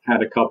had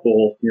a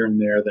couple here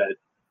and there that,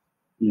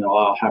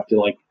 I'll have to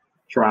like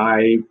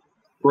try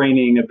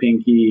braining a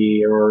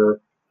pinky,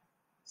 or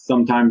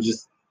sometimes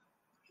just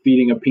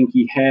feeding a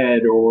pinky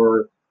head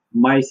or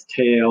mice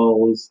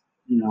tails,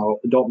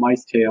 adult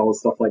mice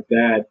tails, stuff like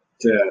that,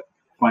 to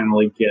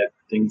finally get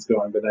things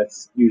going. But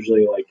that's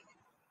usually like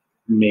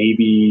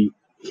maybe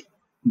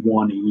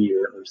one a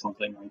year or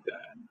something like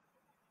that.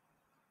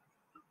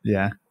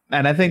 Yeah.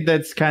 And I think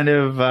that's kind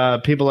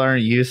of, people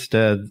aren't used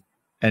to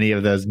any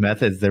of those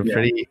methods. They're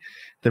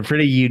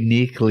pretty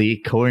uniquely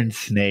corn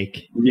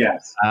snake.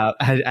 Yes.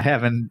 I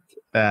haven't,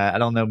 I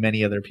don't know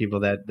many other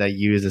people that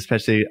use,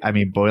 especially, I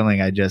mean,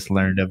 boiling, I just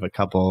learned of a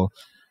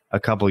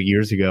couple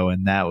years ago,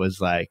 and that was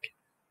like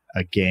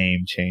a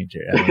game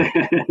changer. I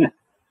mean,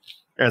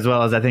 as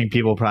well as I think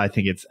people probably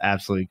think it's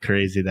absolutely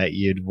crazy that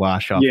you'd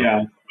wash off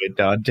with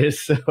Dawn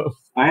just so.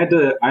 I had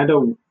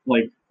to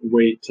like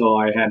wait till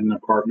I had an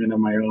apartment of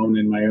my own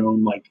and my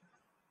own like,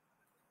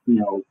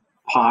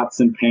 pots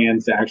and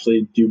pans to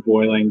actually do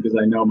boiling, because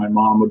I know my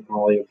mom would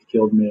probably have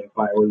killed me if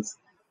I was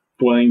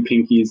boiling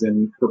pinkies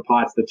in her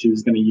pots that she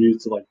was going to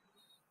use to like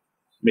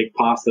make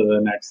pasta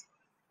the next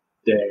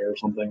day or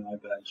something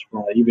like that. She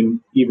probably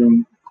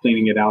even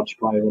cleaning it out, she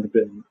probably would have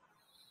been,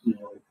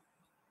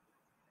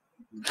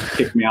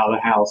 kicked me out of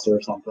the house or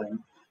something.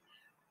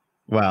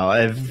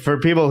 Well, for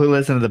people who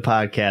listen to the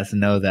podcast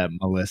know that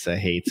Melissa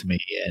hates me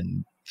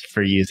and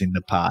for using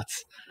the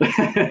pots.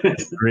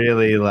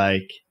 Really,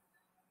 like,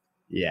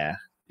 yeah,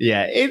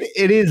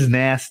 it is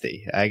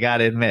nasty, I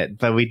gotta admit.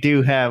 But we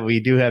do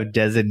have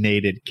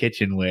designated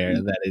kitchenware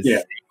that is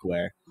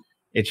snakeware.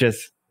 It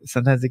just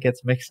sometimes it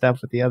gets mixed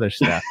up with the other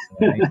stuff.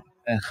 Right?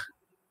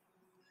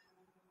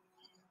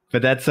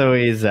 But that's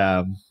always,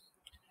 I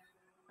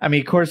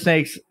mean, corn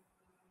snakes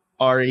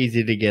are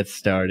easy to get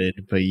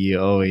started, but you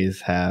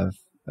always have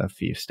a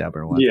few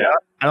stubborn ones. Yeah.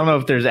 I don't know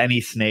if there's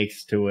any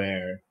snakes to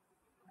where,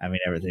 I mean,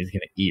 everything's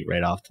going to eat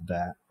right off the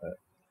bat. But.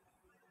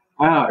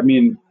 I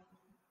mean,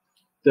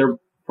 there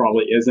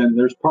probably isn't.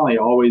 There's probably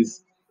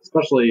always,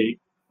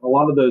 especially a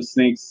lot of those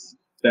snakes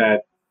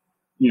that,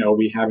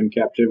 we have in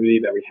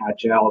captivity that we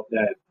hatch out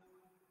that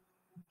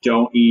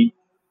don't eat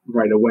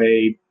right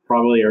away,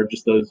 probably are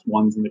just those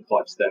ones in the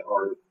clutch that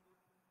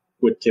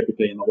would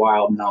typically in the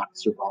wild not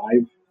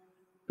survive.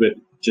 But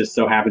just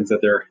so happens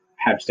that they're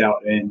hatched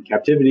out in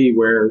captivity,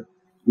 where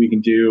we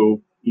can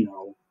do,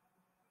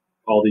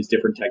 all these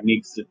different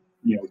techniques to,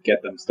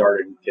 get them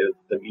started and get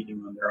them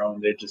eating on their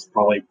own. They just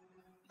probably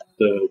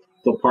the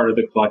part of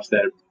the clutch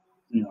that,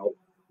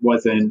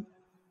 wasn't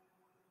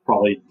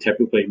probably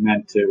typically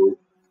meant to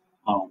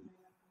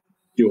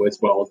do as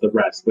well as the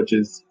rest, which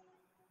is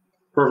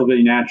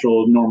perfectly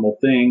natural, normal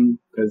thing,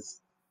 because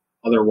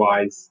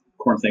otherwise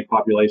corn snake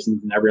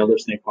populations and every other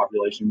snake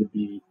population would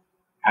be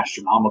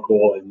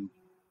astronomical, and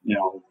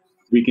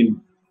we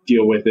can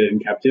deal with it in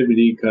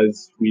captivity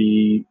because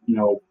we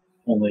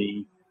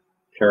only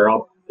pair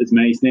up as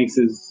many snakes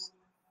as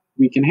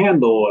we can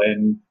handle,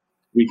 and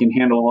we can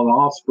handle all the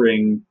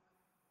offspring,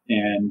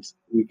 and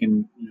we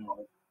can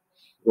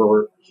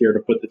we're here to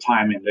put the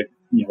time in to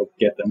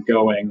get them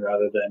going,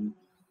 rather than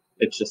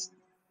it's just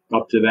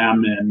up to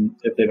them, and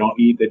if they don't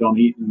eat, they don't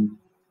eat, and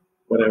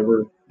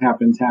whatever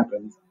happens.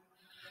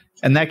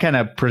 And that kind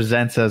of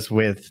presents us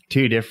with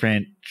two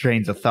different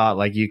trains of thought.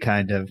 Like you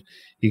kind of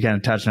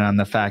touched on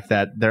the fact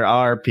that there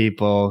are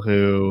people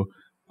who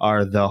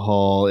are the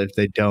whole, if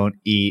they don't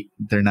eat,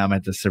 they're not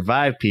meant to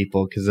survive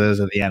people, because those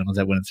are the animals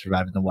that wouldn't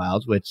survive in the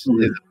wild, which is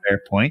a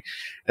fair point.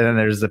 And then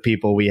there's the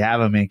people, we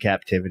have them in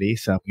captivity,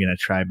 so I'm going to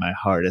try my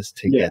hardest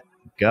to get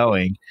them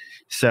going.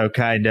 So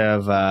kind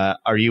of,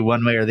 are you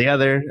one way or the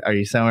other? Are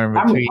you somewhere in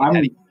between?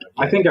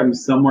 I think I'm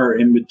somewhere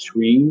in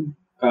between.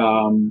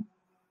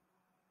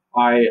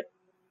 I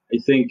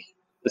think,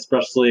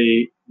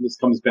 especially, this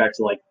comes back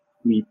to like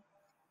me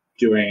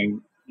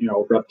doing,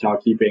 reptile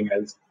keeping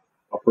as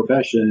a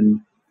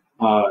profession,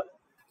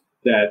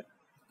 that,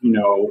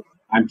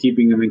 I'm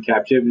keeping them in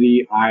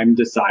captivity. I'm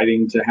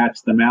deciding to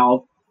hatch them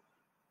out.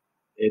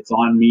 It's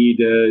on me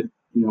to,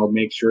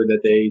 make sure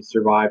that they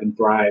survive and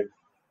thrive,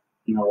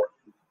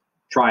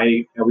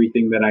 try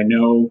everything that I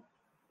know,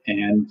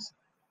 and,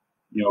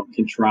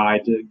 can try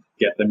to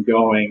get them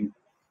going.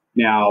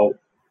 Now,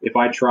 if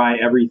I try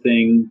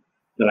everything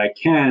that I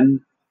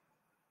can,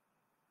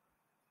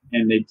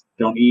 and they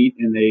don't eat,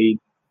 and they,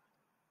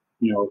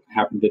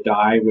 happen to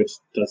die, which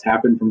does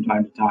happen from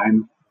time to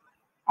time,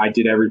 I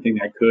did everything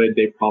I could.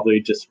 They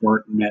probably just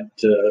weren't meant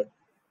to,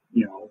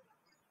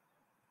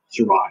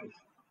 survive,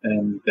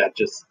 and that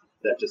just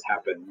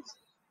happens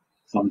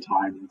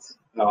sometimes.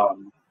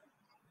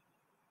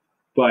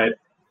 But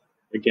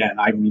again,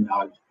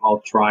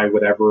 I'll try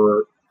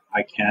whatever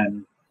I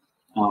can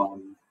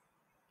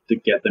to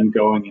get them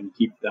going and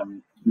keep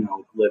them,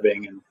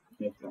 living and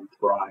make them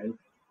thrive.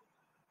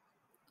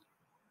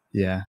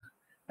 Yeah.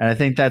 And I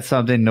think that's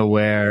something to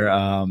where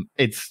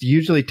it's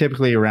usually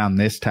typically around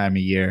this time of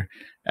year,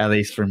 at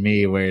least for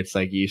me, where it's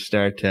like you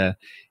start to,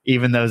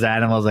 even those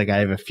animals, like I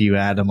have a few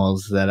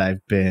animals that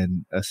I've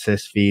been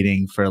assist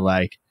feeding for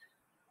like,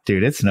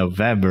 dude, it's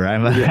November. You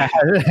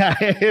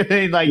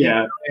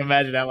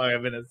imagine how long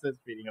I've been assist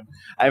feeding them.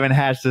 I haven't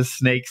hatched a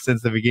snake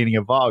since the beginning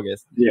of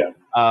August. Yeah.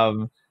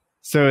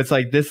 So it's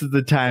like, this is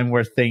the time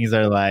where things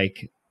are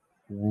like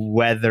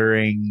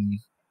weathering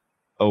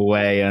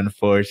away,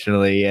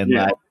 unfortunately. And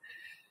like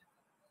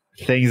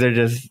things are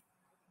just,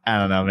 I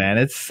don't know, man,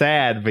 it's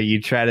sad, but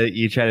you try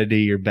to do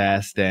your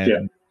best.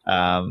 And,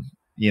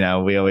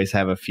 we always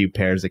have a few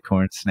pairs of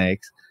corn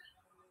snakes,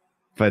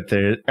 but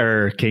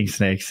king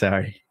snakes,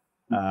 sorry.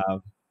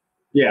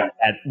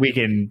 We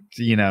can,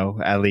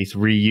 at least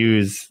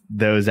reuse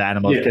those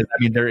animals. Because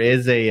there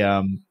is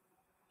a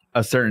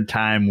certain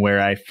time where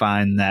I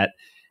find that,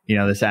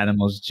 this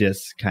animal's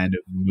just kind of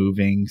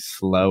moving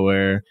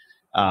slower.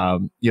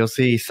 You'll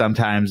see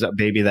sometimes a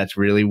baby that's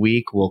really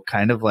weak will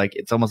kind of like,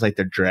 it's almost like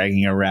they're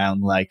dragging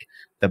around like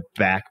the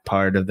back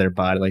part of their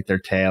body, like their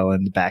tail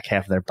and the back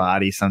half of their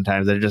body.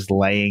 Sometimes they're just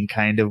laying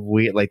kind of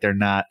weak, like they're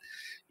not,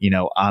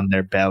 on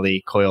their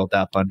belly coiled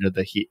up under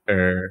the heat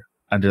or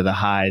under the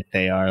hide.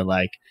 They are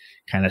like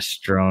kind of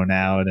strewn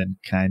out and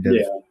kind of.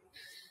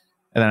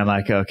 And then I'm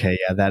like, okay,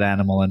 that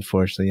animal,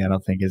 unfortunately, I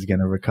don't think is going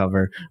to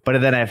recover.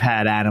 But then I've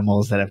had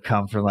animals that have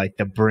come from like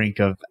the brink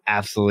of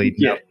absolute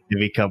nothing to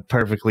become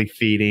perfectly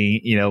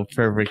feeding,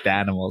 perfect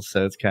animals.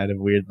 So it's kind of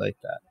weird like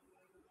that.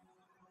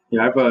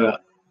 Yeah, I have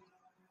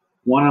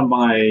one of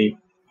my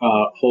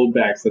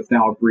holdbacks that's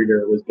now a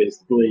breeder was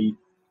basically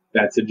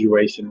that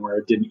situation where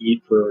it didn't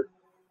eat for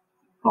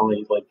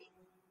probably like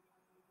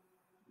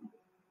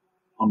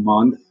a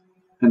month,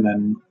 and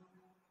then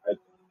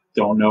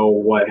don't know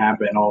what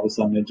happened. All of a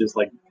sudden it just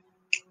like,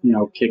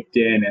 kicked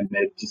in, and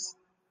it just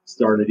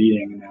started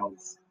eating, and now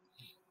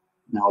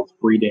it's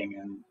breeding.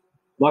 And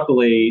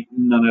luckily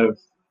none of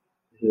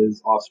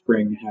his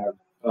offspring have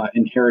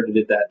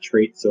inherited that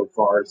trait so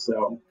far.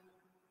 So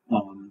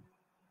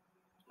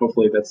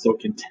hopefully that still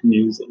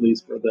continues, at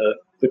least for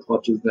the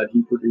clutches that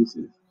he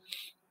produces.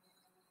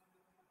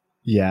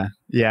 Yeah.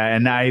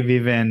 And I've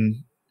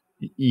even,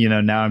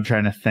 now I'm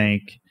trying to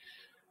think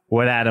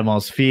what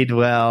animals feed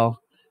well.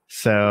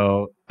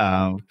 So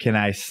can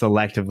I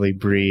selectively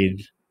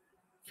breed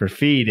for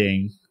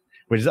feeding,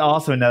 which is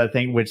also another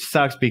thing, which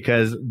sucks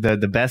because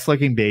the best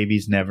looking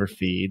babies never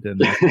feed.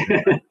 And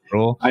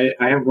I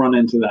have run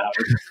into that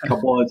a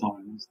couple of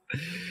times.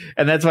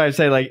 And that's why I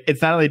say, like,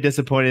 it's not only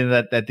disappointing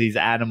that these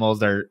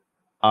animals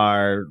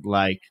are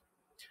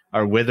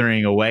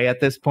withering away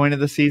at this point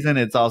of the season.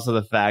 It's also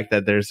the fact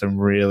that there's some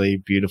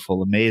really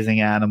beautiful,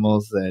 amazing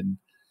animals, and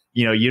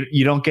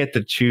you don't get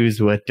to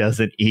choose what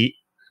doesn't eat.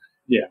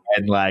 Yeah.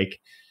 And like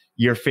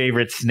your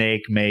favorite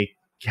snake may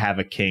have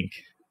a kink.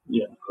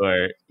 Yeah.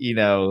 Or,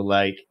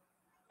 like,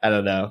 I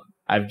don't know.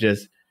 I've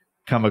just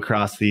come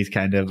across these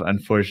kind of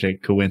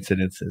unfortunate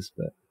coincidences.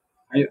 But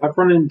I've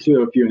run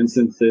into a few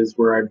instances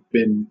where I've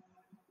been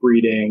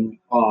breeding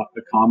a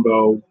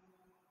combo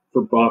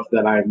for buff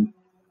that I'm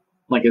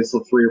like, it's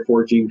a 3 or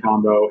 4 gene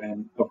combo,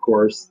 and of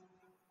course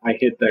I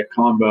hit that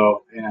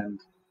combo and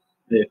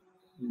it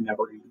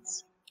never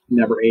eats,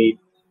 never ate,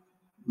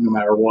 no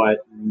matter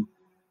what. And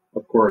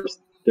of course,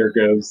 there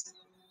goes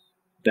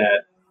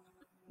that,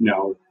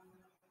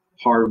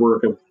 hard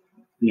work of,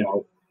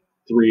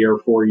 3 or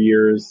 4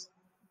 years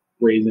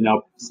raising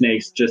up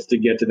snakes just to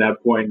get to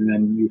that point, and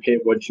then you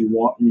hit what you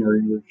want,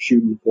 you're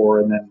shooting for,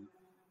 and then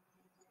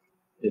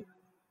it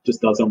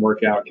just doesn't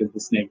work out because the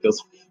snake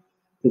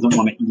doesn't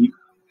want to eat.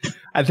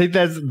 I think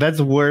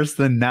that's worse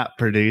than not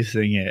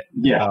producing it.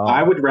 Yeah,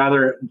 I would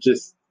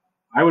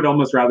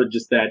almost rather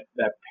just that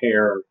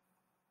pair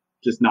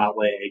just not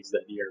lay eggs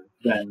that year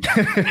than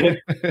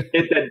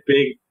hit that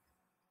big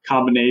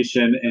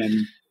combination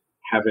and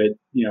have it,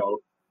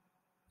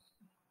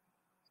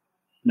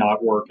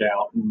 not work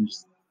out, and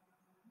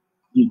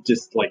you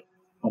just like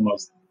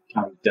almost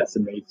kind of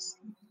decimates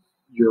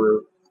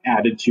your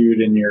attitude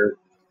and your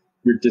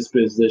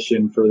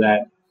disposition for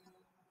that.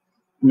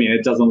 I mean,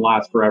 it doesn't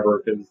last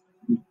forever because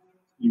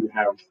you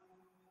have,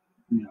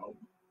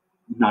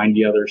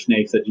 90 other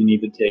snakes that you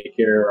need to take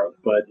care of.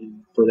 But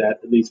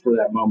at least for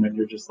that moment,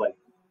 you're just like,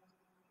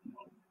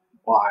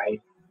 why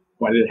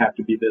did it have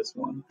to be this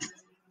one?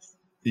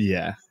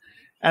 Yeah.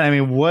 And I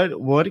mean,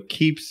 what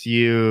keeps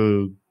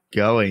you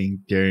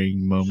going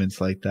during moments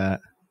like that?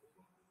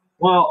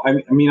 Well,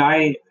 I mean,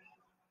 I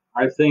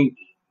think,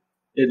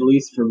 at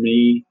least for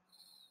me,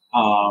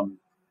 I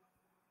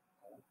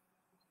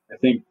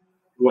think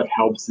what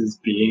helps is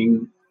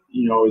being, a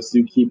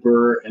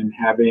zookeeper and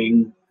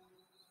having,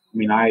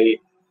 I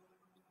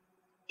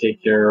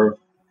take care of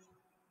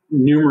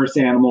numerous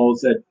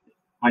animals at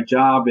my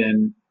job,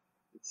 and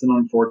it's an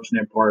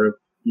unfortunate part of,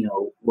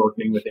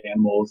 working with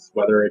animals,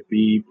 whether it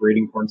be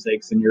breeding corn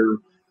snakes in your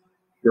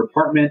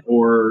apartment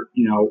or,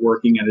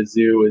 working at a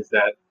zoo, is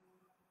that,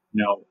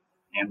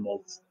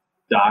 animals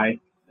die,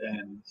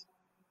 and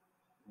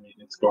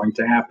it's going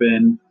to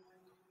happen.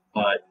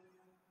 But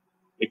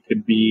it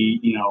could be,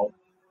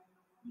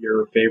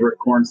 your favorite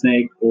corn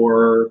snake,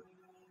 or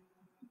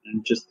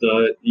just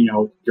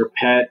your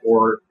pet,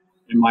 or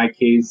in my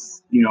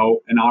case,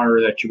 an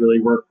otter that you really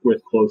work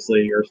with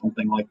closely or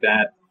something like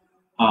that.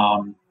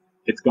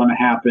 It's going to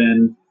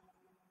happen,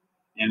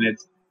 and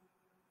it's,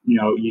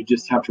 you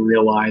just have to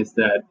realize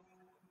that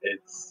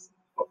it's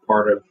a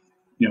part of,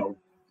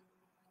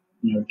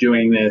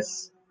 doing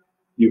this.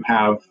 You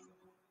have,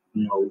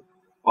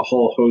 a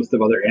whole host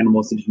of other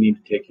animals that you need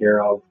to take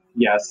care of.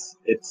 Yes,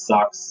 it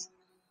sucks.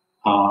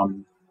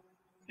 And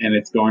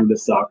it's going to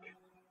suck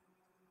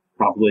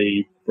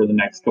probably for the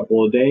next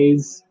couple of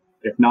days,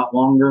 if not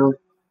longer.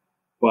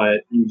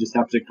 But you just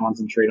have to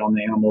concentrate on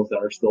the animals that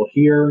are still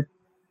here.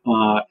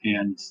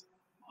 And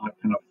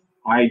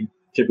I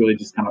typically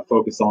just kind of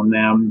focus on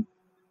them,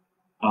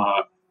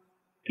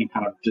 and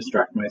kind of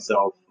distract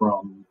myself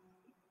from,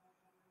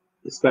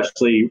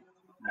 especially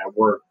at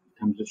work,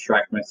 kind of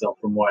distract myself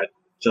from what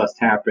just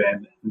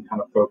happened and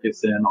kind of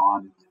focus in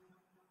on,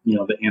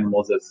 the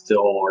animals that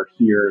still are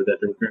here,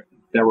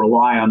 that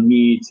rely on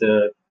me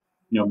to,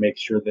 make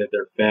sure that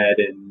they're fed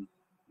and,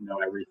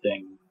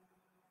 everything,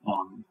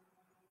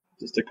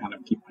 just to kind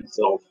of keep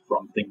myself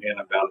from thinking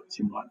about it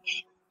too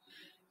much.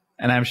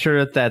 And I'm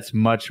sure that's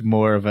much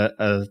more of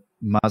a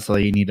muscle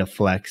you need to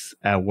flex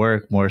at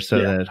work, more so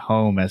than at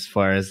home, as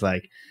far as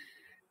like,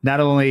 not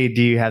only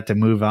do you have to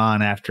move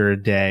on after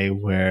a day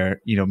where,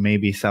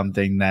 maybe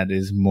something that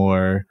is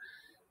more,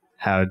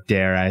 how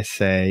dare I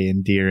say,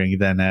 endearing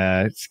than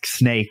a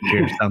snake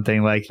or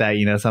something like that,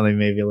 something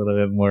maybe a little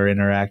bit more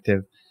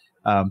interactive,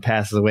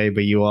 passes away,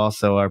 but you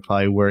also are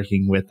probably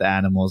working with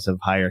animals of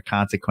higher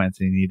consequence,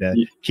 and you need to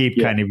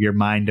keep kind of your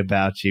mind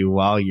about you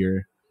while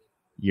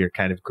you're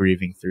kind of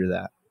grieving through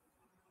that.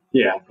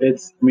 Yeah,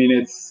 it's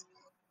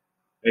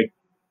like,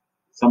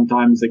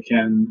 sometimes it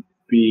can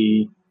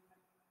be,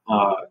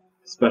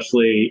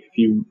 especially if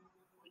you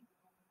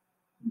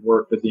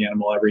work with the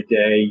animal every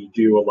day, you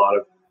do a lot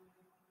of,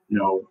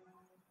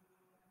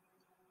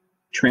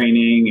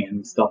 training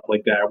and stuff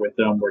like that with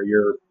them, where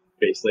you're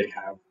basically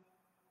have,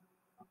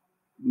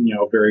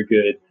 a very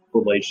good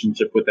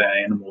relationship with that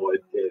animal.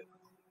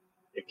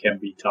 It can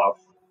be tough.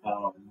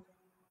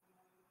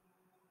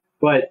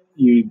 But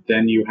you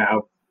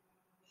have,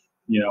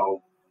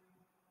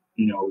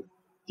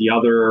 the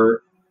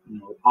other,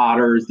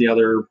 otters, the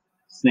other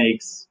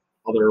snakes,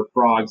 other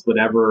frogs,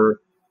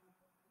 whatever,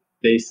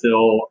 they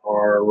still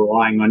are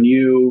relying on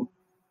you.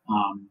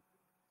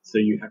 So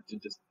you have to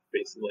just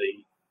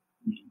basically,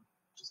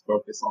 just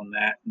focus on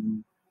that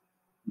and,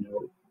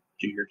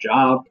 do your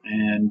job,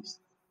 and,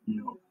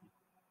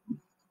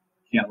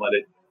 can't let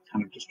it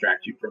kind of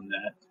distract you from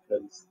that,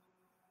 because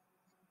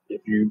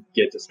if you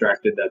get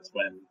distracted, that's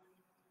when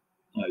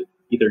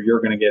either you're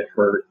going to get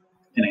hurt,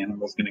 an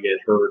animal's going to get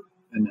hurt,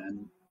 and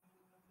then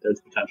there's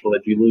potential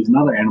that you lose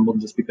another animal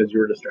just because you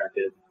were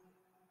distracted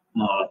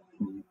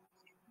from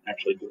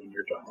actually doing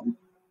your job.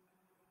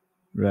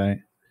 Right.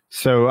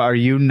 So are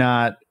you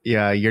not?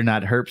 Yeah, you're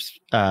not herps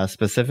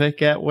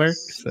specific at work.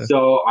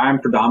 So I'm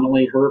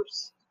predominantly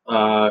herps.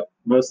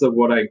 Most of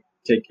what I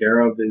take care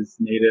of is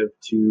native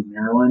to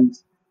Maryland.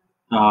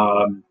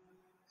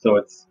 So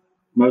it's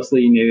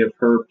mostly native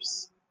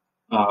herps,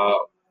 a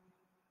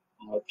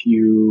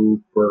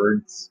few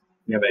birds.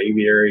 We have an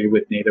aviary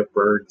with native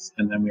birds,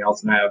 and then we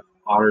also have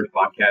otters,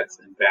 bobcats,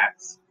 and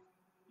bats.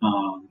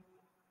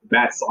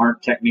 Bats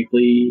aren't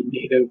technically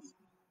native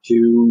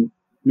to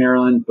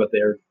Maryland, but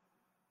they're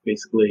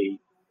basically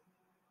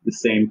the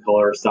same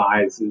color,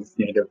 size as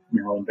native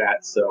Maryland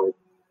bats. So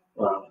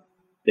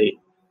they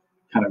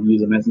kind of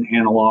use them as an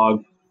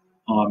analog.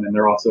 And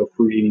they're also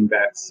fruit-eating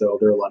bats, so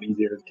they're a lot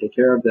easier to take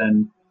care of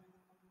than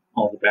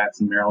all the bats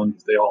in Maryland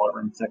because they all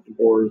are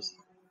insectivores.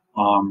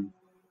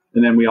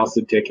 And then we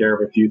also take care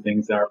of a few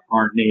things that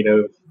aren't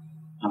native,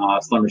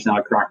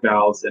 slender-snouted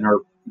crocodiles, and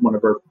one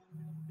of our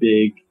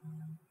big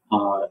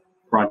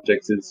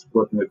projects is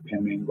working with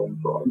Panamanian golden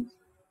frogs.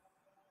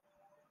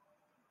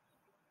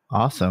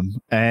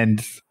 Awesome.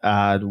 And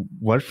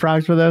what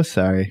frogs were those?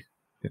 Sorry.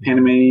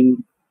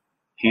 Panamanian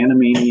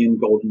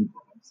golden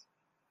frogs.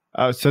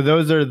 Oh, so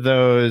those are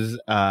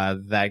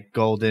that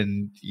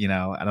golden,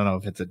 I don't know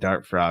if it's a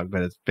dart frog,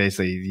 but it's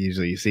basically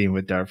usually you see them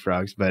with dart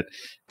frogs, but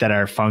that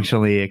are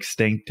functionally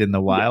extinct in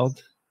the wild.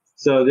 Yes.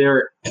 So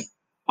they're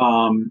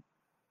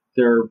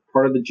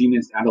part of the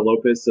genus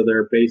Atelopus. So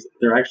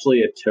they're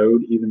actually a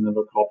toad, even though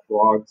they're called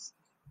frogs.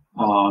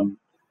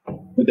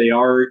 But they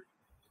are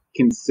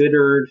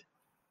considered,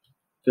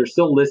 they're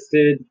still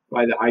listed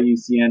by the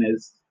IUCN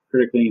as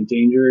critically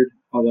endangered,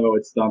 although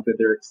it's thought that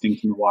they're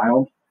extinct in the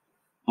wild.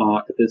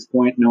 At this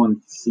point, no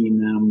one's seen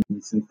them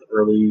since the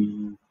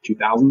early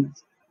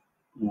 2000s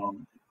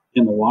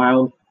in the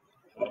wild.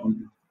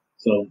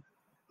 So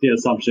the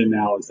assumption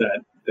now is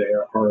that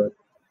there are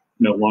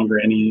no longer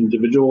any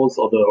individuals,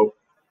 although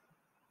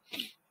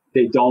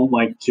they don't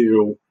like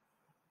to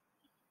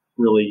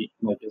really,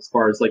 like as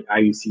far as like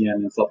IUCN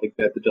and stuff like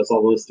that does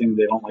all the listing,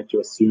 they don't like to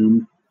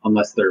assume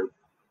unless they're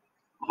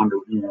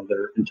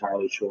they're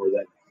entirely sure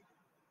that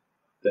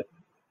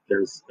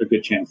there's a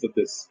good chance that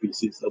this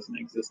species doesn't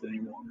exist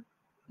anymore.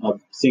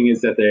 Seeing as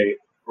that they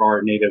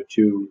are native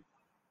to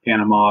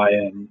Panama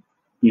and,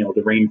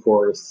 the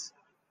rainforests,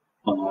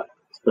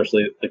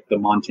 especially like the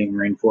montane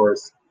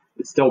rainforest,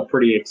 it's still a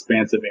pretty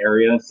expansive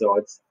area. So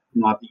it's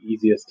not the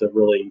easiest to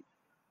really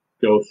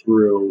go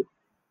through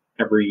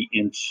every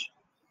inch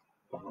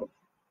of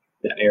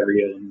that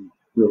area and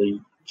really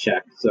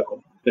check.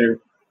 So there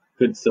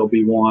could still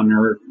be one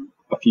or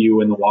a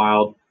few in the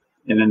wild.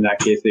 And in that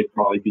case, they'd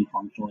probably be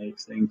functionally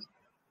extinct.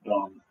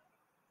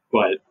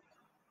 But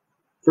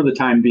for the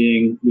time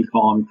being, we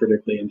call them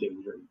critically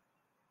endangered.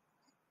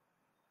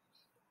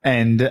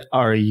 And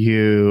are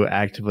you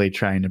actively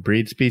trying to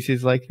breed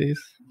species like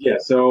these? Yeah,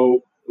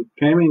 so with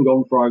Panamanian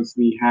golden frogs,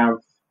 we have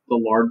the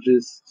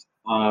largest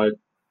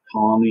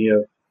colony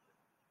of,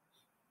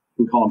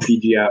 we call them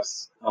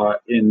PGFs,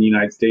 in the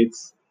United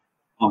States.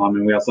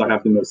 And we also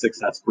have the most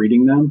success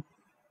breeding them.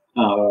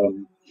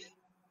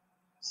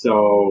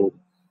 So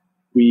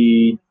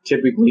we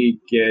typically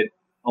get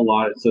a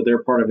lot, so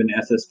they're part of an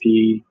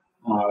SSP,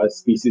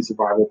 species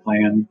survival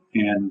plan,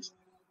 and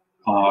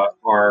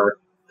our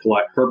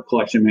herb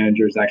collection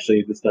manager is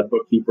actually the stud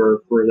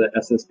bookkeeper for the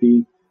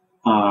SSP.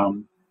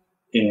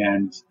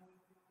 And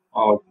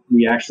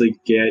we actually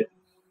get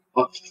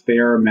a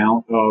fair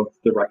amount of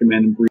the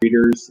recommended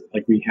breeders.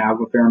 Like we have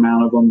a fair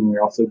amount of them, and we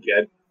also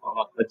get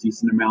a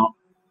decent amount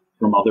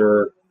from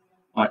other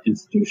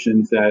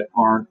institutions that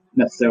aren't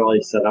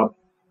necessarily set up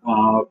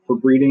for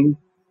breeding.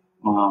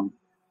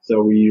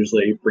 So we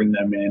usually bring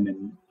them in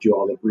and do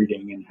all the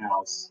breeding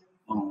in-house,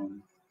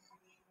 and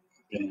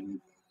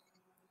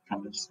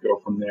kind of just go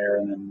from there.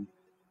 And then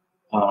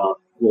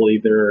we'll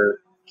either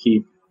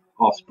keep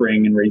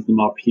offspring and raise them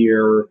up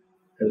here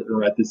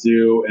or at the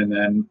zoo, and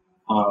then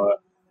or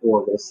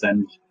we'll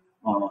send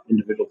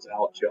individuals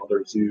out to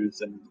other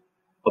zoos and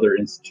other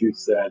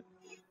institutes that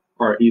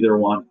are either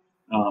want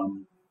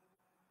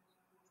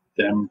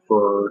them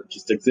for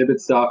just exhibit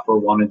stuff or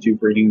want to do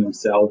breeding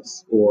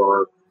themselves,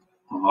 or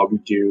we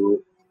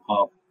do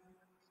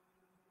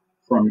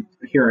from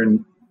here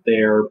and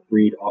there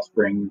breed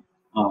offspring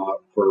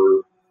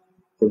for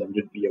them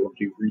to be able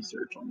to do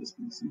research on the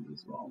species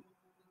as well.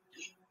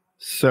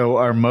 So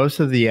are most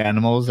of the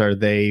animals, are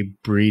they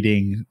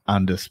breeding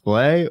on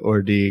display,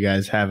 or do you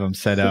guys have them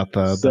set up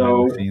behind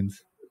the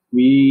scenes?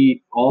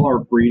 All our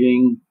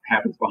breeding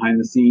happens behind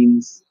the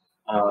scenes.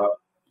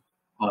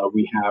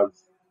 We have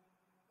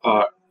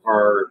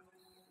our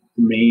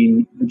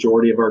main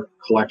majority of our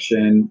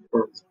collection,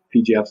 or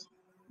PGFs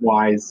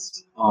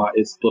wise,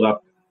 is split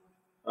up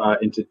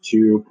into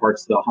two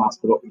parts of the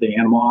hospital, the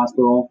animal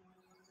hospital.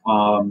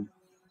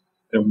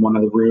 In one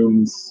of the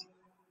rooms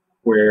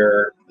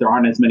where there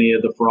aren't as many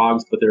of the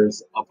frogs, but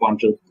there's a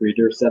bunch of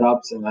breeder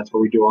setups, and that's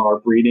where we do all our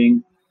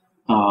breeding.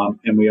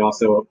 And we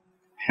also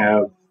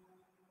have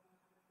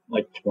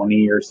like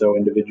 20 or so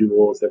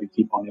individuals that we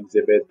keep on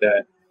exhibit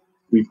that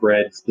we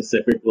bred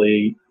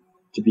specifically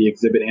to be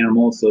exhibit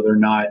animals. So they're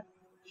not,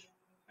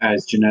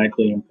 as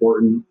genetically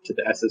important to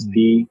the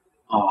SSP,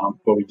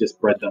 but we just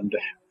bred them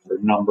for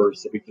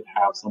numbers so we could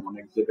have someone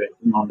exhibit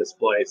them on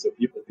display so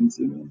people can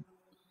see them.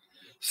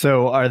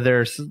 So are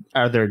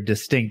there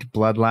distinct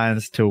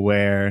bloodlines to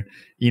where,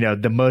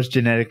 the most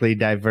genetically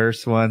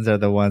diverse ones are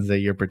the ones that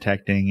you're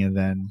protecting, and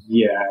then?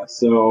 Yeah,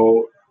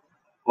 so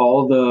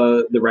all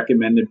the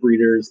recommended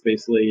breeders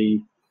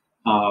basically,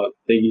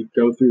 they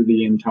go through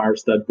the entire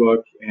stud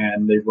book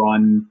and they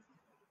run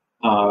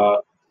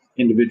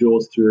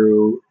individuals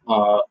through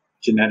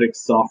genetics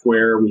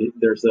software.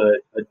 There's a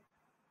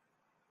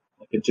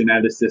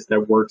geneticist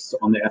that works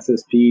on the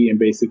SSP and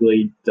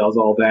basically does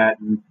all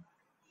that, and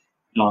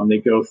they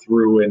go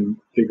through and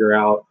figure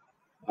out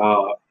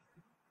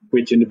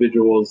which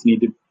individuals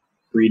need to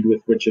breed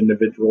with which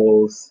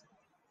individuals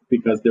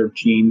because their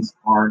genes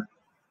aren't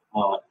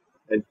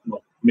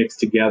mixed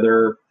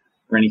together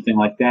or anything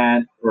like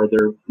that, or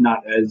they're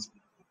not as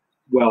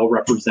well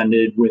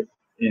represented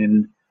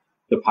within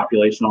the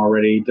population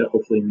already to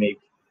hopefully make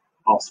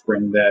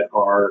offspring that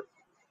are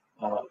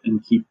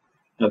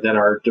that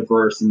are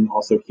diverse and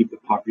also keep the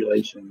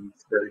population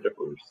very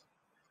diverse.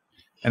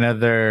 And are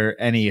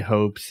there any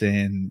hopes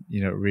in,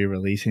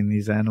 re-releasing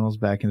these animals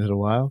back into the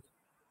wild?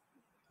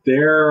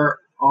 There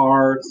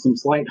are some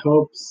slight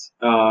hopes.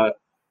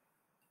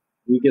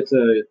 We get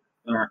to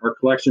our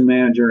collection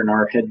manager and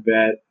our head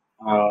vet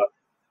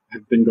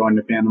have been going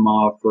to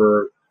Panama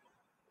for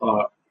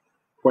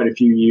quite a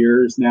few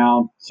years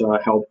now. So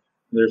I help.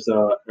 There's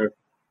a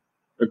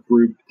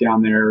group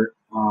down there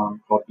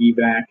called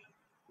EVAC.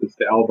 It's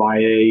the El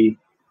Valle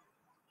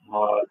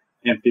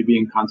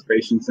Amphibian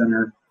Conservation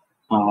Center.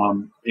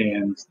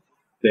 And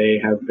they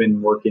have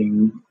been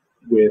working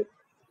with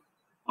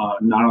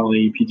not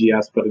only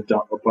PGS, but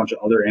a bunch of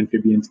other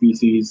amphibian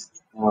species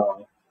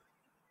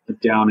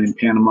down in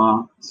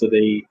Panama. So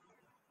they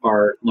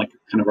are like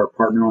kind of our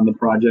partner on the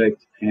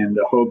project, and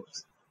the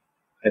hopes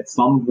at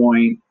some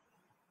point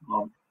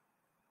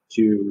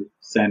to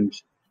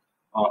send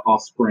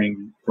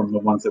offspring from the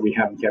ones that we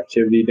have in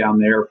captivity down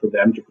there for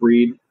them to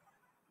breed.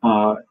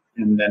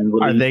 And then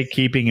are they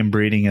keeping and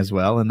breeding as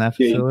well in that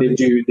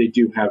facility? They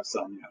do have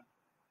some.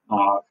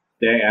 Yeah.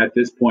 They at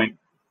this point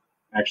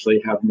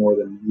actually have more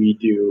than we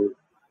do,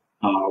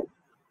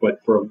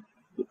 but for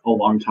a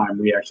long time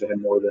we actually had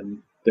more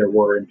than there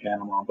were in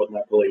Panama. But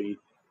luckily,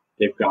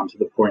 they've gone to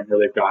the point where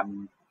they've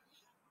gotten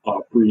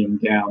breeding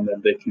down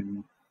that they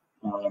can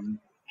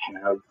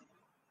have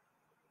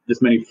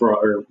as many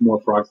or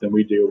more frogs than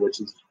we do, which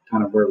is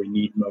kind of where we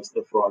need most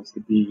of the frogs to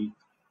be.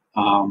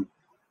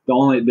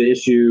 The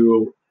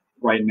issue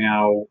right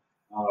now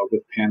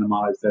with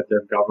Panama is that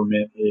their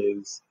government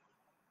is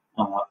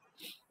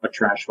a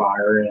trash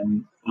fire,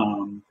 and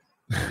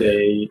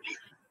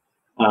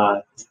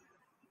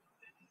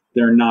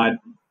they're not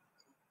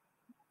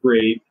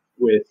great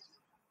with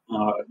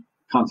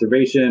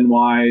conservation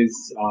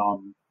wise.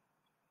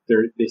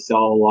 They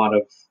sell a lot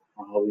of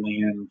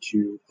land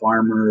to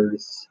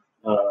farmers,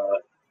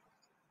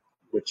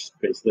 which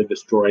basically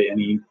destroy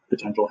any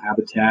potential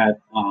habitat.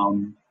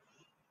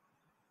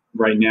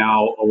 Right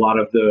now, a lot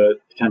of the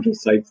potential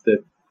sites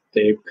that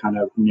they've kind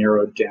of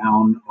narrowed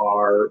down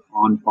are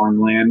on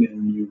farmland,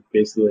 and you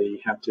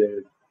basically have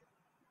to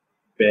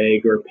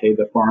beg or pay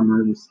the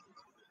farmers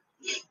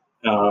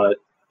to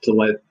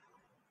let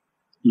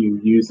you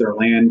use their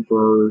land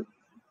for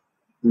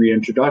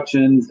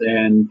reintroductions,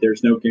 and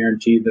there's no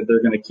guarantee that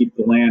they're going to keep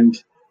the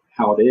land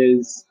how it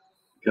is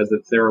because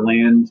it's their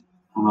land.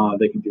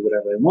 They can do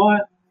whatever they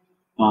want.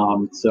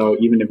 So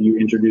even if you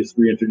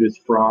reintroduce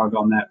frog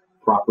on that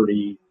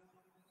property,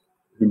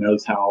 who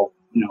knows how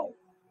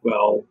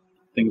well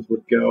things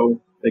would go.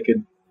 They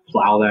could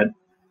plow that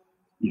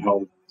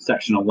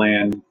section of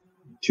land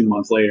 2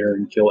 months later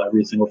and kill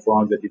every single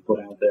frog that you put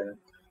out there.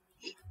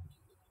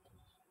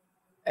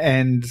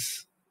 And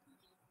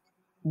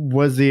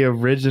was the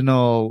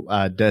original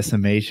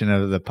decimation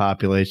of the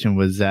population,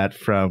 was that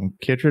from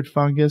chytrid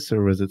fungus,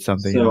 or was it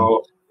something else?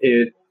 So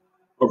it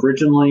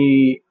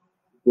originally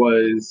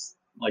was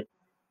like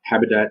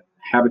habitat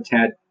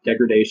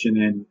degradation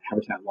and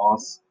habitat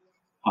loss.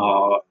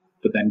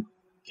 But then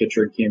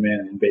chytrid came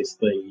in and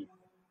basically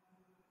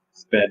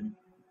sped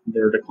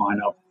their decline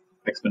up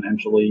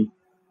exponentially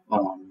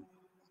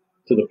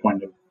to the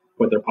point of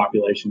what their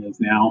population is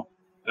now.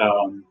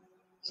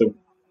 So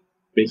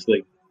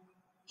basically,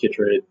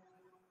 chytrid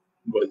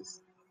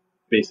was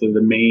basically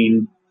the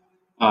main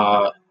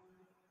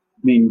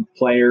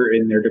player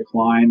in their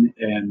decline,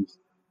 and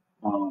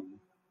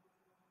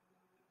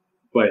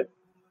but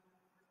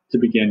to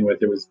begin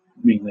with, it was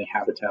mainly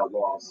habitat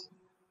loss.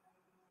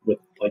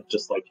 With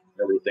just like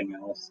everything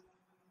else.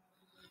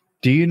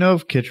 Do you know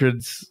if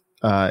chytrids,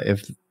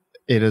 if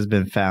it has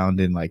been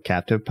found in like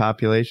captive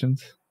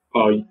populations?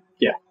 Oh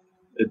yeah,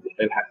 it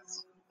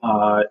has.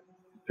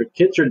 The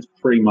chytrid's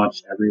pretty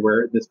much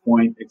everywhere at this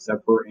point,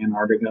 except for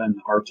Antarctica and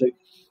the Arctic.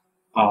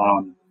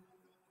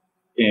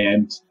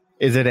 And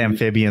is it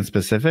amphibian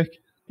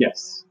specific?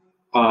 Yes.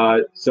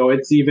 So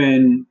it's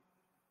even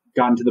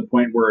gotten to the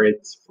point where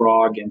it's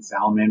frog and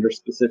salamander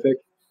specific.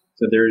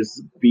 So there's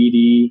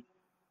BD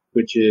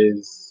which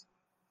is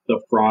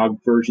the frog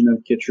version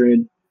of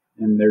chytrid,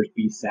 and there's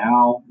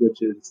Bisal,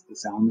 which is the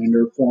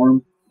salamander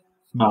form,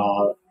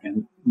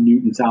 and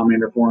Newton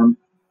salamander form.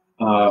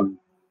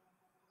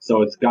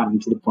 So it's gotten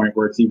to the point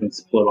where it's even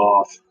split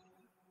off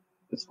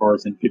as far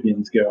as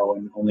amphibians go,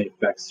 and only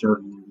affects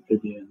certain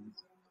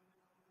amphibians.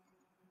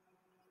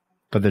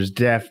 But there's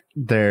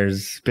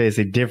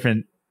basically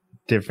different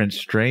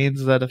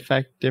strains that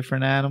affect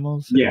different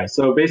animals? Yeah,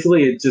 so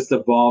basically it just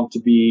evolved to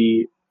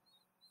be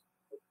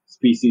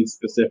species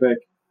specific.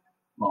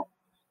 Well,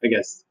 I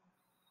guess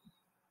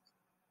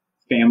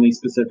family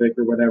specific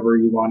or whatever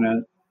you want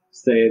to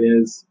say it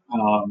is,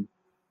 to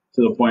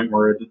the point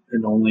where it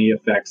only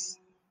affects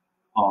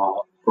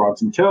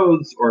frogs and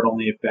toads, or it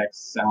only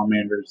affects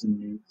salamanders and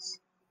newts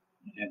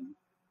and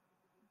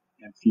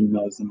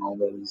females and all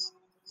those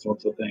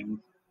sorts of things.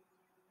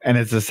 And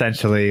it's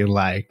essentially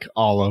like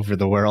all over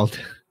the world.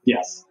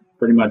 Yes,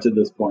 pretty much at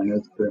this point,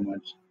 it's pretty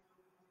much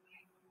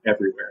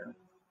everywhere.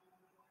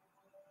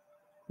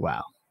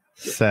 Wow.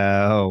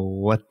 So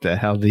what the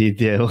hell do you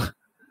do?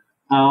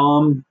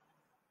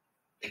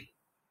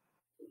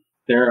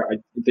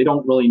 They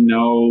don't really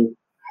know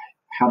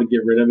how to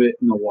get rid of it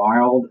in the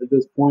wild at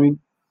this point.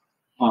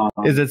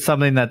 Is it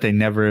something that they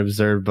never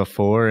observed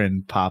before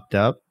and popped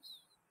up?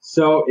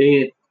 So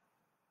it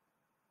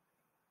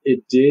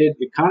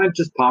kind of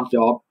just popped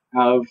up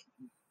out of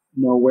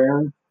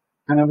nowhere,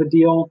 kind of a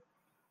deal.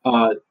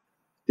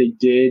 They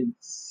did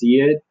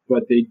see it,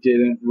 but they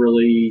didn't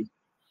really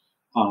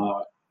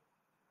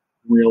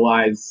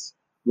realize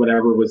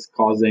whatever was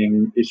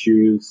causing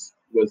issues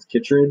was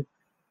chytrid,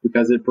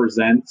 because it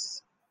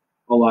presents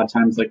a lot of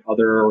times like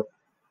other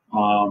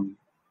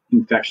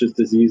infectious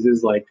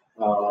diseases like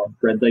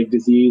red leg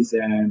disease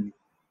and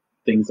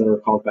things that are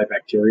caused by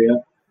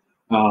bacteria.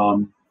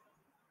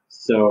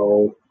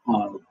 So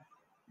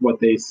what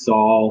they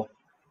saw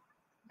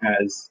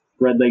as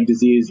red leg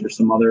disease or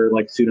some other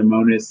like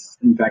Pseudomonas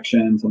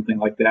infection, something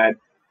like that,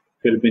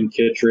 could have been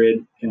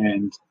chytrid.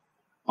 And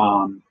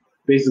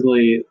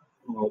basically,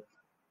 well,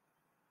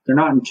 they're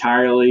not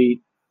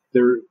entirely.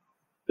 The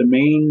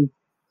main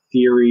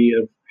theory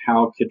of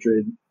how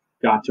chytrid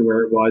got to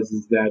where it was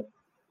is that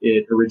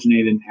it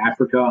originated in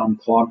Africa on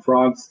clod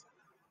frogs,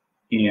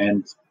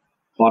 and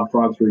clod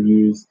frogs were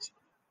used,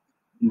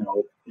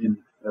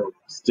 or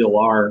still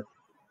are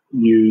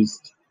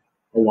used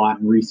a lot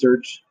in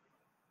research.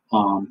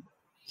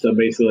 So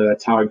basically,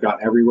 that's how it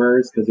got everywhere,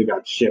 is because it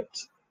got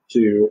shipped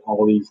to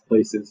all these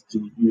places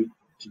to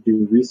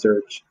do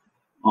research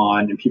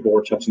on, and people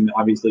were touching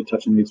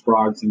these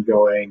frogs and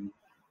going,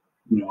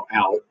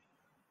 out.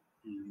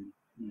 And,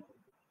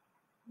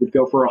 would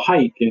go for a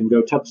hike and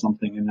go touch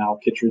something, and now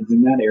chytrid's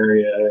in that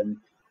area, and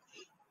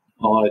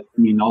all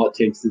it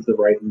takes is the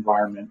right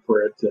environment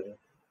for it to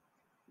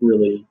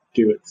really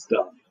do its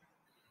stuff.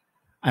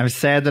 I'm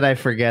sad that I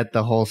forget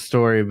the whole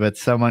story, but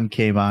someone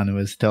came on and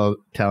was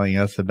telling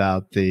us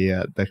about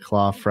the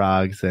claw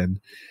frogs and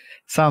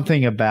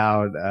something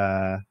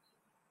about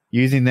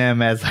using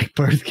them as like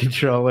birth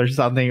control or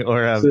something,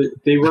 or so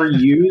they were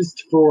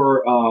used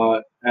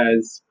for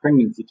as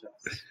pregnancy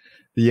tests.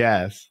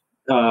 Yes.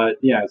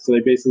 Yeah, so they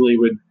basically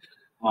would.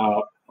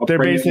 They're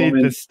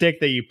basically the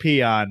stick that you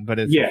pee on, but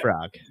it's a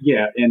frog.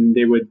 Yeah, and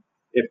they would,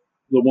 if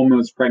the woman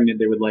was pregnant,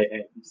 they would lay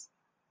eggs.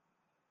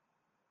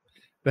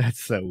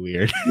 That's so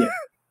weird.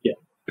 Yeah.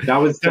 That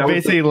was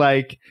basically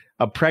like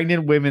a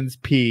pregnant woman's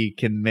pee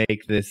can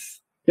make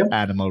this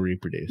animal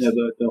reproduce. Yeah,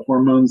 the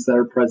hormones that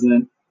are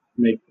present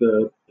make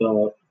the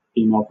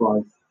female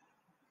frogs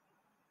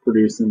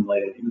produce and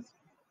lay eggs.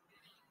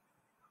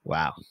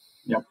 Wow.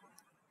 Yep.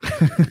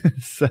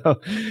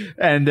 So,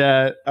 and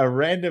a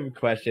random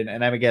question,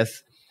 and I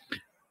guess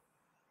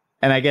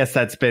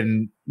that's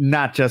been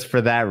not just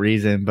for that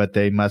reason, but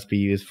they must be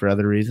used for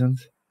other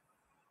reasons.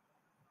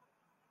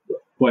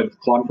 What,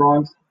 clod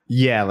frogs?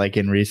 Yeah, like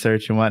in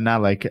research and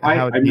whatnot. Like,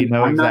 how do you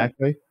know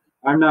exactly?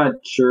 I'm not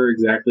sure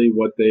exactly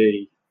what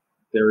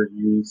they're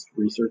used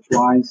research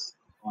wise.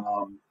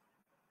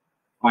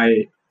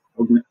 I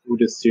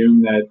would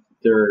assume that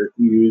they're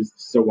used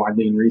so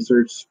widely in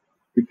research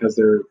because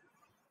they're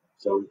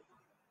so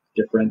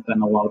different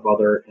than a lot of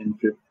other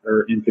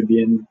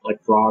amphibian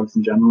like frogs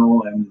in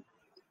general, and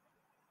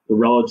they're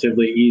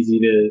relatively easy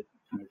to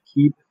kind of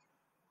keep.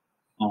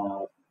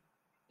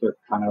 They're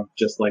kind of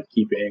just like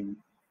keeping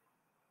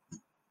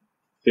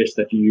fish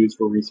that you use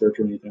for research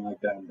or anything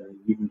like that.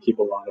 You can keep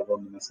a lot of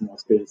them in a small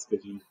space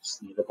because you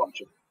just need a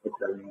bunch of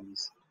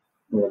aquariums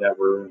or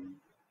whatever, and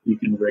you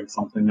can rig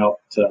something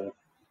up to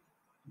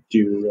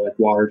do like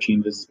water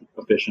changes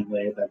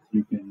efficiently that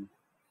you can,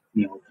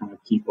 kind of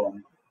keep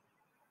them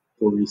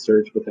for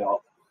research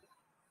without,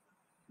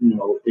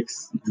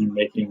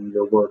 making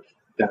your work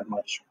that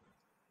much,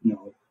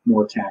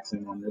 more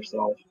taxing on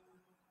yourself.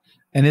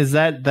 And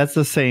that's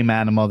the same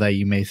animal that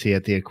you may see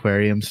at the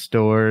aquarium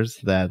stores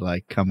that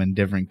like come in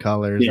different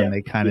colors, and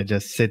they kind of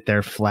just sit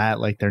there flat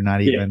like they're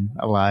not even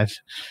alive.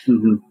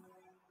 Mm-hmm.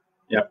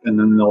 Yep, and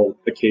then they'll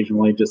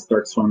occasionally just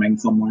start swimming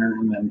somewhere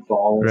and then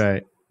fall.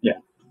 Right. Yeah.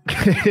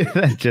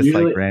 Just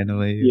usually, like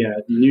randomly. Yeah,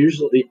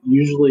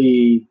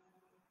 usually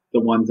the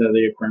ones at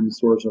the aquarium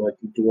stores are like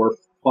the dwarf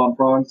clawed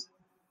frogs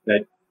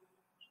that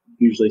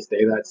usually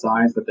stay that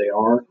size that they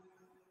are.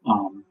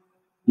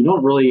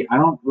 I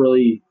don't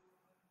really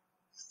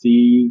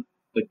see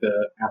like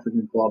the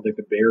African clawed, like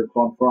the bear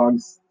clawed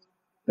frogs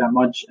that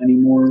much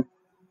anymore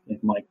in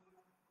like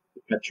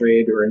the pet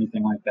trade or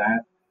anything like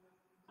that.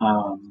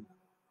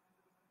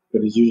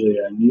 But it's usually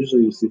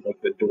you see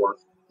like the dwarf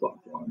clawed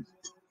frogs.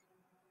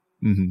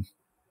 Mm-hmm.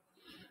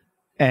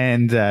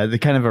 And the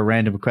kind of a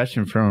random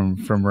question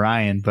from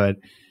Ryan, but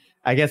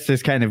I guess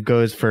this kind of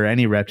goes for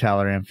any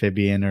reptile or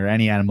amphibian or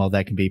any animal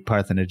that can be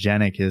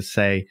parthenogenic. Is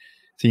say,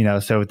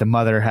 so if the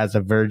mother has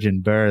a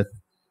virgin birth,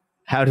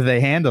 how do they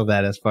handle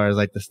that as far as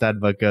like the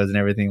stud book goes and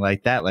everything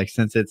like that? Like,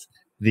 since it's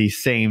the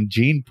same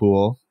gene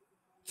pool,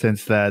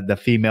 since the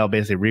female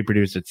basically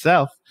reproduced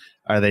itself,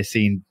 are they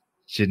seen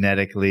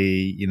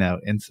genetically,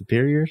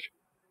 inferior?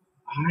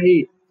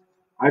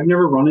 I've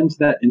never run into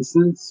that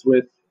instance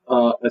with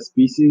a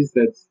species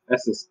that's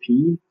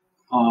SSP.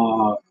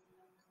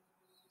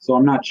 So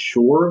I'm not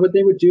sure what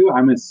they would do.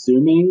 I'm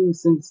assuming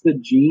since the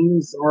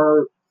genes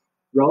are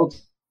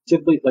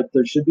relatively, like,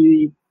 there should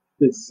be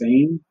the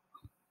same,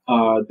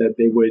 that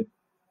they would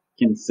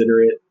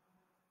consider it,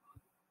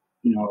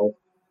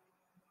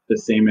 the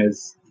same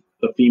as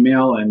the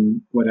female,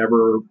 and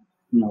whatever,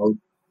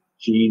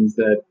 genes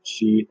that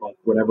she, like,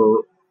 whatever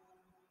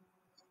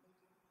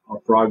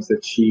frogs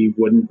that she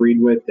wouldn't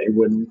breed with, they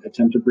wouldn't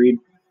attempt to breed.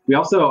 We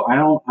also,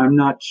 I'm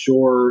not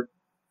sure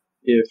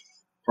if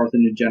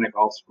parthenogenic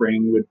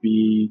offspring would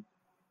be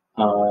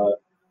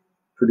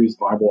produce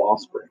viable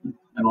offspring.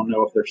 I don't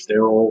know if they're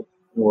sterile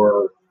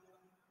or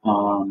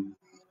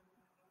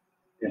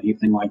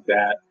anything like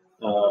that.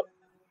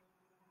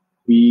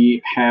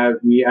 We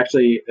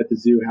actually at the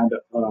zoo had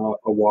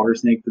a water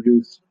snake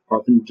produce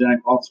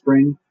parthenogenic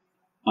offspring.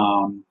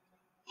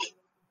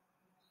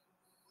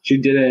 She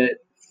did it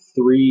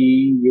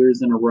 3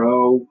 years in a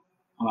row.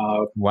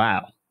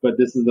 Wow! But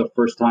this is the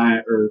first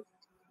time, or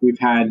we've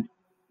had.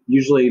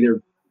 Usually,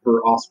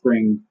 her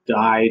offspring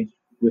died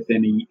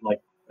within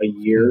a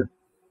year.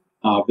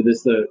 But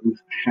we've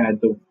had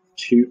the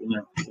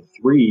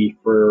 3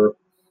 for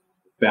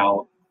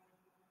about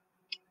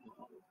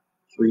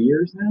 3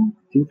 years now,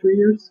 2-3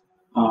 years.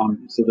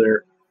 So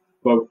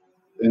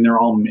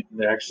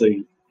they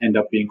actually end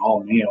up being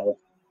all male,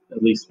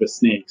 at least with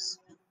snakes.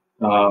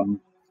 So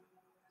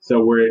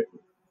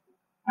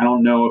I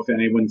don't know if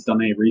anyone's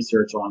done any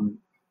research on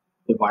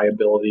the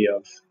viability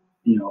of,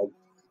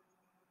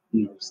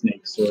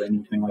 snakes or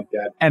anything like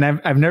that. And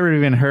I've never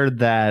even heard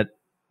that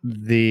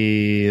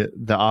the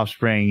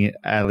offspring,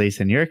 at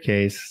least in your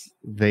case,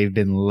 they've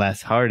been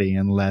less hardy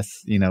and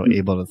less,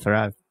 able to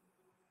thrive.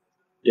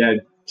 Yeah,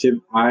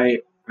 I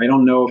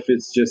don't know if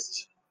it's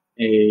just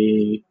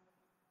a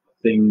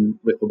thing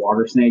with the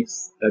water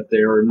snakes that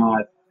they are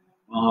not.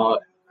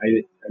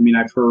 I mean,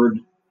 I've heard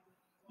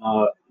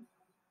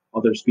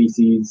other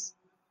species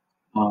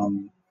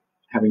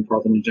having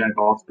parthenogenic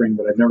offspring,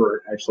 but I've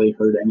never actually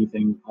heard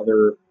anything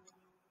other,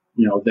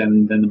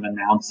 than them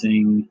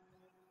announcing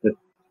that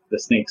the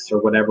snakes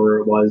or whatever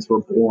it was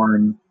were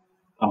born.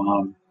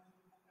 I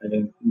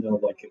didn't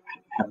know,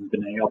 haven't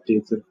been any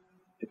updates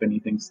if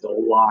anything's still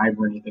alive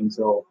or anything.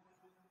 So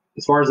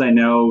as far as I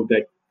know,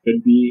 that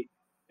could be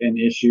an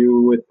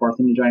issue with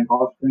parthenogenic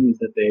offspring, is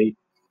that they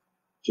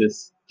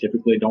just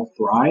typically don't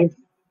thrive.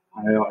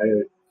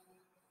 I'm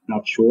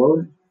not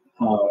sure.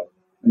 I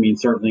mean,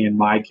 certainly in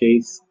my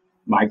case,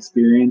 my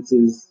experience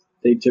is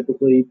they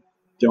typically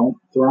don't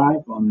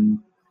thrive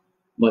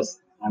unless,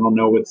 I don't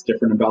know what's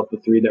different about the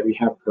 3 that we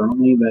have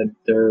currently that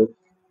they're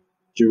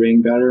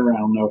doing better. I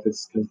don't know if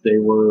it's because they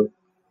were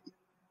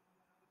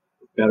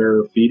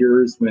better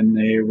feeders when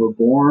they were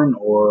born,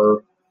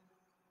 or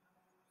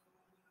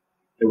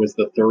it was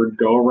the 3rd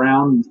go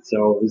around,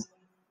 so it was,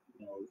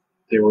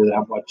 they were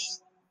that much,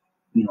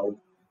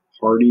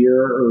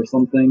 hardier or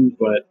something.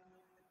 But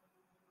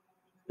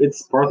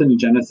it's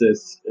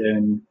parthenogenesis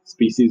in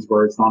species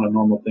where it's not a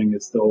normal thing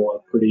is still a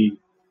pretty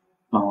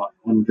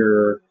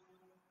under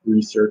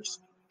researched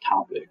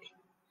topic.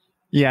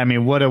 Yeah, I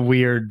mean, what a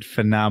weird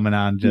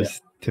phenomenon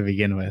just to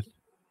begin with.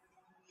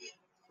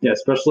 Yeah,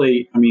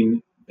 especially, I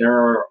mean, there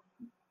are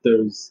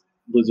those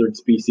lizard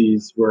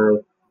species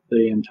where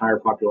the entire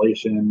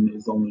population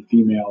is only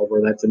female,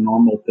 where that's a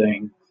normal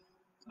thing.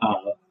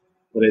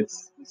 But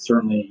it's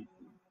certainly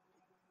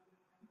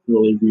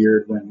really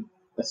weird when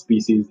a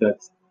species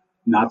that's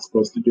not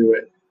supposed to do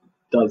it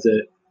does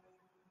it.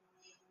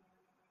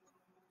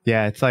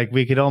 Yeah, it's like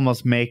we could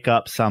almost make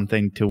up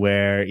something to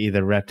where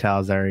either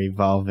reptiles are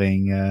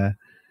evolving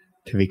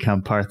to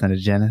become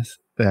parthenogenic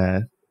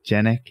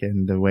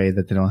in the way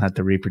that they don't have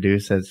to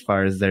reproduce, as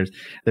far as there's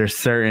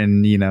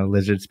certain,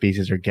 lizard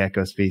species or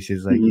gecko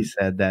species, like you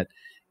said, that,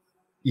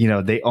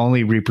 they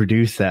only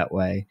reproduce that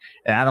way.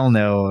 And I don't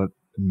know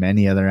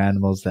many other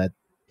animals that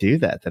do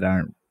that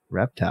aren't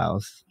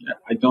reptiles. Yeah,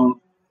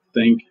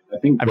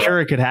 I'm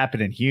sure it could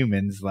happen in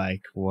humans,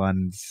 like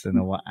once in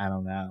a while. I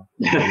don't know.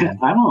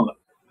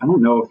 I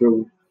don't know if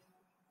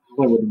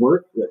I would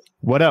work with.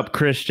 What up,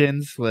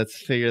 Christians? Let's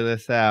figure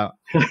this out.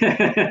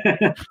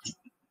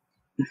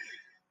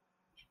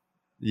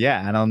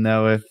 Yeah, I don't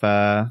know if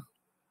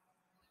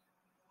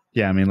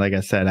yeah, I mean, like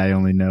I said, I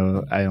only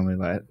know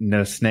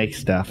snake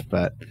stuff,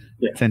 but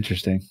it's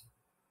interesting.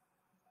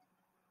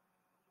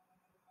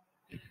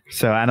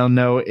 So I don't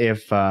know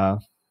if or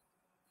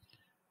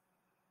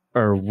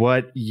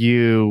what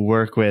you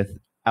work with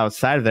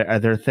outside of there. Are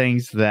there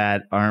things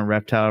that aren't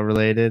reptile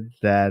related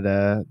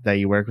that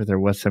you work with, or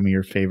what's some of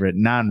your favorite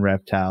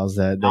non-reptiles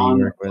that you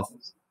work with?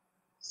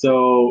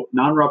 So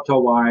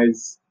non-reptile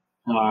wise,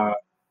 I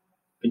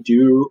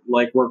do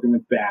like working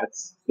with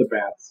bats,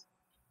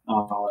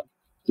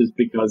 just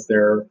because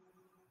they're,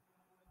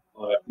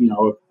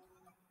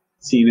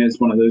 seen as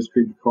one of those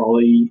creepy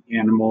crawly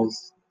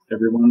animals.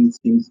 Everyone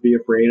seems to be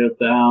afraid of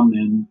them,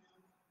 and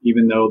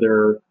even though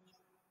they're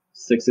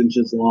 6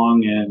 inches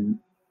long and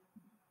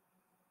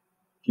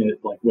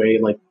weigh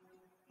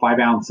 5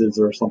 ounces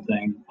or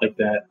something like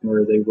that,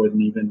 where they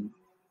wouldn't even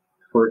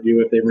hurt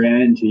you if they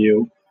ran into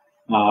you.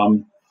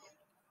 And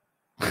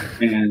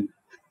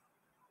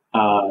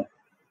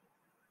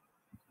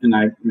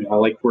I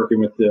like working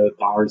with the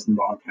otters and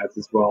bobcats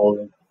as well.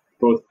 And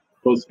both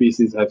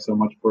species have so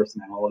much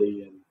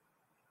personality,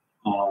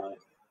 and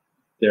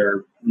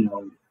they're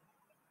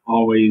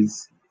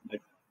always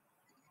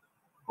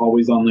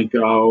on the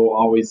go,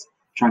 always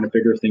trying to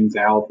figure things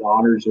out. The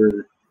otters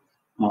are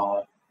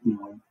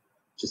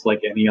just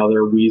like any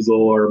other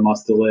weasel or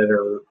mustelids,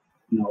 or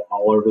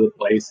all over the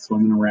place,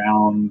 swimming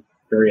around,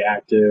 very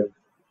active.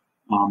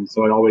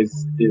 So it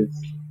always is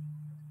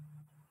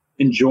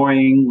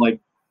enjoying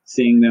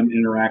seeing them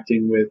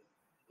interacting with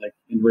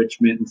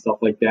enrichment and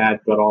stuff like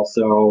that, but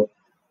also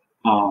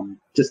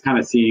just kind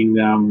of seeing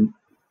them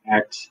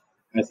act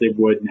as they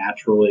would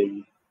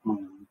naturally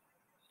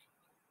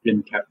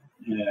in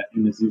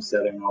a zoo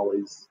setting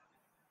always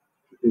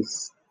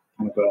is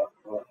kind of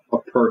a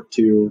perk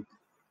to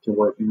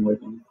working with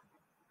them.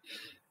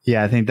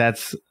 Yeah, I think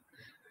that's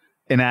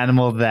an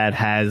animal that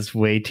has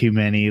way too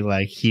many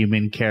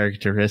human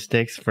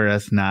characteristics for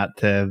us not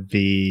to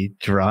be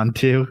drawn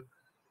to,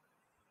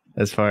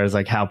 as far as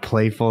how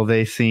playful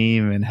they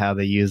seem and how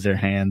they use their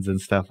hands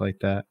and stuff like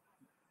that.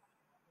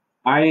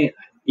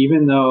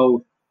 Even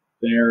though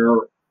they're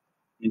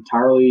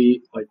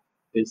entirely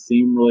they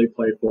seem really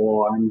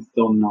playful, I'm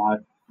still not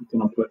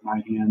gonna put my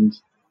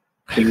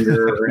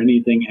finger or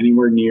anything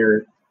anywhere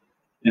near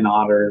an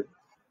otter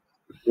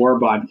or a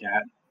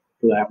bobcat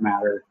for that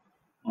matter.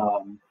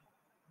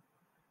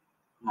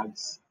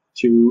 That's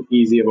too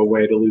easy of a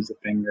way to lose a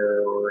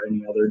finger or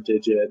any other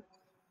digit.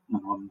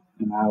 And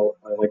I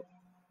like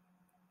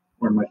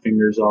where my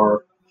fingers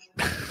are.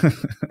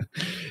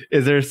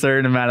 Is there a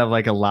certain amount of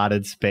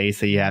allotted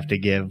space that you have to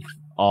give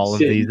all of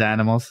these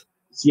animals?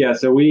 Yeah,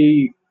 so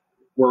we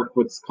work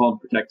what's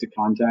called protected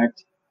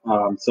contact.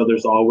 So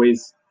there's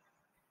always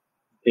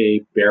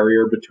a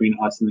barrier between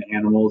us and the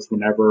animals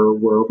whenever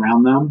we're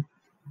around them.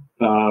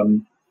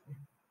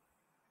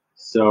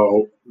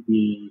 So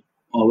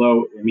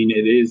although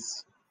it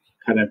is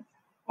kind of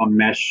a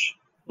mesh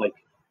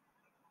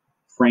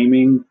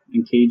framing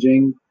and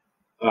caging,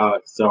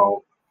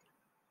 so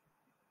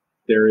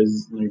there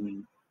is,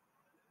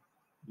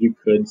 you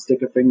could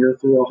stick a finger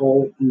through a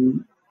hole,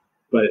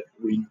 but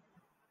we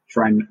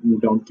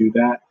don't do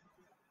that,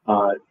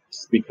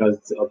 just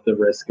because of the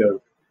risk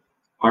of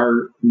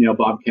our male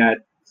bobcat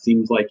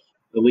seems like,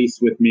 at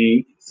least with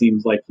me,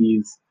 seems like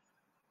he's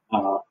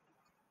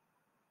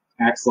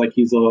acts like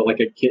he's like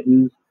a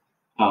kitten,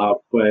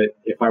 but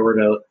if I were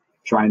to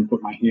try and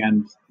put my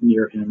hand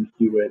near him,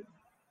 he would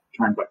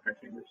try and bite my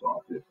fingers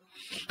off.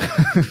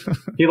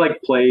 He's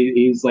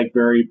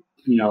very,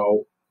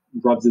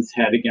 rubs his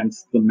head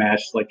against the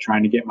mesh,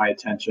 trying to get my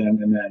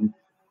attention, and then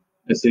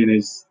as soon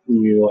as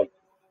you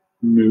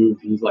move,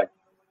 he's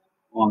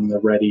on the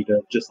ready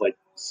to just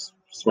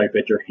swipe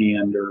at your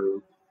hand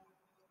or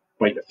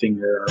bite a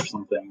finger or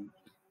something.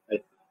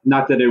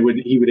 Not that he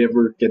would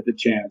ever get the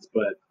chance,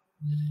 but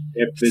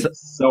if it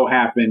so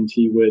happened,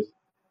 he would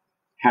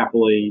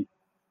happily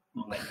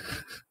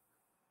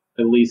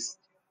at least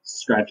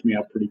scratch me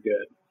up pretty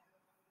good.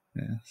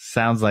 Yeah.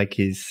 Sounds like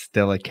he's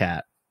still a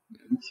cat.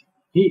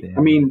 They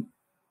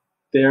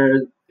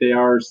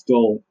are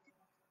still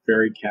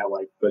very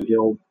cat-like, but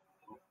he'll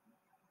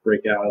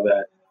break out of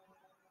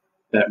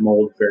that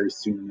mold very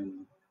soon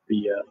and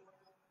be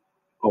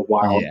a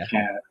wild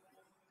cat.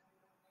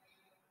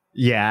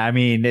 Yeah,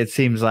 it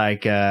seems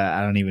like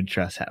I don't even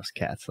trust house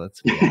cats.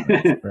 Let's be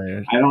honest.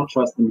 I don't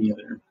trust them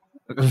either.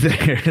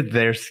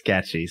 They're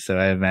sketchy, so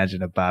I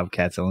imagine a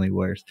bobcat's only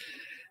worse.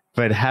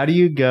 But how do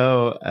you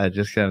go?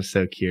 Just kind of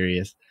so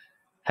curious.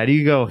 How do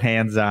you go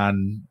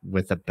hands-on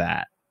with a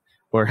bat,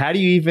 or how do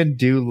you even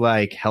do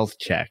health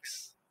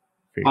checks?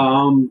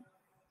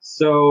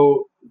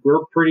 So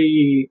we're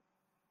pretty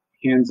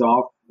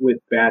hands-off with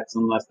bats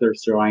unless they're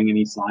showing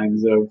any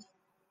signs of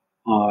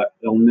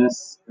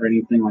illness or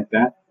anything like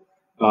that.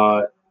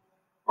 Our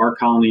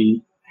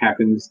colony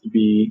happens to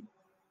be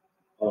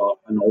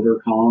an older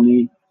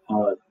colony.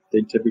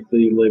 They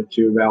typically live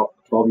to about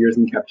 12 years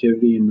in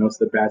captivity, and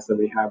most of the bats that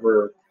we have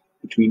are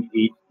between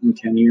 8 and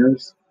 10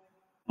 years.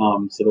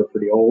 So they're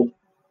pretty old.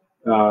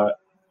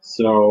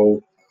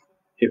 So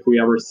if we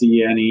ever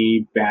see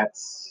any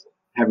bats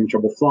having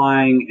trouble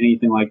flying,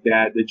 anything like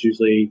that, that's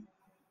usually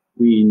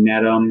we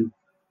net them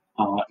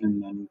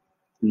and then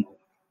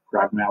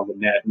grab them out of the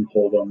net and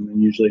hold them.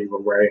 And usually we're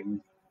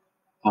wearing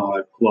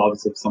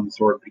gloves of some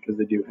sort because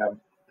they do have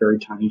very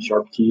tiny,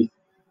 sharp teeth.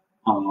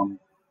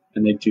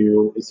 And they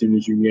do, as soon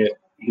as you get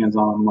hands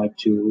on them, like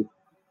to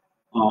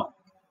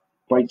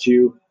bite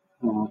you.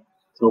 So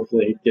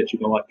hopefully get you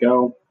to let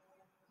go.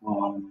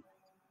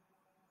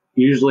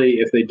 Usually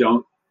if they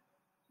don't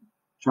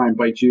try and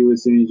bite you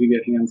as soon as you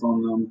get hands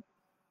on them,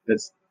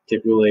 that's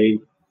typically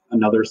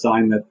another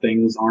sign that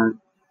things aren't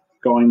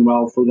going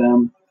well for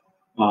them.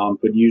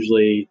 But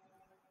usually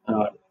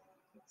that's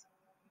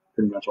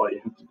pretty much all you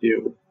have to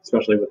do,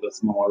 especially with a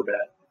smaller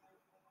bat.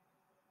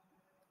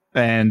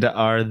 And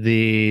are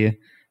the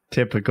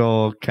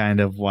typical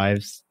kind of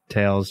wives'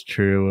 tales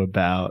true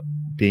about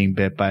being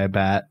bit by a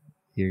bat?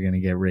 You're going to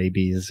get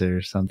rabies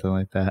or something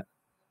like that?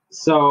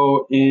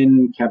 So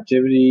in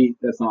captivity,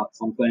 that's not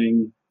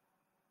something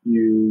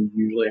you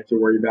usually have to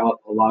worry about.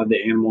 A lot of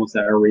the animals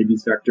that are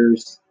rabies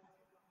vectors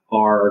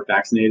are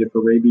vaccinated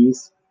for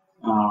rabies.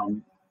 I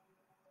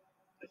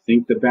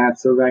think the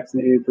bats are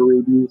vaccinated for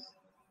rabies.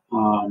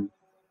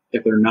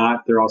 If they're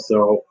not, they're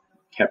also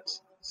kept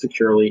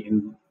securely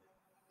in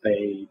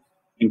a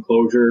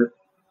enclosure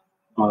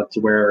to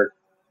where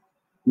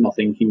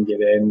nothing can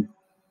get in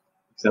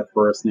except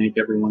for a snake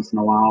every once in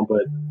a while,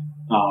 but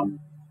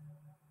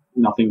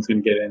nothing's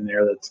going to get in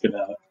there that's going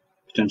to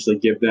potentially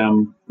give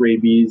them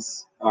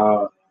rabies.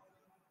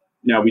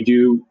 Now, we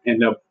do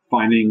end up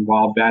finding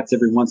wild bats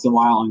every once in a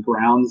while on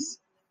grounds,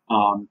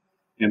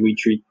 and we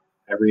treat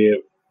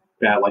every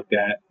bat like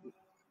that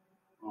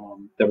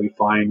that we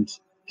find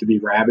to be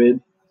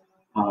rabid,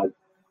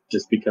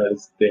 just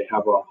because they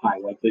have a high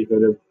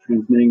likelihood of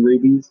transmitting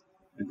rabies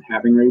and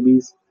having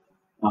rabies.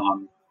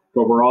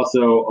 But we're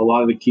also, a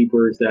lot of the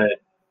keepers that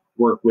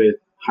work with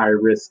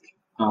high-risk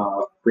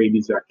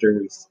rabies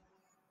vectors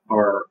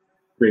are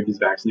rabies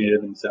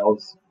vaccinated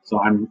themselves. So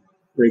I'm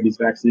rabies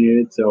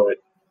vaccinated, so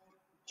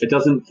it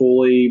doesn't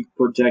fully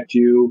protect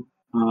you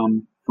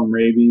from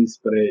rabies,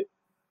 but it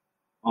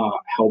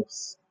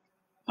helps,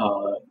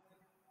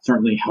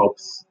 certainly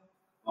helps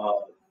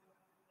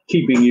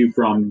keeping you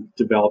from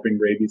developing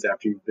rabies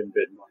after you've been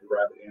bitten by a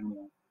rabid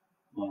animal.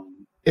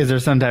 Is there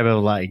some type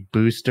of like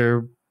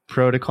booster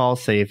protocol,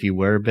 say if you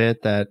were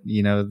bit, that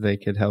they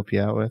could help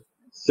you out with?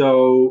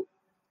 So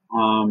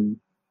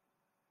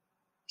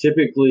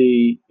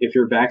typically if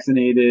you're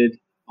vaccinated,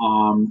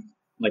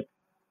 like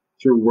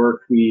through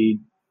work, we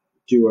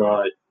do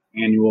a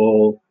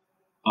annual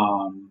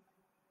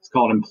it's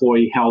called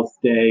Employee Health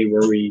Day,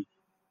 where we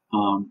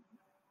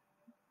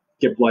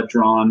get blood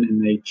drawn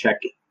and they check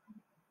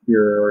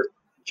your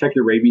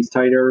rabies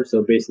titer.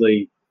 So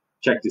basically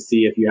check to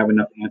see if you have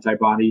enough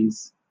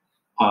antibodies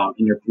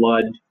in your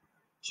blood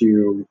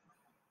to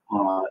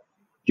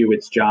do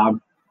its job.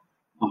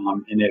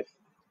 And if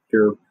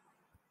your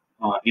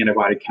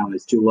antibody count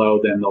is too low,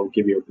 then they'll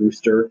give you a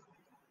booster.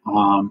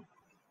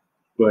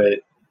 But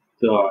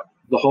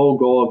the whole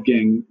goal of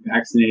getting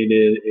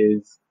vaccinated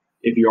is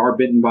if you are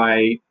bitten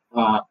by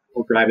a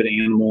rabid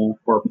animal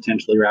or a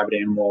potentially rabid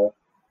animal,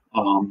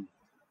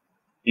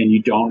 and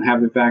you don't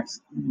have you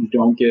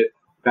don't get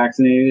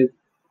vaccinated,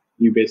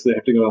 you basically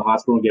have to go to the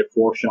hospital and get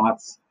 4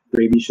 shots,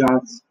 rabies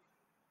shots.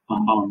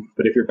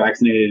 But if you're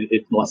vaccinated,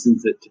 it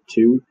lessens it to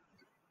 2.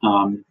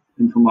 And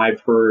from what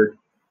I've heard,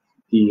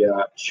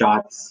 the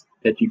shots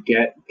that you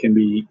get can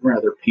be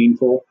rather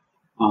painful.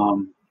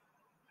 I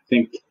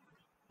think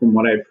from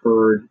what I've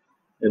heard,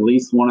 at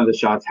least one of the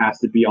shots has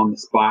to be on the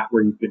spot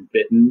where you've been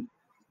bitten,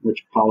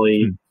 which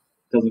probably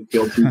doesn't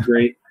feel too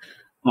great.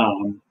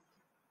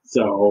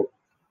 So,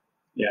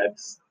 yeah,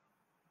 it's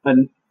a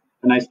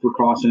nice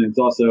precaution. It's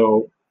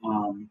also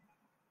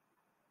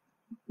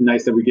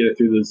nice that we get it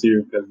through the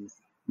zoo because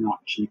it's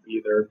not cheap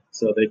either.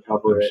 So they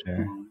cover it.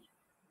 Sure.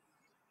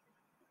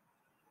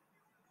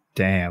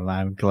 Damn,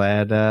 I'm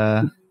glad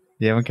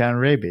you haven't gotten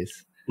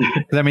rabies.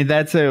 I mean,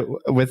 that's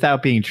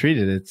without being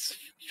treated, it's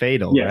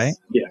fatal, yes, right?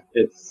 Yeah,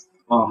 it's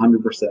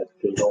 100%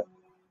 fatal.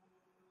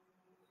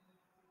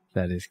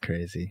 That is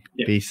crazy.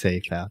 Yeah. Be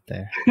safe out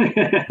there.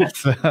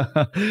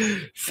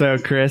 So,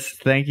 Chris,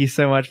 thank you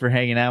so much for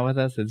hanging out with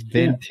us. It's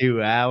been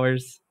 2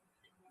 hours.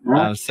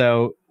 Right.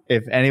 So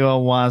if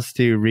anyone wants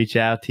to reach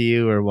out to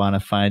you or want to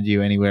find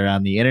you anywhere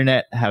on the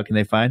internet, how can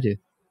they find you?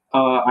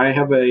 I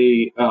have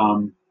a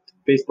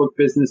Facebook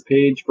business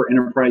page for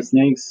Enterprise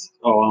Snakes.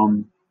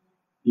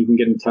 You can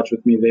get in touch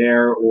with me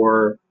there,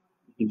 or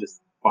you can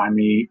just find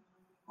me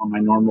on my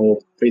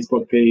normal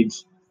Facebook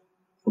page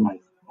for my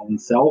own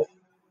self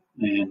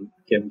and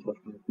get in touch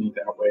with me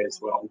that way as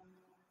well.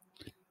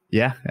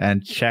 Yeah,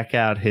 and check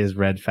out his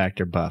Red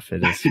Factor buff.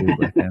 It is sweet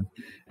with him.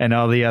 And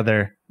all the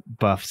other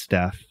buff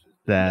stuff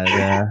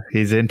that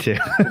he's into.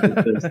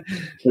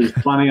 There's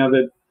plenty of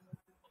it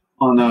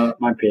on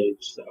my page.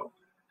 So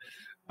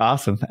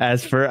Awesome.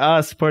 As for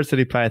us,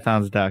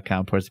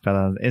 PortCityPythons.com, Port City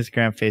Pythons,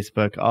 Instagram,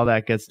 Facebook, all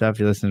that good stuff.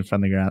 You're listening to From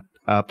the Ground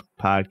Up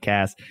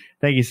podcast.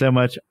 Thank you so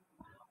much,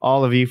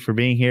 all of you, for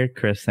being here.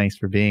 Chris, thanks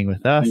for being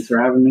with us. Thanks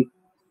for having me.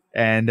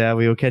 And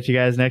we will catch you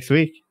guys next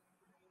week.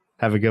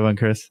 Have a good one,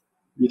 Chris.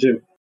 You too.